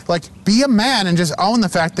dog. Like, be a man and just own the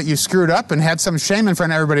fact that you screwed up and had some shame in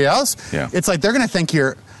front of everybody else. Yeah. It's like they're gonna think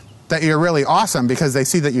that you're really awesome because they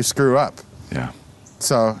see that you screw up. Yeah.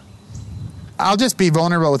 So I'll just be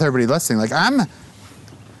vulnerable with everybody listening. Like,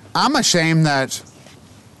 I'm ashamed that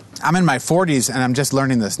I'm in my 40s and I'm just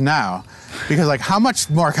learning this now, because like, how much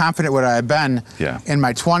more confident would I have been in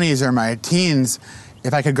my 20s or my teens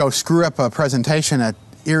if I could go screw up a presentation at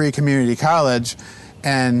Erie Community College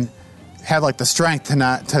and have like the strength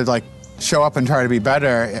to like show up and try to be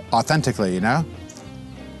better authentically, you know?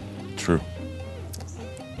 True.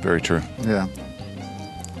 Very true. Yeah.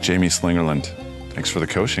 Jamie Slingerland, thanks for the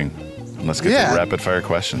coaching. And let's get to rapid fire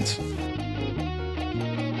questions.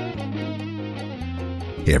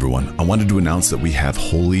 Hey everyone, I wanted to announce that we have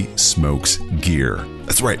Holy Smokes gear.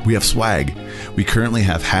 That's right, we have swag. We currently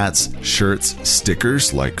have hats, shirts,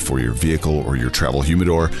 stickers like for your vehicle or your travel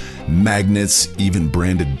humidor, magnets, even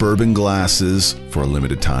branded bourbon glasses for a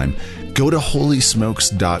limited time. Go to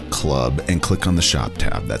holysmokes.club and click on the shop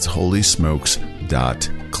tab. That's holysmokes.club.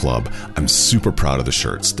 Club. I'm super proud of the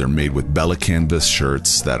shirts. They're made with Bella Canvas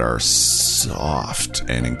shirts that are soft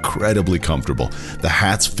and incredibly comfortable. The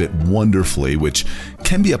hats fit wonderfully, which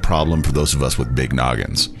can be a problem for those of us with big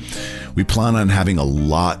noggins. We plan on having a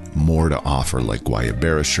lot more to offer, like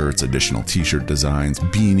Guayabera shirts, additional t-shirt designs,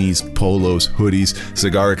 beanies, polos, hoodies,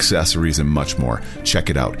 cigar accessories, and much more. Check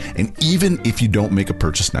it out. And even if you don't make a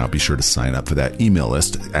purchase now, be sure to sign up for that email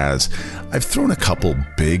list, as I've thrown a couple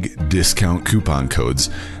big discount coupon codes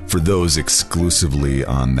for those exclusively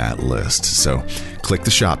on that list. So click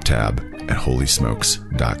the shop tab at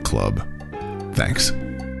holysmokes.club. Thanks.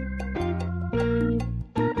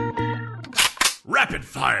 Rapid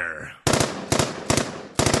fire.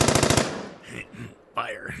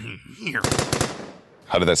 Fire. Here.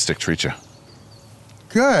 How did that stick treat you?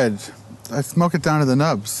 Good. I smoke it down to the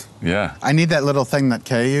nubs. Yeah. I need that little thing that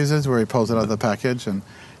Kay uses where he pulls it out of the package and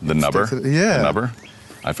The nubber? Yeah. The nubber?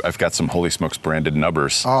 I've got some Holy Smokes branded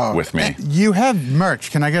nubbers with me. You have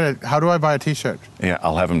merch. Can I get it? How do I buy a t-shirt? Yeah,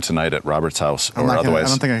 I'll have them tonight at Robert's house. I'm Or not gonna- otherwise, I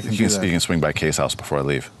don't think I can do that. You can swing by Kay's house before I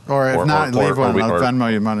leave. Or if not, leave one. I'll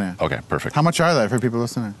Venmo you money. Okay, perfect. How much are they for people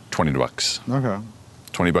listening? $20. Okay.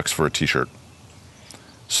 $20 for a t-shirt.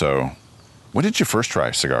 So, when did you first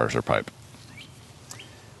try cigars or pipe?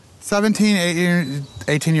 17,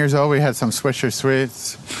 18 years old, we had some Swisher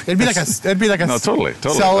Sweets. It'd be like a No, totally.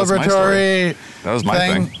 celebratory That was my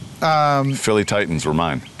thing. Philly Titans were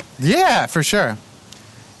mine. Yeah, for sure.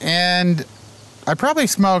 And I probably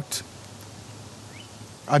smoked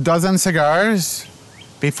a dozen cigars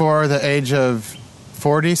before the age of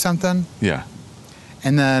 40 something. Yeah.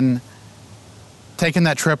 And then taking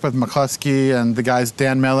that trip with McCluskey and the guys,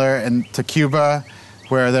 Dan Miller, and to Cuba,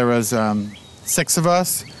 where there was 6 of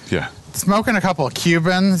us. Yeah. Smoking a couple of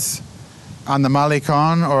Cubans on the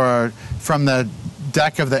Malecon or from the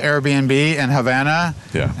deck of the Airbnb in Havana.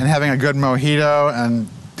 Yeah. And having a good mojito and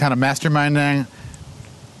kind of masterminding.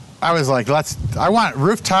 I was like, I want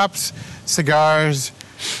rooftops, cigars,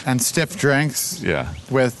 and stiff drinks. Yeah.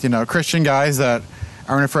 With, Christian guys that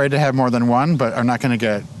aren't afraid to have more than one, but are not going to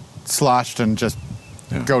get sloshed and just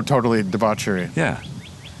go totally debauchery. Yeah.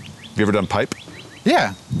 Have you ever done pipe?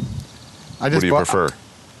 Yeah. What do you prefer?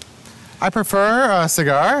 I prefer a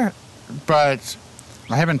cigar, but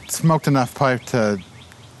I haven't smoked enough pipe to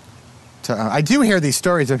I do hear these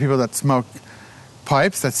stories of people that smoke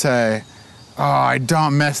pipes that say, oh, I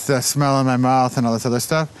don't miss the smell in my mouth and all this other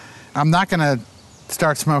stuff. I'm not going to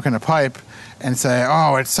start smoking a pipe and say,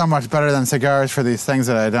 oh, it's so much better than cigars for these things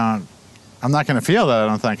that I'm not going to feel that, I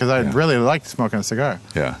don't think, because I really like smoking a cigar.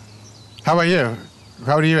 Yeah. How about you?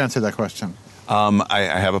 How do you answer that question? I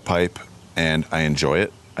have a pipe, and I enjoy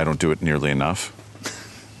it. I don't do it nearly enough.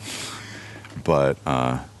 But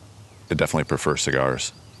I definitely prefer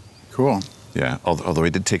cigars. Cool. Yeah, although I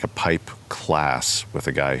did take a pipe class with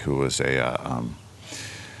a guy who was a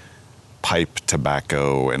pipe,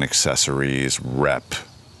 tobacco, and accessories rep.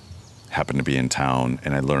 Happened to be in town,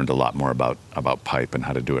 and I learned a lot more about pipe and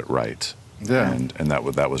how to do it right. Yeah. And that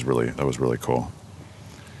was really cool.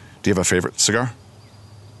 Do you have a favorite cigar?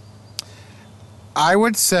 I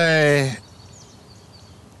would say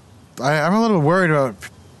I'm a little worried about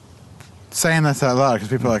saying this out loud because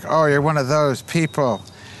people are like, oh, you're one of those people.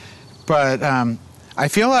 But I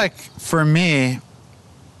feel like, for me,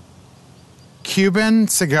 Cuban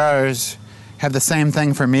cigars have the same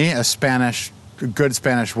thing for me as good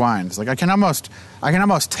Spanish wines. Like I can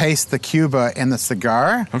almost taste the Cuba in the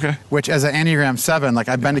cigar. Okay. Which, as an Enneagram 7, like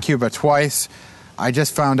I've been to Cuba twice. I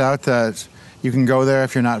just found out that you can go there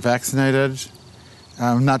if you're not vaccinated.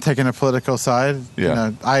 I'm not taking a political side.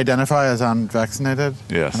 Yeah. I identify as unvaccinated.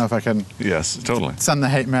 Yes. I don't know if I can. Yes, totally. Send the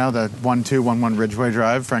hate mail to 1211 Ridgeway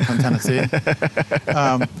Drive, Franklin, Tennessee.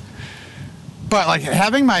 But like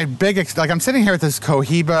having my I'm sitting here with this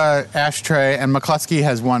Cohiba ashtray, and McCluskey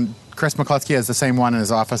has one. Chris McCluskey has the same one in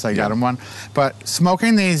his office. I got him one. But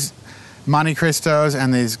smoking these Monte Cristos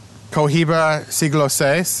and these Cohiba Siglo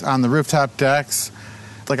Seis on the rooftop decks,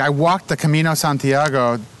 like I walked the Camino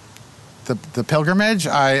Santiago, the pilgrimage.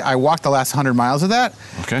 I walked the last 100 miles of that.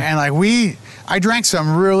 Okay. And like I drank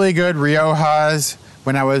some really good Riojas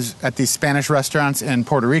when I was at these Spanish restaurants in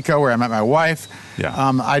Puerto Rico where I met my wife. Yeah.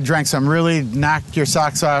 I drank some really knock your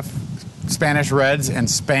socks off Spanish reds in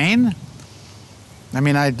Spain. I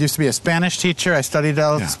mean, I used to be a Spanish teacher. I studied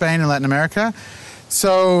Spain and Latin America.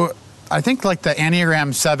 So I think like the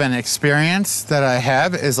Enneagram 7 experience that I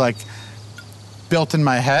have is like built in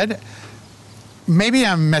my head. Maybe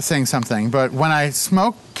I'm missing something, but when I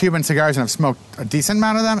smoke Cuban cigars, and I've smoked a decent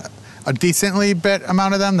amount of them, a decently bit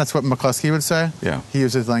amount of them, that's what McCluskey would say. Yeah. He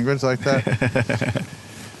uses language like that.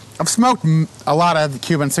 I've smoked a lot of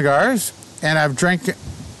Cuban cigars, and I've drank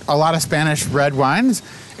a lot of Spanish red wines.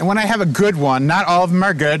 And when I have a good one, not all of them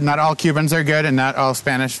are good, not all Cubans are good, and not all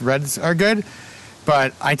Spanish reds are good,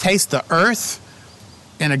 but I taste the earth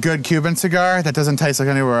in a good Cuban cigar that doesn't taste like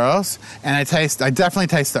anywhere else. And I definitely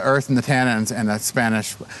taste the earth and the tannins in a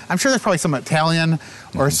Spanish. I'm sure there's probably some Italian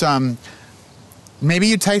or some, maybe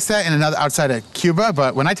you taste that in another outside of Cuba,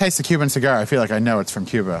 but when I taste a Cuban cigar, I feel like I know it's from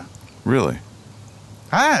Cuba. Really?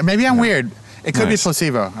 Maybe I'm weird. It could Nice. be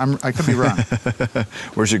placebo. I could be wrong.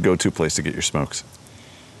 Where's your go-to place to get your smokes?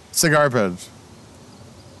 Cigar Beds.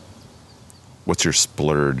 What's your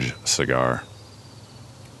splurge cigar?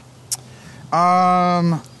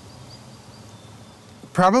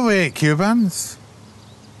 Probably Cubans.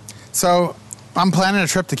 So I'm planning a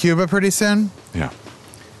trip to Cuba pretty soon, Yeah.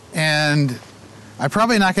 and I'm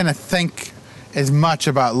probably not going to think as much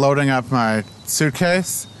about loading up my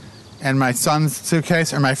suitcase and my son's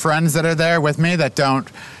suitcase or my friends that are there with me that don't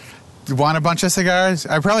want a bunch of cigars.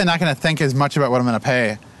 I'm probably not going to think as much about what I'm going to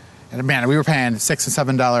pay. And man, we were paying $6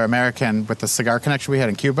 and $7 American with the cigar connection we had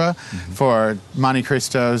in Cuba for Monte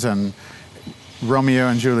Cristos and Romeo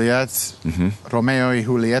and Juliet's, Romeo y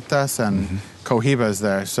Julietas and Cohibas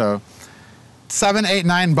there. So $7, $8,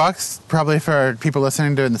 $9 probably for people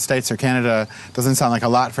listening to it in the States or Canada doesn't sound like a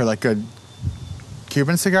lot for like good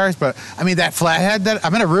Cuban cigars, but I mean that flathead that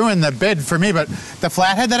I'm gonna ruin the bid for me, but the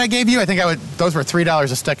flathead that I gave you, I think those were $3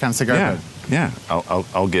 a stick on cigar Yeah. bid. Yeah.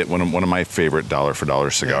 I'll get one of my favorite dollar for dollar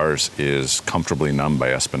cigars is Comfortably Numb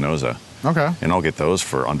by Espinosa. Okay. And I'll get those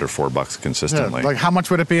for under $4 Yeah. consistently. Like how much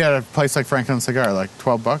would it be at a place like Franklin Cigar? Like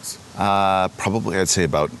 $12? Probably I'd say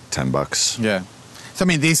about $10. Yeah. So I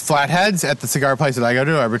mean these flatheads at the cigar place that I go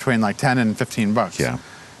to are between like $10 and $15. Yeah.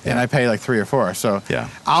 And I pay like $3 or $4. So Yeah.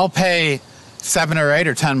 I'll pay $7 or $8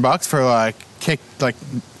 or $10 for like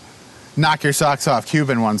knock your socks off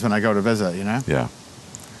Cuban ones when I go to visit, you know? Yeah.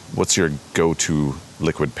 What's your go-to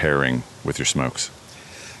liquid pairing with your smokes?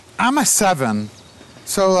 I'm a 7.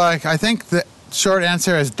 So like I think the short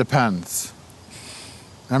answer is depends.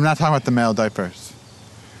 And I'm not talking about the male diapers.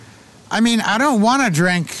 I mean, I don't want to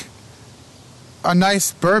drink a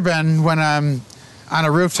nice bourbon when I'm on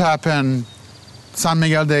a rooftop in San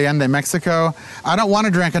Miguel de Allende, Mexico. I don't want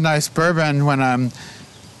to drink a nice bourbon when I'm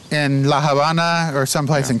in La Habana or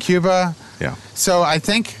someplace in Cuba. Yeah. So I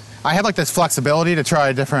think I have like this flexibility to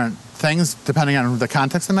try different things depending on the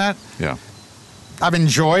context I'm at. Yeah. I've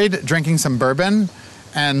enjoyed drinking some bourbon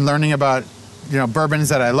and learning about, bourbons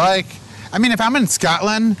that I like. I mean, if I'm in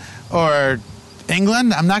Scotland or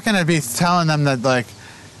England, I'm not going to be telling them that like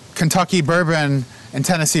Kentucky bourbon and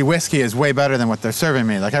Tennessee whiskey is way better than what they're serving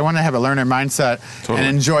me. Like I want to have a learner mindset Totally.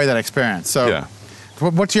 and enjoy that experience. So Yeah.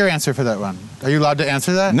 what's your answer for that one? Are you allowed to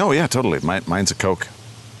answer that? No, yeah, totally. Mine's a Coke.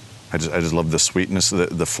 I just love the sweetness.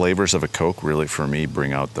 The flavors of a Coke really, for me,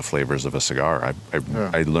 bring out the flavors of a cigar.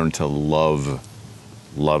 I learned to love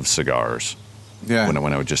cigars Yeah.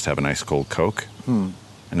 when I would just have a nice cold Coke.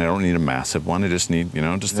 And I don't need a massive one. I just need,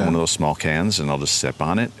 just one of those small cans, and I'll just sip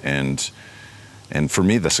on it. And for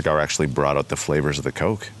me, the cigar actually brought out the flavors of the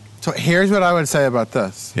Coke. So here's what I would say about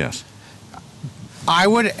this. Yes. I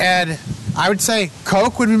would say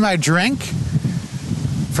Coke would be my drink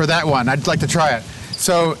for that one. I'd like to try it.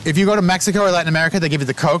 So if you go to Mexico or Latin America, they give you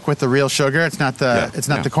the Coke with the real sugar. It's not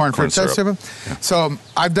the corn fructose syrup. Yeah. So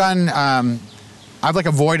I've like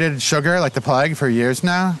avoided sugar like the plague for years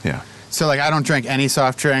now. Yeah. So like I don't drink any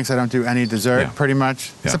soft drinks. I don't do any dessert Yeah. pretty much,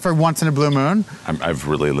 Yeah. except for once in a blue moon. I've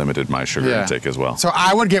really limited my sugar intake as well. So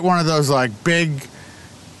I would get one of those like big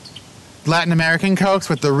Latin American Cokes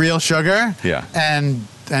with the real sugar. Yeah. And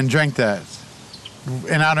drink that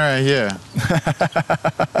in honor of you.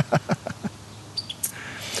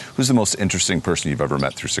 Who's the most interesting person you've ever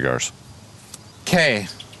met through cigars? K.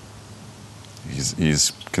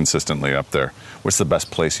 He's consistently up there. What's the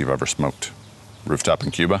best place you've ever smoked? Rooftop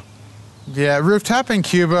in Cuba? Yeah, rooftop in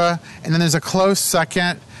Cuba, and then there's a close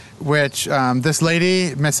second, which this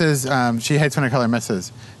lady, Mrs. She hates when I call her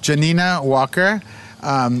Mrs. Janina Walker.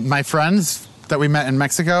 My friends that we met in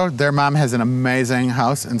Mexico, their mom has an amazing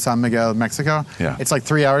house in San Miguel, Mexico. Yeah. It's like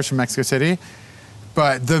 3 hours from Mexico City,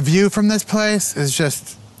 but the view from this place is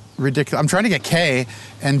just ridiculous. I'm trying to get Kay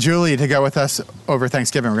and Julie to go with us over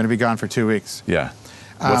Thanksgiving. We're going to be gone for 2 weeks. Yeah.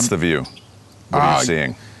 What's the view? What are you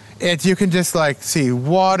seeing? You can just like see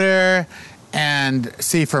water and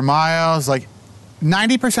see for miles. Like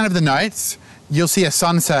 90% of the nights, you'll see a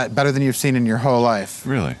sunset better than you've seen in your whole life.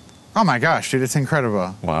 Really? Oh my gosh, dude, it's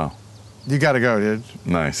incredible. Wow. You gotta go, dude.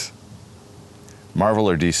 Nice. Marvel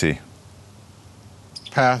or DC?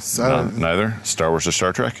 Pass. Neither? Star Wars or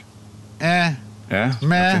Star Trek? Eh, Yeah?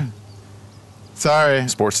 meh. Okay. Sorry.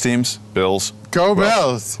 Sports teams? Bills? Go Who else?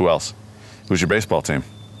 Bills. Who else? Who's your baseball team?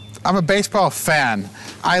 I'm a baseball fan.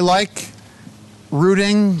 I like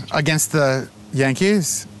rooting against the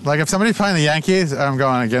Yankees. Like if somebody's playing the Yankees, I'm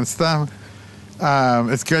going against them.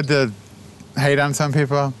 It's good to hate on some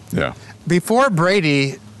people. Yeah. Before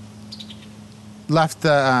Brady left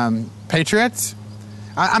the Patriots,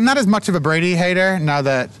 I'm not as much of a Brady hater now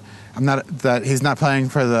that he's not playing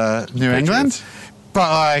for the New England. But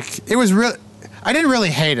like it was real. I didn't really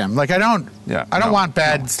hate him. Like I don't want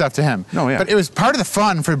bad stuff to him. No, yeah. But it was part of the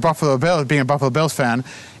fun for Buffalo Bills, being a Buffalo Bills fan,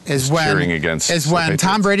 is when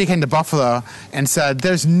Tom Brady came to Buffalo and said,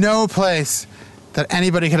 "There's no place that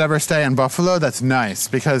anybody could ever stay in Buffalo that's nice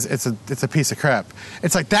because it's a piece of crap."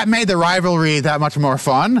 It's like that made the rivalry that much more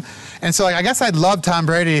fun. And so like, I guess I'd love Tom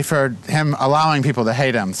Brady for him allowing people to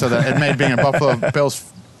hate him so that it made being a Buffalo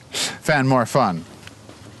Bills fan more fun.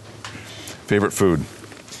 Favorite food?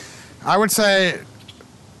 I would say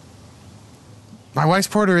my wife's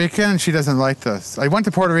Puerto Rican and she doesn't like this. I went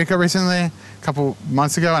to Puerto Rico recently, a couple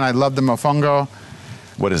months ago, and I loved the mofongo.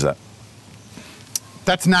 What is that?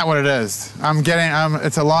 That's not what it is.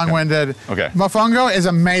 It's a long-winded. Okay. Mofongo is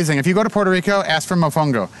amazing. If you go to Puerto Rico, ask for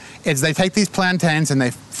mofongo. They take these plantains and they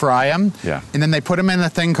fry them. Yeah. And then they put them in a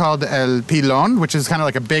thing called el pilon, which is kind of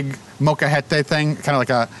like a big molcajete thing, kind of like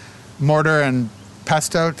a mortar and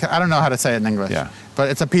pesto. I don't know how to say it in English. Yeah. But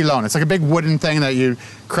it's a pilon. It's like a big wooden thing that you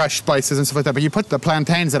crush spices and stuff like that. But you put the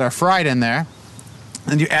plantains that are fried in there,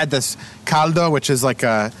 and you add this caldo, which is like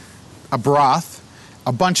a broth,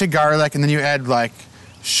 a bunch of garlic, and then you add like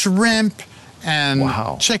shrimp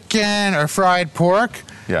and chicken or fried pork.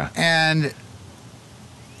 Yeah. And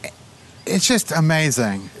it's just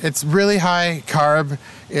amazing. It's really high carb.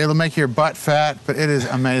 It'll make your butt fat, but it is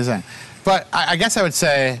amazing. But I guess I would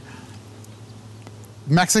say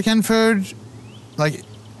Mexican food, like,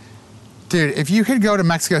 dude, if you could go to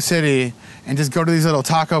Mexico City and just go to these little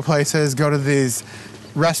taco places, go to these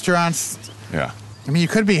restaurants. Yeah. I mean, you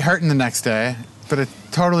could be hurting the next day, but it's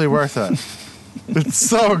totally worth it. It's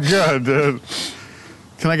so good, dude.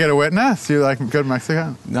 Can I get a witness? You like good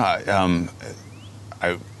Mexican? No,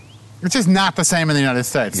 It's just not the same in the United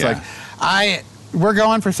States. Yeah. Like, we're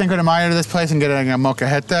going for Cinco de Mayo to this place and getting a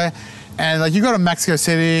molcajete, and like you go to Mexico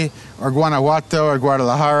City or Guanajuato or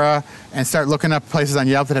Guadalajara and start looking up places on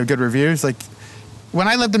Yelp that have good reviews. Like, when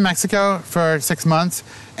I lived in Mexico for 6 months,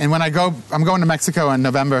 and when I'm going to Mexico in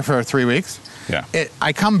November for 3 weeks. Yeah.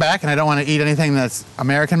 I come back and I don't want to eat anything that's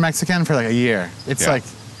American Mexican for like a year. It's like,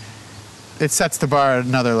 it sets the bar at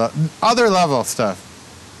other level stuff.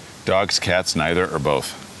 Dogs, cats, neither, or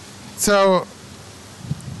both? So,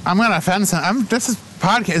 I'm going to offend some.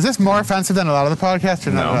 Is this more offensive than a lot of the podcasts?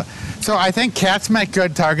 Or no. Not? So I think cats make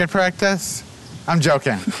good target practice. I'm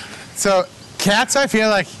joking. So cats, I feel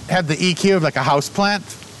like, have the EQ of like a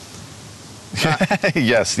houseplant.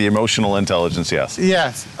 Yes, the emotional intelligence, yes.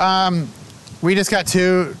 Yes. We just got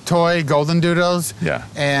 2 toy golden doodles. Yeah.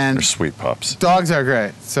 And they're sweet pups. Dogs are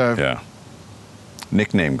great. So yeah.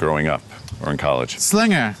 Nickname growing up or in college?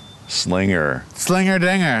 Slinger. Slinger. Slinger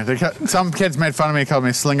Dinger. Some kids made fun of me, called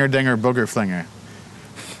me Slinger Dinger Booger Flinger.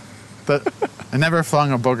 But I never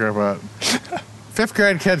flung a booger, but 5th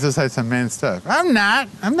grade kids will say some mean stuff. I'm not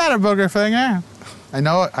a booger flinger. I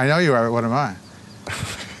know you are. What am I?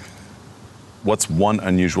 What's one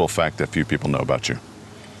unusual fact that few people know about you?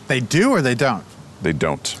 They do or they don't? They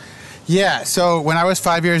don't. Yeah, so when I was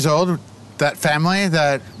 5 years old, that family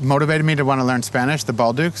that motivated me to want to learn Spanish, the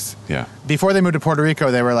Baldukes, before they moved to Puerto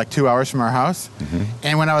Rico, they were like 2 hours from our house. Mm-hmm.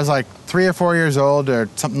 And when I was like 3 or 4 years old or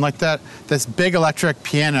something like that, this big electric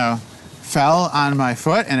piano fell on my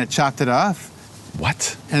foot and it chopped it off.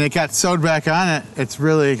 What? And it got sewed back on it. It's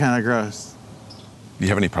really kind of gross. Do you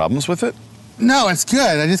have any problems with it? No, it's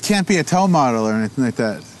good. I just can't be a toe model or anything like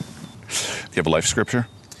that. Do you have a life scripture?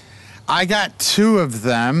 I got 2 of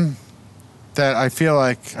them that I feel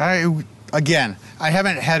like I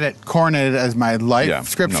haven't had it coronated as my life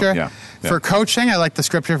scripture. No, For coaching, I like the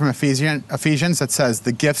scripture from Ephesians that says,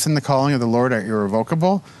 "The gifts and the calling of the Lord are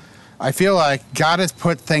irrevocable." I feel like God has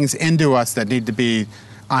put things into us that need to be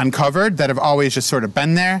uncovered, that have always just sort of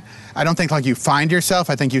been there. I don't think like you find yourself.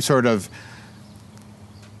 I think you sort of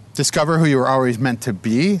discover who you were always meant to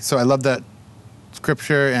be. So I love that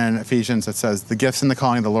scripture in Ephesians that says, "The gifts and the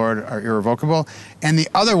calling of the Lord are irrevocable." And the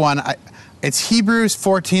other one, it's Hebrews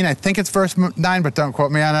 14. I think it's verse 9, but don't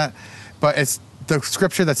quote me on it. But it's the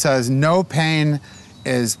scripture that says, "No pain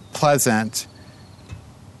is pleasant,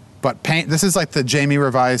 but pain." This is like the Jamie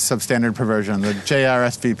Revised Substandard Perversion, the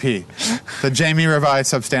JRSVP, the Jamie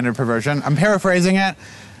Revised Substandard Perversion. I'm paraphrasing it.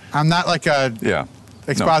 I'm not like a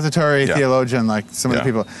expository theologian like some of the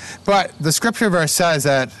people. But the scripture verse says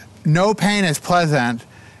that no pain is pleasant,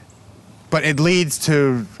 but it leads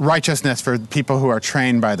to righteousness for people who are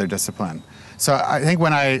trained by their discipline. So I think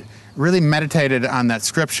when I really meditated on that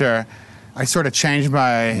scripture, I sort of changed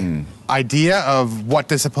my idea of what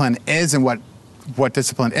discipline is and what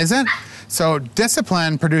discipline isn't. So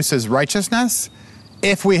discipline produces righteousness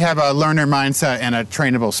if we have a learner mindset and a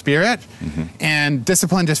trainable spirit. And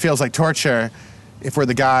discipline just feels like torture if we're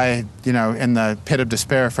the guy, in the pit of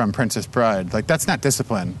despair from Princess Bride. Like, that's not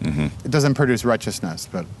discipline. It doesn't produce righteousness.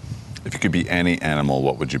 But If you could be any animal,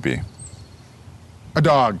 what would you be? a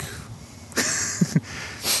dog.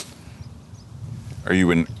 Are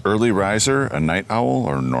you an early riser, a night owl,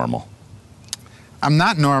 or normal? I'm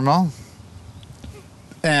not normal.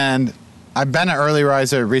 And I've been an early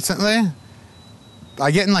riser recently.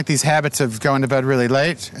 I get in like these habits of going to bed really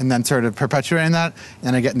late and then sort of perpetuating that.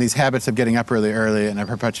 And I get in these habits of getting up really early and I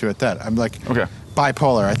perpetuate that. I'm like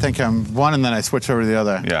bipolar. I think I'm one and then I switch over to the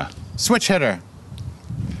other. Yeah. Switch hitter.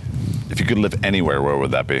 If you could live anywhere, where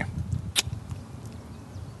would that be?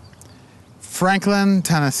 Franklin,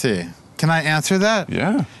 Tennessee. Can I answer that?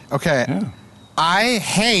 Yeah. Okay. Yeah.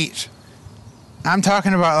 I'm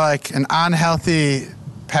talking about like an unhealthy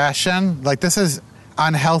passion. Like, this is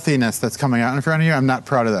unhealthiness that's coming out in front of you. I'm not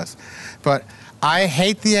proud of this. But I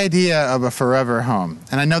hate the idea of a forever home.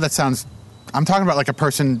 And I know that sounds, I'm talking about like a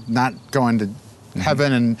person not going to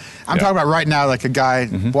heaven. And I'm talking about right now like a guy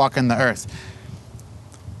walking the earth.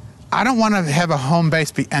 I don't want to have a home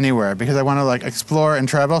base be anywhere because I want to like explore and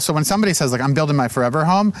travel. So when somebody says like I'm building my forever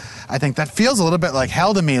home, I think that feels a little bit like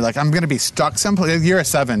hell to me. Like I'm going to be stuck someplace. You're a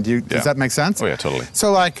 7. Does that make sense? Oh yeah, totally.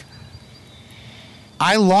 So like,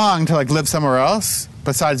 I long to like live somewhere else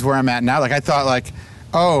besides where I'm at now. Like I thought like,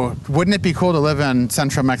 oh, wouldn't it be cool to live in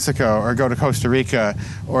central Mexico or go to Costa Rica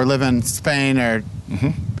or live in Spain or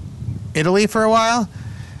Italy for a while?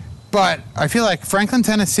 But I feel like Franklin,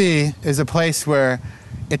 Tennessee is a place where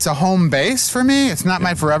it's a home base for me. It's not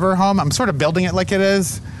my forever home. I'm sort of building it like it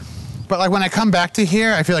is. But like when I come back to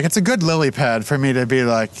here, I feel like it's a good lily pad for me to be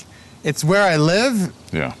like, it's where I live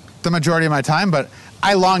the majority of my time, but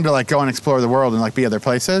I long to like go and explore the world and like be other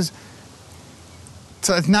places.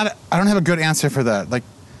 So it's not, I don't have a good answer for that. Like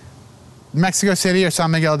Mexico City or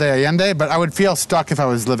San Miguel de Allende, but I would feel stuck if I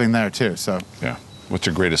was living there too, so. Yeah. What's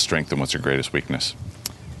your greatest strength and what's your greatest weakness?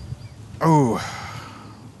 Oh,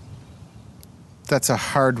 that's a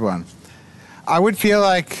hard one. I would feel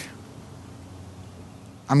like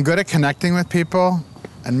I'm good at connecting with people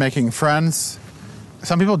and making friends.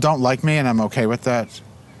 Some people don't like me and I'm okay with that.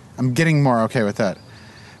 I'm getting more okay with that.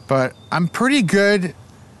 But I'm pretty good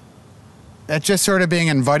at just sort of being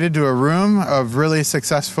invited to a room of really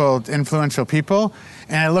successful, influential people.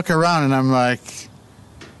 And I look around and I'm like,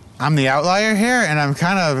 I'm the outlier here. And I'm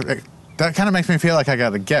that kind of makes me feel like I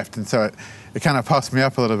got a gift. And so it kind of puffs me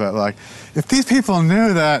up a little bit. Like, if these people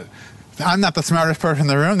knew that I'm not the smartest person in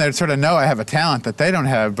the room, they'd sort of know I have a talent that they don't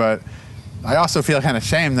have. But I also feel kind of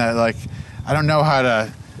shame that, like, I don't know how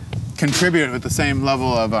to contribute with the same level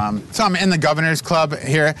of... So I'm in the Governor's Club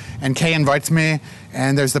here, and Kay invites me,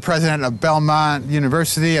 and there's the president of Belmont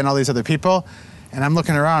University and all these other people. And I'm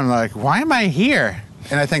looking around like, why am I here?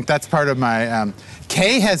 And I think that's part of my...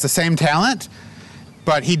 Kay has the same talent,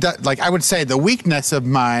 but he does, like, I would say the weakness of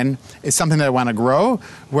mine is something that I want to grow,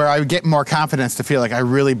 where I get more confidence to feel like I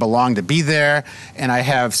really belong to be there, and I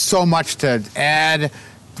have so much to add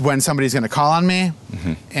when somebody's going to call on me.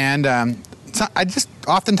 And so I just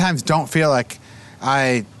oftentimes don't feel like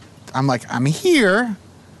I'm here,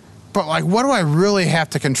 but like, what do I really have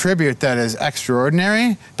to contribute that is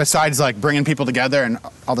extraordinary besides like bringing people together and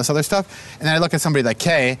all this other stuff? And then I look at somebody like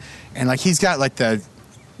Kay, and like he's got like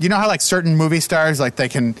you know how like certain movie stars, like they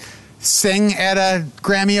can sing at a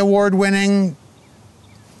Grammy Award winning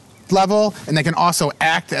level, and they can also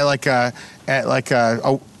act at like a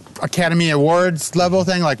Academy Awards level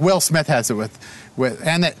thing. Like Will Smith has it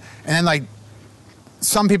and then like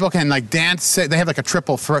some people can like dance. They have like a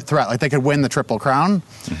triple threat. Like they could win the Triple Crown.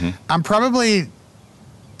 I'm probably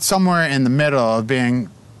somewhere in the middle of being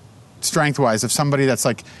strength-wise of somebody that's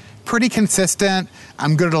like pretty consistent.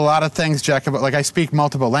 I'm good at a lot of things, Jack. Like I speak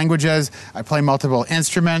multiple languages. I play multiple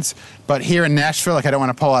instruments. But here in Nashville, like I don't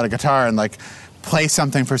want to pull out a guitar and like play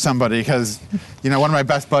something for somebody because, you know, one of my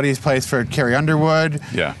best buddies plays for Carrie Underwood.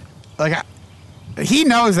 Yeah. Like he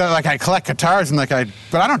knows that like I collect guitars and like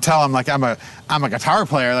but I don't tell him like I'm a guitar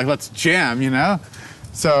player. Like let's jam, you know.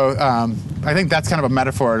 So I think that's kind of a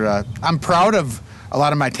metaphor. I'm proud of a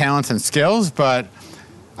lot of my talents and skills, but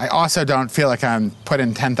I also don't feel like I'm put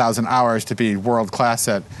in 10,000 hours to be world class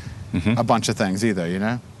at a bunch of things either, you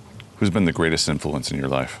know? Who's been the greatest influence in your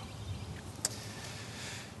life?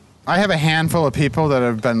 I have a handful of people that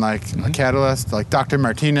have been like a catalyst, like Dr.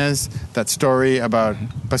 Martinez, that story about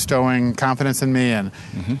bestowing confidence in me and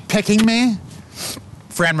picking me.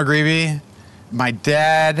 Fran McGreevy, my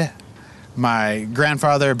dad, my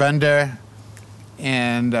grandfather Bender,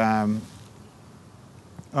 and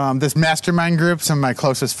this mastermind group. Some of my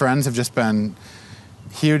closest friends have just been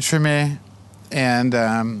huge for me, and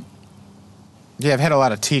I've had a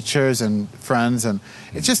lot of teachers and friends, and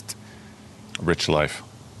it's just Rich life.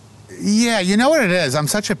 Yeah, you know what it is? I'm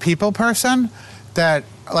such a people person that,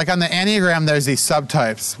 like, on the Enneagram, there's these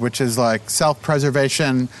subtypes, which is like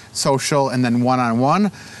self-preservation, social, and then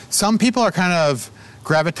one-on-one. Some people are kind of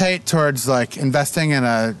gravitate towards like investing in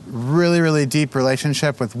a really, really deep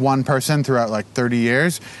relationship with one person throughout like 30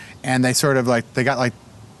 years. And they sort of like, they got like,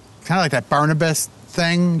 kind of like that Barnabas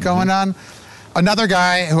thing going on. Another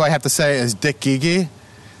guy who I have to say is Dick Gigi.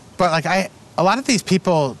 But like a lot of these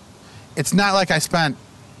people, it's not like I spent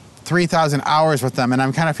 3,000 hours with them, and I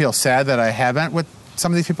kind of feel sad that I haven't with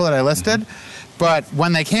some of these people that I listed. But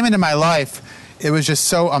when they came into my life, it was just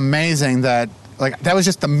so amazing that, like, that was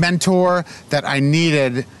just the mentor that I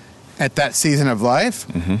needed at that season of life.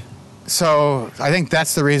 So I think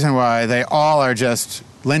that's the reason why they all are just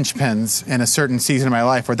linchpins in a certain season of my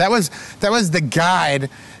life, where that was the guide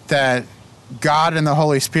that God and the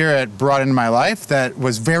Holy Spirit brought into my life that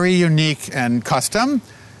was very unique and custom.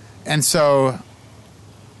 And so,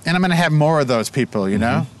 and I'm going to have more of those people, you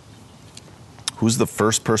know? Who's the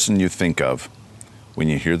first person you think of when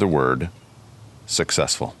you hear the word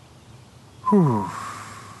successful?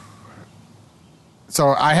 So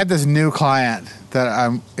I had this new client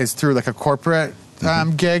that is through like a corporate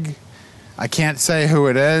gig. I can't say who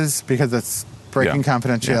it is because it's breaking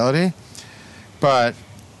confidentiality. But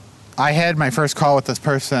I had my first call with this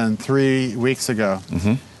person 3 weeks ago.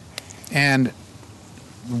 And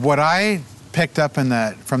what I picked up from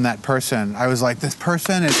that person, I was like, this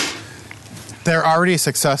person they're already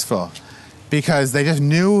successful because they just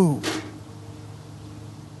knew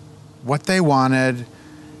what they wanted.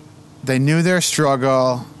 They knew their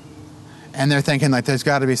struggle, and they're thinking like, there's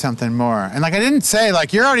got to be something more. And like, I didn't say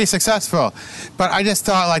like, you're already successful, but I just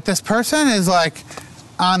thought like, this person is like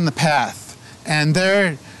on the path, and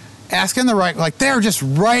they're asking the right, like they're just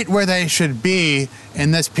right where they should be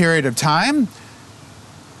in this period of time.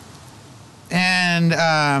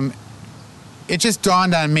 And it just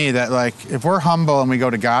dawned on me that like, if we're humble and we go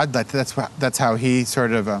to God, that's how He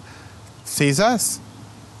sort of sees us.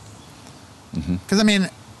 Because I mean,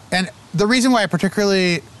 and the reason why it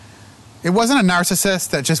wasn't a narcissist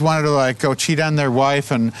that just wanted to like go cheat on their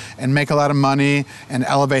wife and make a lot of money and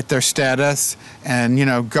elevate their status and, you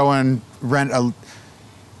know, go and rent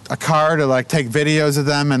a car to like take videos of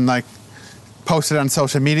them and like post it on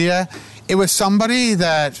social media. It was somebody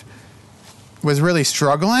that was really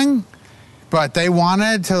struggling, but they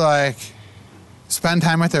wanted to like spend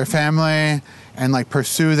time with their family and like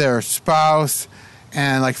pursue their spouse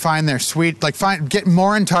and like find their sweet, like get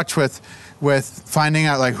more in touch with finding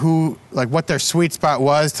out like what their sweet spot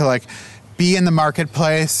was to like be in the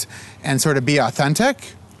marketplace and sort of be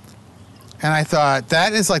authentic. And I thought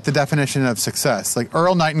that is like the definition of success. Like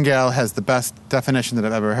Earl Nightingale has the best definition that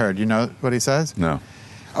I've ever heard. You know what he says? No.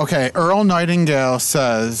 Okay, Earl Nightingale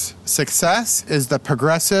says, success is the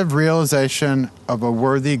progressive realization of a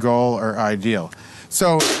worthy goal or ideal.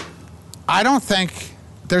 So I don't think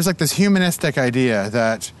there's like this humanistic idea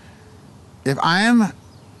that if I'm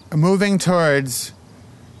moving towards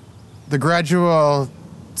the gradual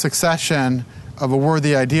succession of a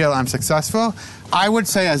worthy ideal, I'm successful. I would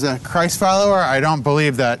say as a Christ follower, I don't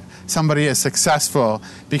believe that somebody is successful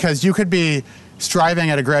because you could be striving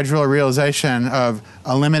at a gradual realization of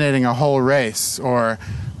eliminating a whole race or,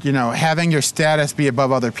 you know, having your status be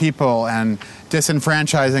above other people and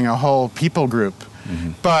disenfranchising a whole people group.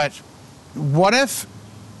 But what if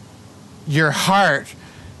your heart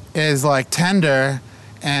is like tender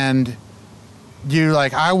and you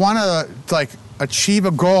like, I want to like achieve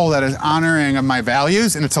a goal that is honoring of my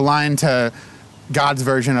values and it's aligned to God's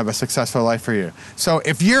version of a successful life for you. So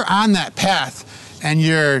if you're on that path and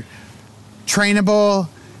you're trainable,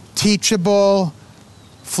 teachable,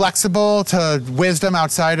 flexible to wisdom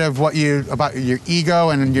outside of about your ego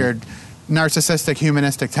and your narcissistic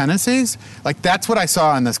humanistic tendencies, like that's what I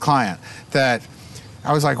saw in this client, that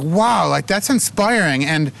I was like, wow, like that's inspiring.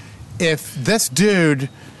 And if this dude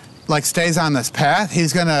like stays on this path,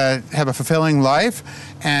 he's gonna have a fulfilling life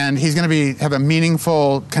and he's gonna have a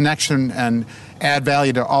meaningful connection and add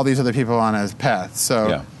value to all these other people on his path.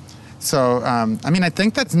 So, I mean, I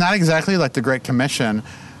think that's not exactly like the Great Commission.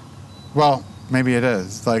 Well, maybe it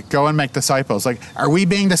is. Like, go and make disciples. Like, are we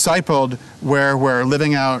being discipled where we're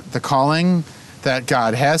living out the calling that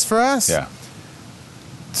God has for us? Yeah.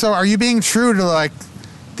 So are you being true to, like,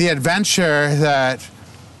 the adventure that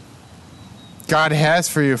God has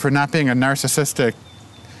for you for not being a narcissistic?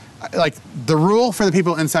 Like, the rule for the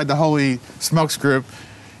people inside the Holy Smokes group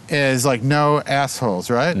is, like, no assholes,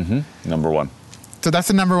 right? Number one. So that's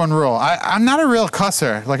the number one rule. I'm not a real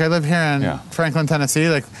cusser. Like, I live here in Franklin, Tennessee.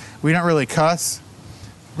 Like, we don't really cuss.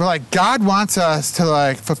 We're like, God wants us to,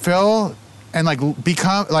 like, fulfill and, like,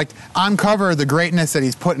 become, like, uncover the greatness that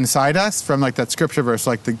he's put inside us from, like, that scripture verse.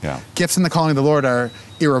 Like, the gifts and the calling of the Lord are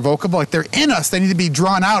irrevocable. Like, they're in us. They need to be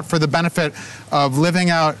drawn out for the benefit of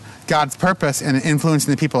living out God's purpose and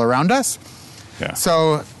influencing the people around us. Yeah.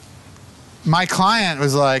 So my client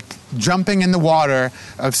was, like, jumping in the water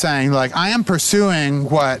of saying, like, I am pursuing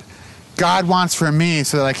what God wants from me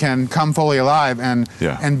so that I can come fully alive and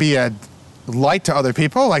be a light to other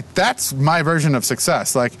people. Like, that's my version of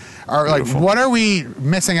success. Like, what are we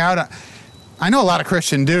missing out on? I know a lot of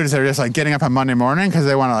Christian dudes that are just, like, getting up on Monday morning because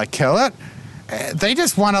they want to, like, kill it. They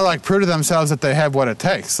just want to, like, prove to themselves that they have what it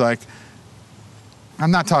takes. Like, I'm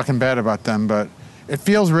not talking bad about them, but it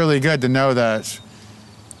feels really good to know that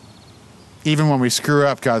even when we screw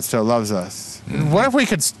up, God still loves us. What if we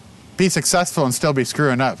could be successful and still be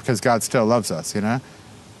screwing up because God still loves us, you know?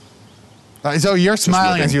 So you're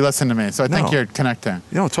smiling as you listen to me, so I think you're connecting.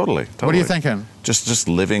 No, totally. What are you thinking? Just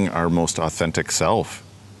living our most authentic self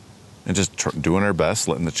and just doing our best,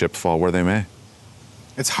 letting the chips fall where they may.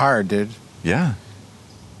 It's hard, dude. Yeah.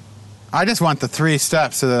 I just want the 3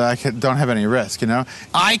 steps so that I don't have any risk, you know?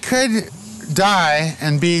 I could die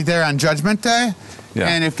and be there on Judgment Day,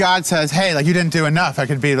 and if God says, hey, like, you didn't do enough, I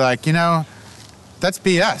could be like, you know, that's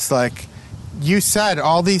BS. Like, you said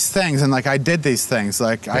all these things, and, like, I did these things.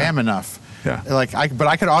 Like, I am enough. Yeah. Like, but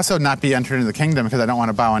I could also not be entered into the kingdom because I don't want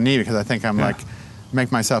to bow a knee because I think I'm, like,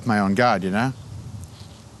 make myself my own God, you know?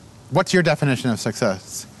 What's your definition of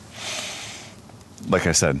success? Like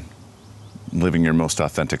I said, living your most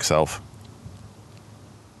authentic self.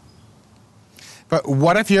 But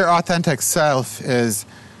what if your authentic self is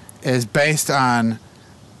based on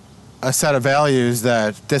a set of values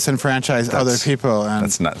that disenfranchise other people? And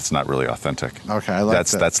it's not really authentic. Okay, I like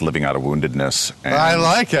that. That's living out of woundedness. And I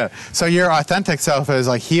like it. So your authentic self is,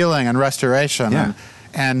 like, healing and restoration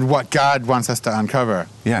and what God wants us to uncover.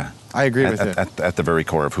 Yeah. I agree with you. At the very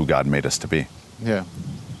core of who God made us to be. Yeah.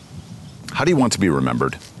 How do you want to be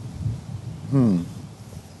remembered?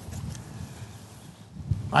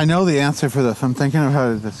 I know the answer for this. I'm thinking of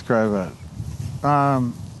how to describe it.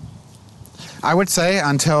 I would say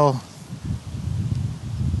until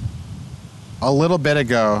a little bit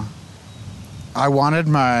ago, I wanted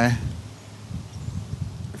my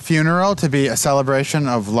funeral to be a celebration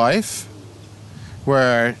of life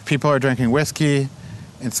where people are drinking whiskey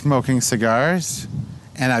and smoking cigars,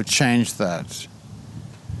 and I've changed that.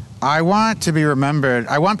 I want to be remembered.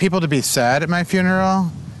 I want people to be sad at my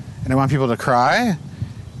funeral, and I want people to cry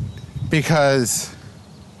because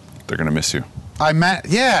they're going to miss you. Like,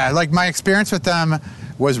 my experience with them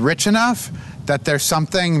was rich enough that there's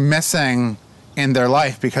something missing in their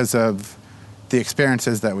life because of the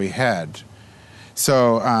experiences that we had.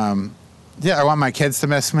 So, I want my kids to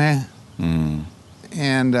miss me.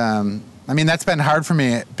 And, I mean, that's been hard for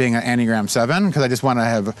me being an Enneagram 7 because I just want to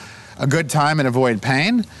have a good time and avoid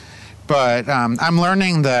pain. But I'm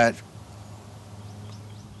learning that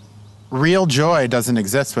real joy doesn't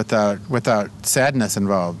exist without sadness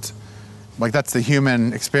involved. Like, that's the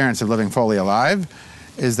human experience of living fully alive,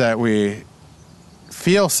 is that we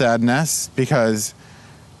feel sadness because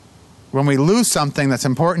when we lose something that's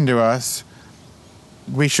important to us,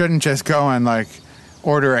 we shouldn't just go and, like,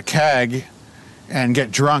 order a keg and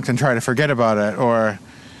get drunk and try to forget about it, or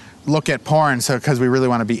look at porn because we really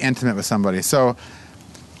want to be intimate with somebody. So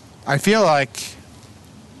I feel like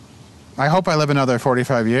I hope I live another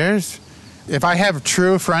 45 years. If I have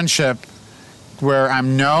true friendship where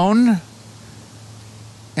I'm known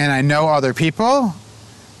and I know other people,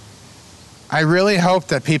 I really hope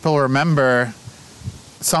that people remember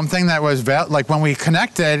something that was like, when we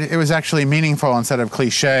connected, it was actually meaningful instead of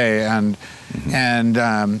cliche and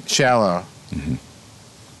shallow.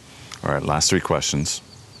 All right, last 3 questions.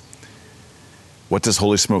 What does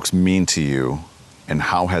Holy Smokes mean to you, and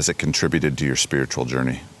how has it contributed to your spiritual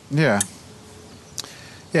journey? Yeah,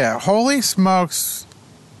 Holy Smokes,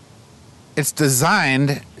 it's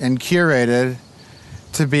designed and curated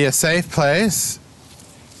to be a safe place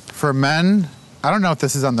for men. I don't know if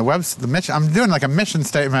this is on the website, the mission. I'm doing like a mission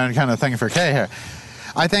statement kind of thing for Kay here.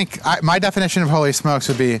 I think my definition of Holy Smokes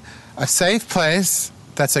would be a safe place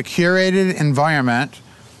that's a curated environment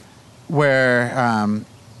where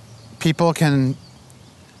people can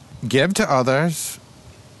give to others,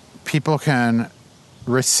 people can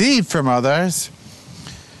receive from others,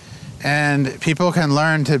 and people can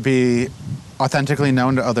learn to be authentically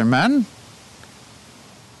known to other men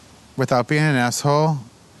without being an asshole,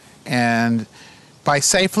 and by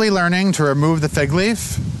safely learning to remove the fig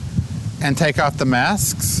leaf and take off the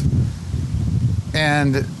masks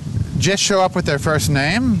and just show up with their first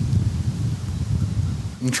name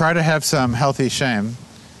and try to have some healthy shame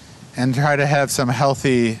and try to have some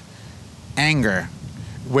healthy anger,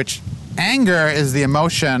 which anger is the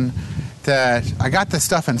emotion that I got this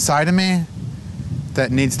stuff inside of me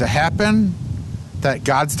that needs to happen, that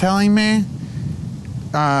God's telling me.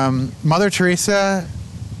 Mother Teresa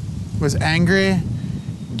was angry.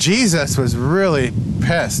 Jesus was really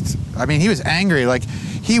pissed. I mean, he was angry. Like,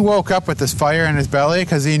 he woke up with this fire in his belly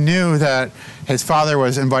because he knew that his father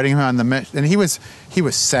was inviting him on the mission. And he was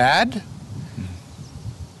sad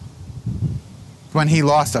when he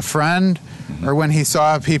lost a friend or when he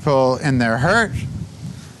saw people in their hurt.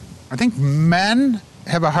 I think men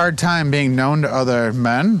have a hard time being known to other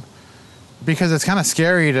men because it's kind of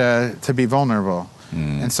scary to be vulnerable.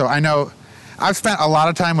 And so I know I've spent a lot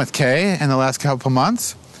of time with Kay in the last couple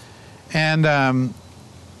months, and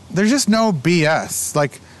there's just no BS.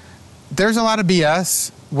 Like, there's a lot of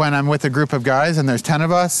BS when I'm with a group of guys and there's 10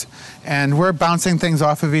 of us and we're bouncing things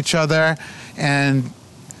off of each other, and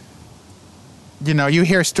you know, you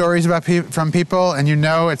hear stories about from people and you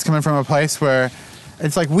know it's coming from a place where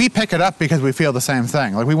it's like we pick it up because we feel the same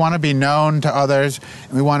thing. Like, we want to be known to others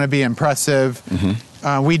and we want to be impressive.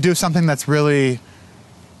 We do something that's really,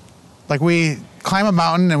 like, we climb a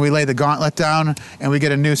mountain and we lay the gauntlet down and we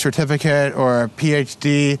get a new certificate or a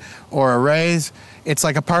PhD or a raise. It's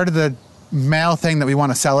like a part of the male thing that we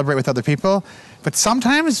want to celebrate with other people. But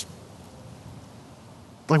sometimes,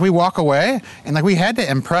 like, we walk away and like we had to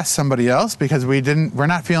impress somebody else because we're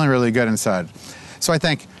not feeling really good inside. So I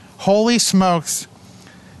think Holy Smokes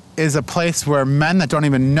is a place where men that don't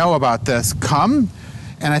even know about this come.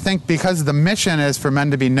 And I think because the mission is for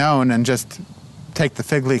men to be known and just take the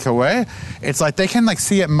fig leaf away, it's like they can like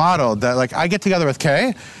see it modeled that, like, I get together with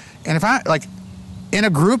Kay, and if I, like, in a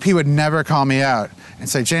group, he would never call me out and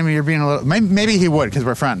say, Jamie, you're being a little, maybe he would because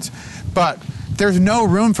we're friends, but there's no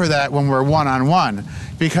room for that when we're one-on-one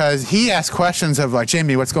because he asks questions of like,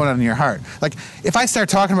 Jamie, what's going on in your heart? Like, if I start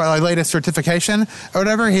talking about like latest certification or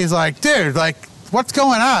whatever, he's like, dude, like, what's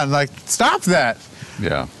going on? Like, stop that.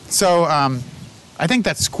 Yeah. So I think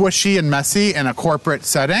that's squishy and messy in a corporate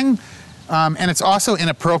setting. And it's also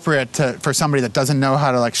inappropriate for somebody that doesn't know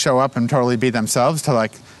how to like show up and totally be themselves to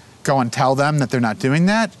like go and tell them that they're not doing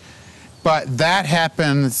that. But that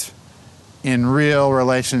happens in real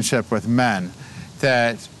relationship with men.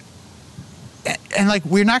 And like,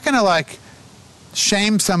 we're not going to like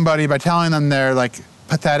shame somebody by telling them they're like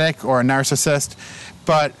pathetic or a narcissist.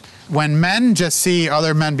 But when men just see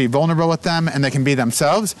other men be vulnerable with them and they can be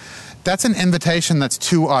themselves, that's an invitation that's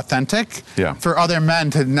too authentic for other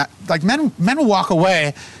men to not, like, men will walk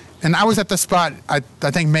away. And I was at the spot, I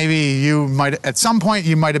think maybe you might, at some point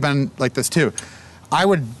you might have been like this too. I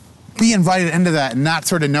would be invited into that and not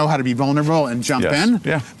sort of know how to be vulnerable and jump in.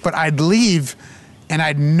 Yeah. But I'd leave and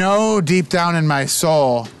I'd know deep down in my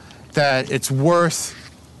soul that it's worth,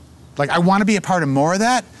 like, I want to be a part of more of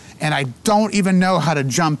that. And I don't even know how to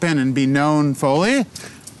jump in and be known fully.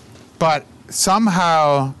 But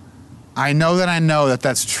somehow I know that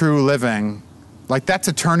that's true living. Like, that's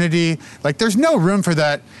eternity. Like, there's no room for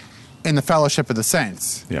that in the fellowship of the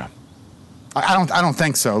saints. Yeah. I don't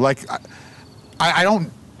think so. Like, I don't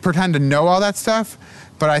pretend to know all that stuff,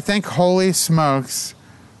 but I think Holy Smokes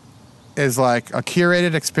is like a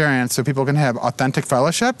curated experience so people can have authentic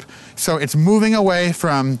fellowship. So it's moving away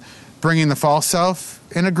from bringing the false self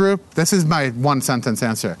in a group. This is my one sentence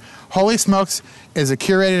answer. Holy Smokes is a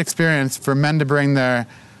curated experience for men to bring their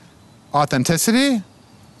authenticity,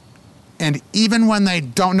 and even when they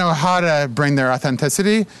don't know how to bring their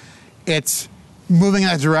authenticity, it's moving in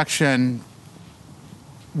that direction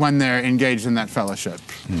when they're engaged in that fellowship.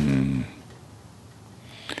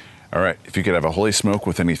 All right, if you could have a holy smoke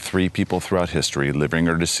with any 3 people throughout history, living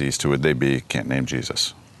or deceased, who would they be? Can't name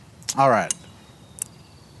Jesus. All right.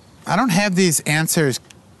 I don't have these answers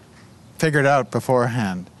figured out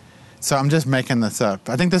beforehand, so I'm just making this up.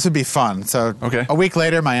 I think this would be fun. So okay. A week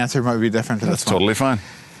later, my answer might be different to this one. That's totally fine.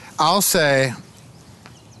 I'll say,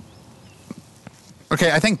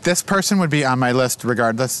 okay, I think this person would be on my list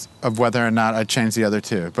regardless of whether or not I'd change the other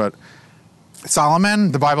 2. But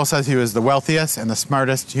Solomon, the Bible says he was the wealthiest and the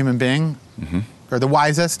smartest human being or the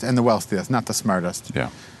wisest and the wealthiest, not the smartest. Yeah.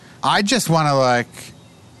 I just want to like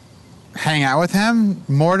hang out with him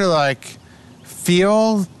more to like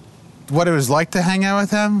feel what it was like to hang out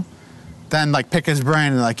with him than like pick his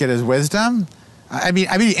brain and like get his wisdom. I mean,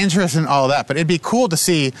 I'd be interested in all that, but it'd be cool to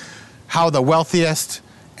see how the wealthiest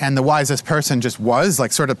and the wisest person just was,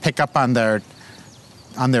 like sort of pick up on their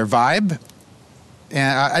vibe.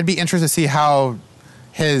 And I'd be interested to see how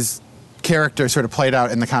his character sort of played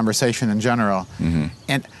out in the conversation in general. Mm-hmm.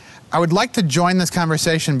 And I would like to join this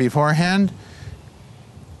conversation beforehand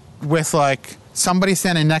with like somebody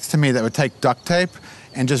standing next to me that would take duct tape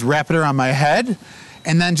and just wrap it around my head,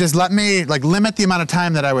 and then just let me like limit the amount of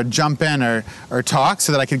time that I would jump in or talk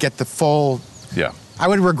so that I could get the full. Yeah. I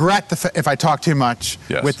would regret if I talk too much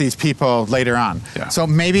Yes. with these people later on. Yeah. So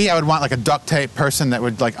maybe I would want like a duct tape person that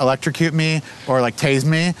would like electrocute me or like tase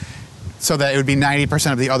me, so that it would be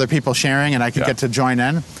 90% of the other people sharing and I could Yeah. get to join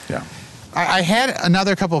in. Yeah. I had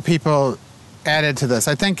another couple of people added to this.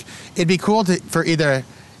 I think it'd be cool for either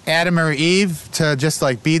Adam or Eve to just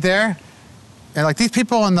like be there. And like these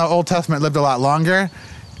people in the Old Testament lived a lot longer.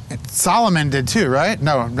 Solomon did too, right?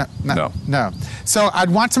 No. So I'd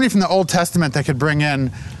want somebody from the Old Testament that could bring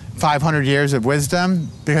in 500 years of wisdom,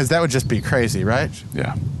 because that would just be crazy, right?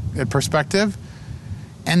 Yeah. In perspective.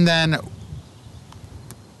 And then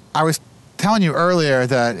I was telling you earlier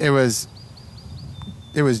that it was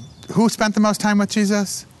who spent the most time with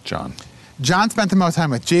Jesus? John. John spent the most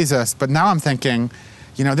time with Jesus, but now I'm thinking,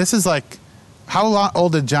 this is like, how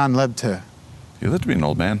old did John live to? He lived to be an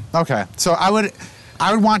old man. Okay, so I would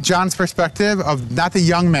want John's perspective of not the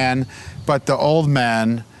young man, but the old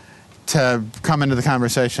man to come into the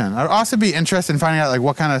conversation. I'd also be interested in finding out like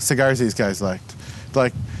what kind of cigars these guys liked.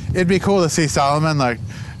 Like, it'd be cool to see Solomon like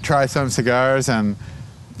try some cigars and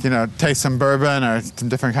taste some bourbon or some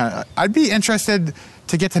different kind. I'd be interested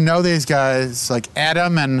to get to know these guys, like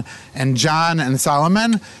Adam and John and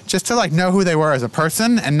Solomon, just to like know who they were as a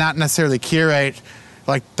person and not necessarily curate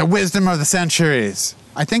like the wisdom of the centuries.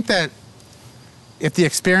 I think that if the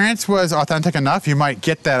experience was authentic enough, you might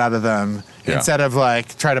get that out of them instead of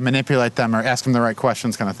like try to manipulate them or ask them the right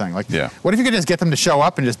questions kind of thing. Like, what if you could just get them to show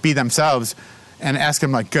up and just be themselves and ask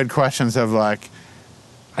them like good questions of like,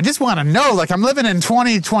 I just want to know, like I'm living in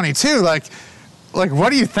 2022, like what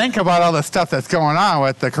do you think about all the stuff that's going on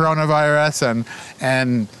with the coronavirus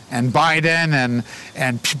and Biden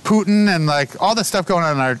and Putin and like all the stuff going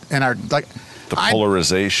on in our like the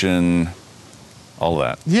polarization, all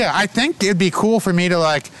that. Yeah, I think it'd be cool for me to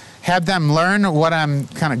like have them learn what I'm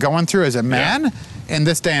kind of going through as a man in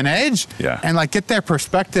this day and age, and like get their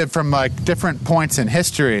perspective from like different points in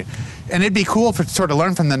history. And it'd be cool for sort of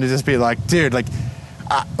learn from them to just be like, dude, like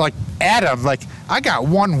Adam, like I got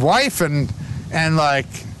one wife and like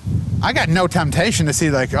I got no temptation to see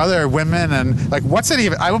like other women, and like what's it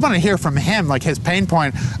even, I want to hear from him like his pain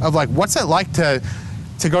point of like what's it like to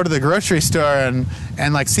go to the grocery store and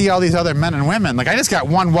like see all these other men and women. Like I just got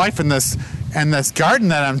one wife in this garden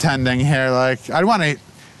that I'm tending here. Like I'd want to,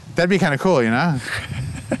 that'd be kind of cool, All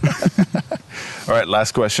right,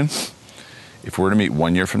 last question. If we're to meet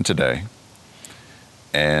 1 year from today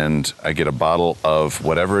and I get a bottle of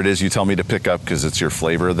whatever it is you tell me to pick up because it's your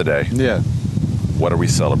flavor of the day. Yeah. What are we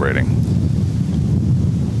celebrating?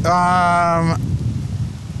 An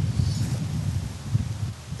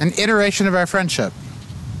iteration of our friendship.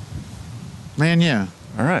 Me and you.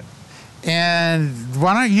 All right. And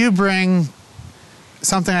why don't you bring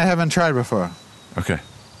something I haven't tried before? Okay.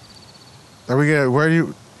 Are we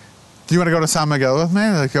gonna? Do you want to go to San Miguel with me?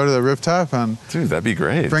 Like go to the rooftop and dude, that'd be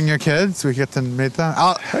great. Bring your kids. We get to meet them.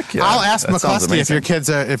 Heck yeah. I'll ask That sounds McCluskey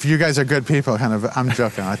amazing. if you guys are good people. Kind of. I'm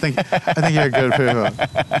joking. I think you're good people.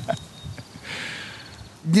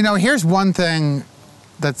 Here's one thing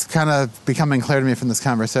that's kind of becoming clear to me from this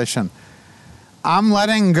conversation. I'm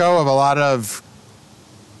letting go of a lot of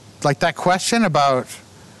like that question about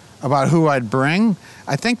who I'd bring.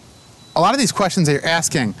 I think a lot of these questions that you're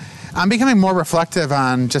asking, I'm becoming more reflective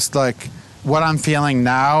on just like what I'm feeling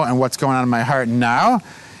now and what's going on in my heart now.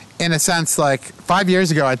 In a sense, like 5 years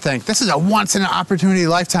ago, I'd think this is a once in an opportunity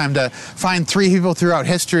lifetime to find 3 people throughout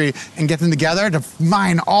history and get them together to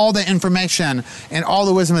mine all the information and all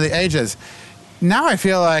the wisdom of the ages. Now I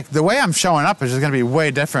feel like the way I'm showing up is just going to be way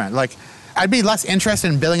different. Like I'd be less interested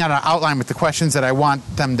in building out an outline with the questions that I want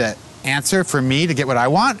them to answer for me to get what I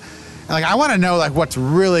want. Like I want to know like what's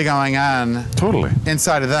really going on totally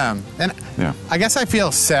inside of them. And I guess I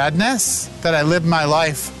feel sadness that I lived my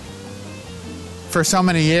life for so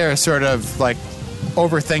many years sort of like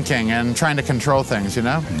overthinking and trying to control things,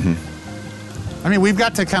 I mean, we've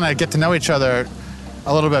got to kind of get to know each other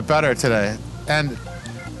a little bit better today. And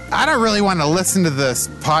I don't really want to listen to this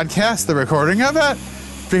podcast, the recording of it,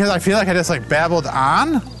 because I feel like I just like babbled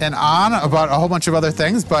on and on about a whole bunch of other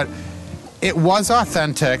things, but it was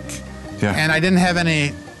authentic, and I didn't have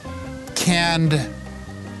any canned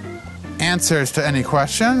answers to any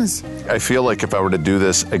questions. I feel like if I were to do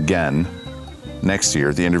this again next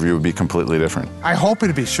year, the interview would be completely different. I hope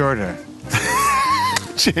it'd be shorter.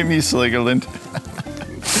 Jamie Slingerland.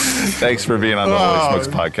 Thanks for being on the Holy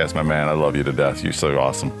Smokes podcast, my man. I love you to death. You're so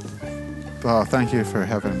awesome. Oh, thank you for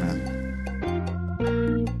having me.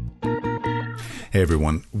 Hey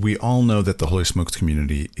everyone, we all know that the Holy Smokes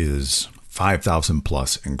community is 5,000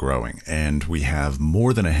 plus and growing, and we have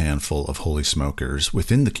more than a handful of Holy Smokers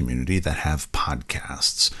within the community that have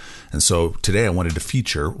podcasts. And so today I wanted to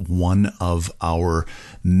feature one of our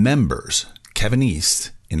members, Kevin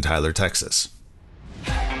East in Tyler, Texas.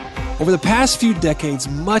 Over the past few decades,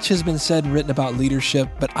 much has been said and written about leadership,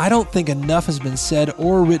 but I don't think enough has been said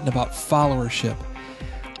or written about followership.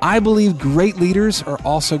 I believe great leaders are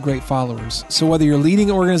also great followers. So whether you're leading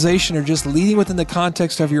an organization or just leading within the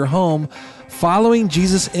context of your home, following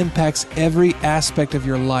Jesus impacts every aspect of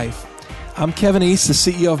your life. I'm Kevin East, the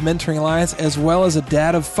CEO of Mentoring Alliance, as well as a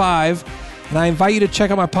dad of 5, and I invite you to check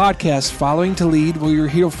out my podcast, Following to Lead, where you'll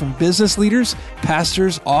hear from business leaders,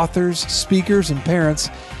 pastors, authors, speakers, and parents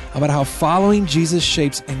about how following Jesus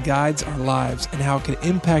shapes and guides our lives and how it can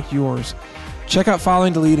impact yours. Check out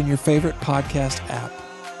Following to Lead in your favorite podcast app.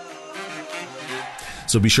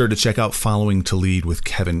 So be sure to check out Following to Lead with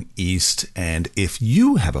Kevin East. And if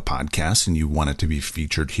you have a podcast and you want it to be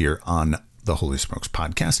featured here on the Holy Smokes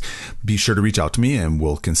podcast, be sure to reach out to me and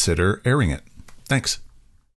we'll consider airing it. Thanks.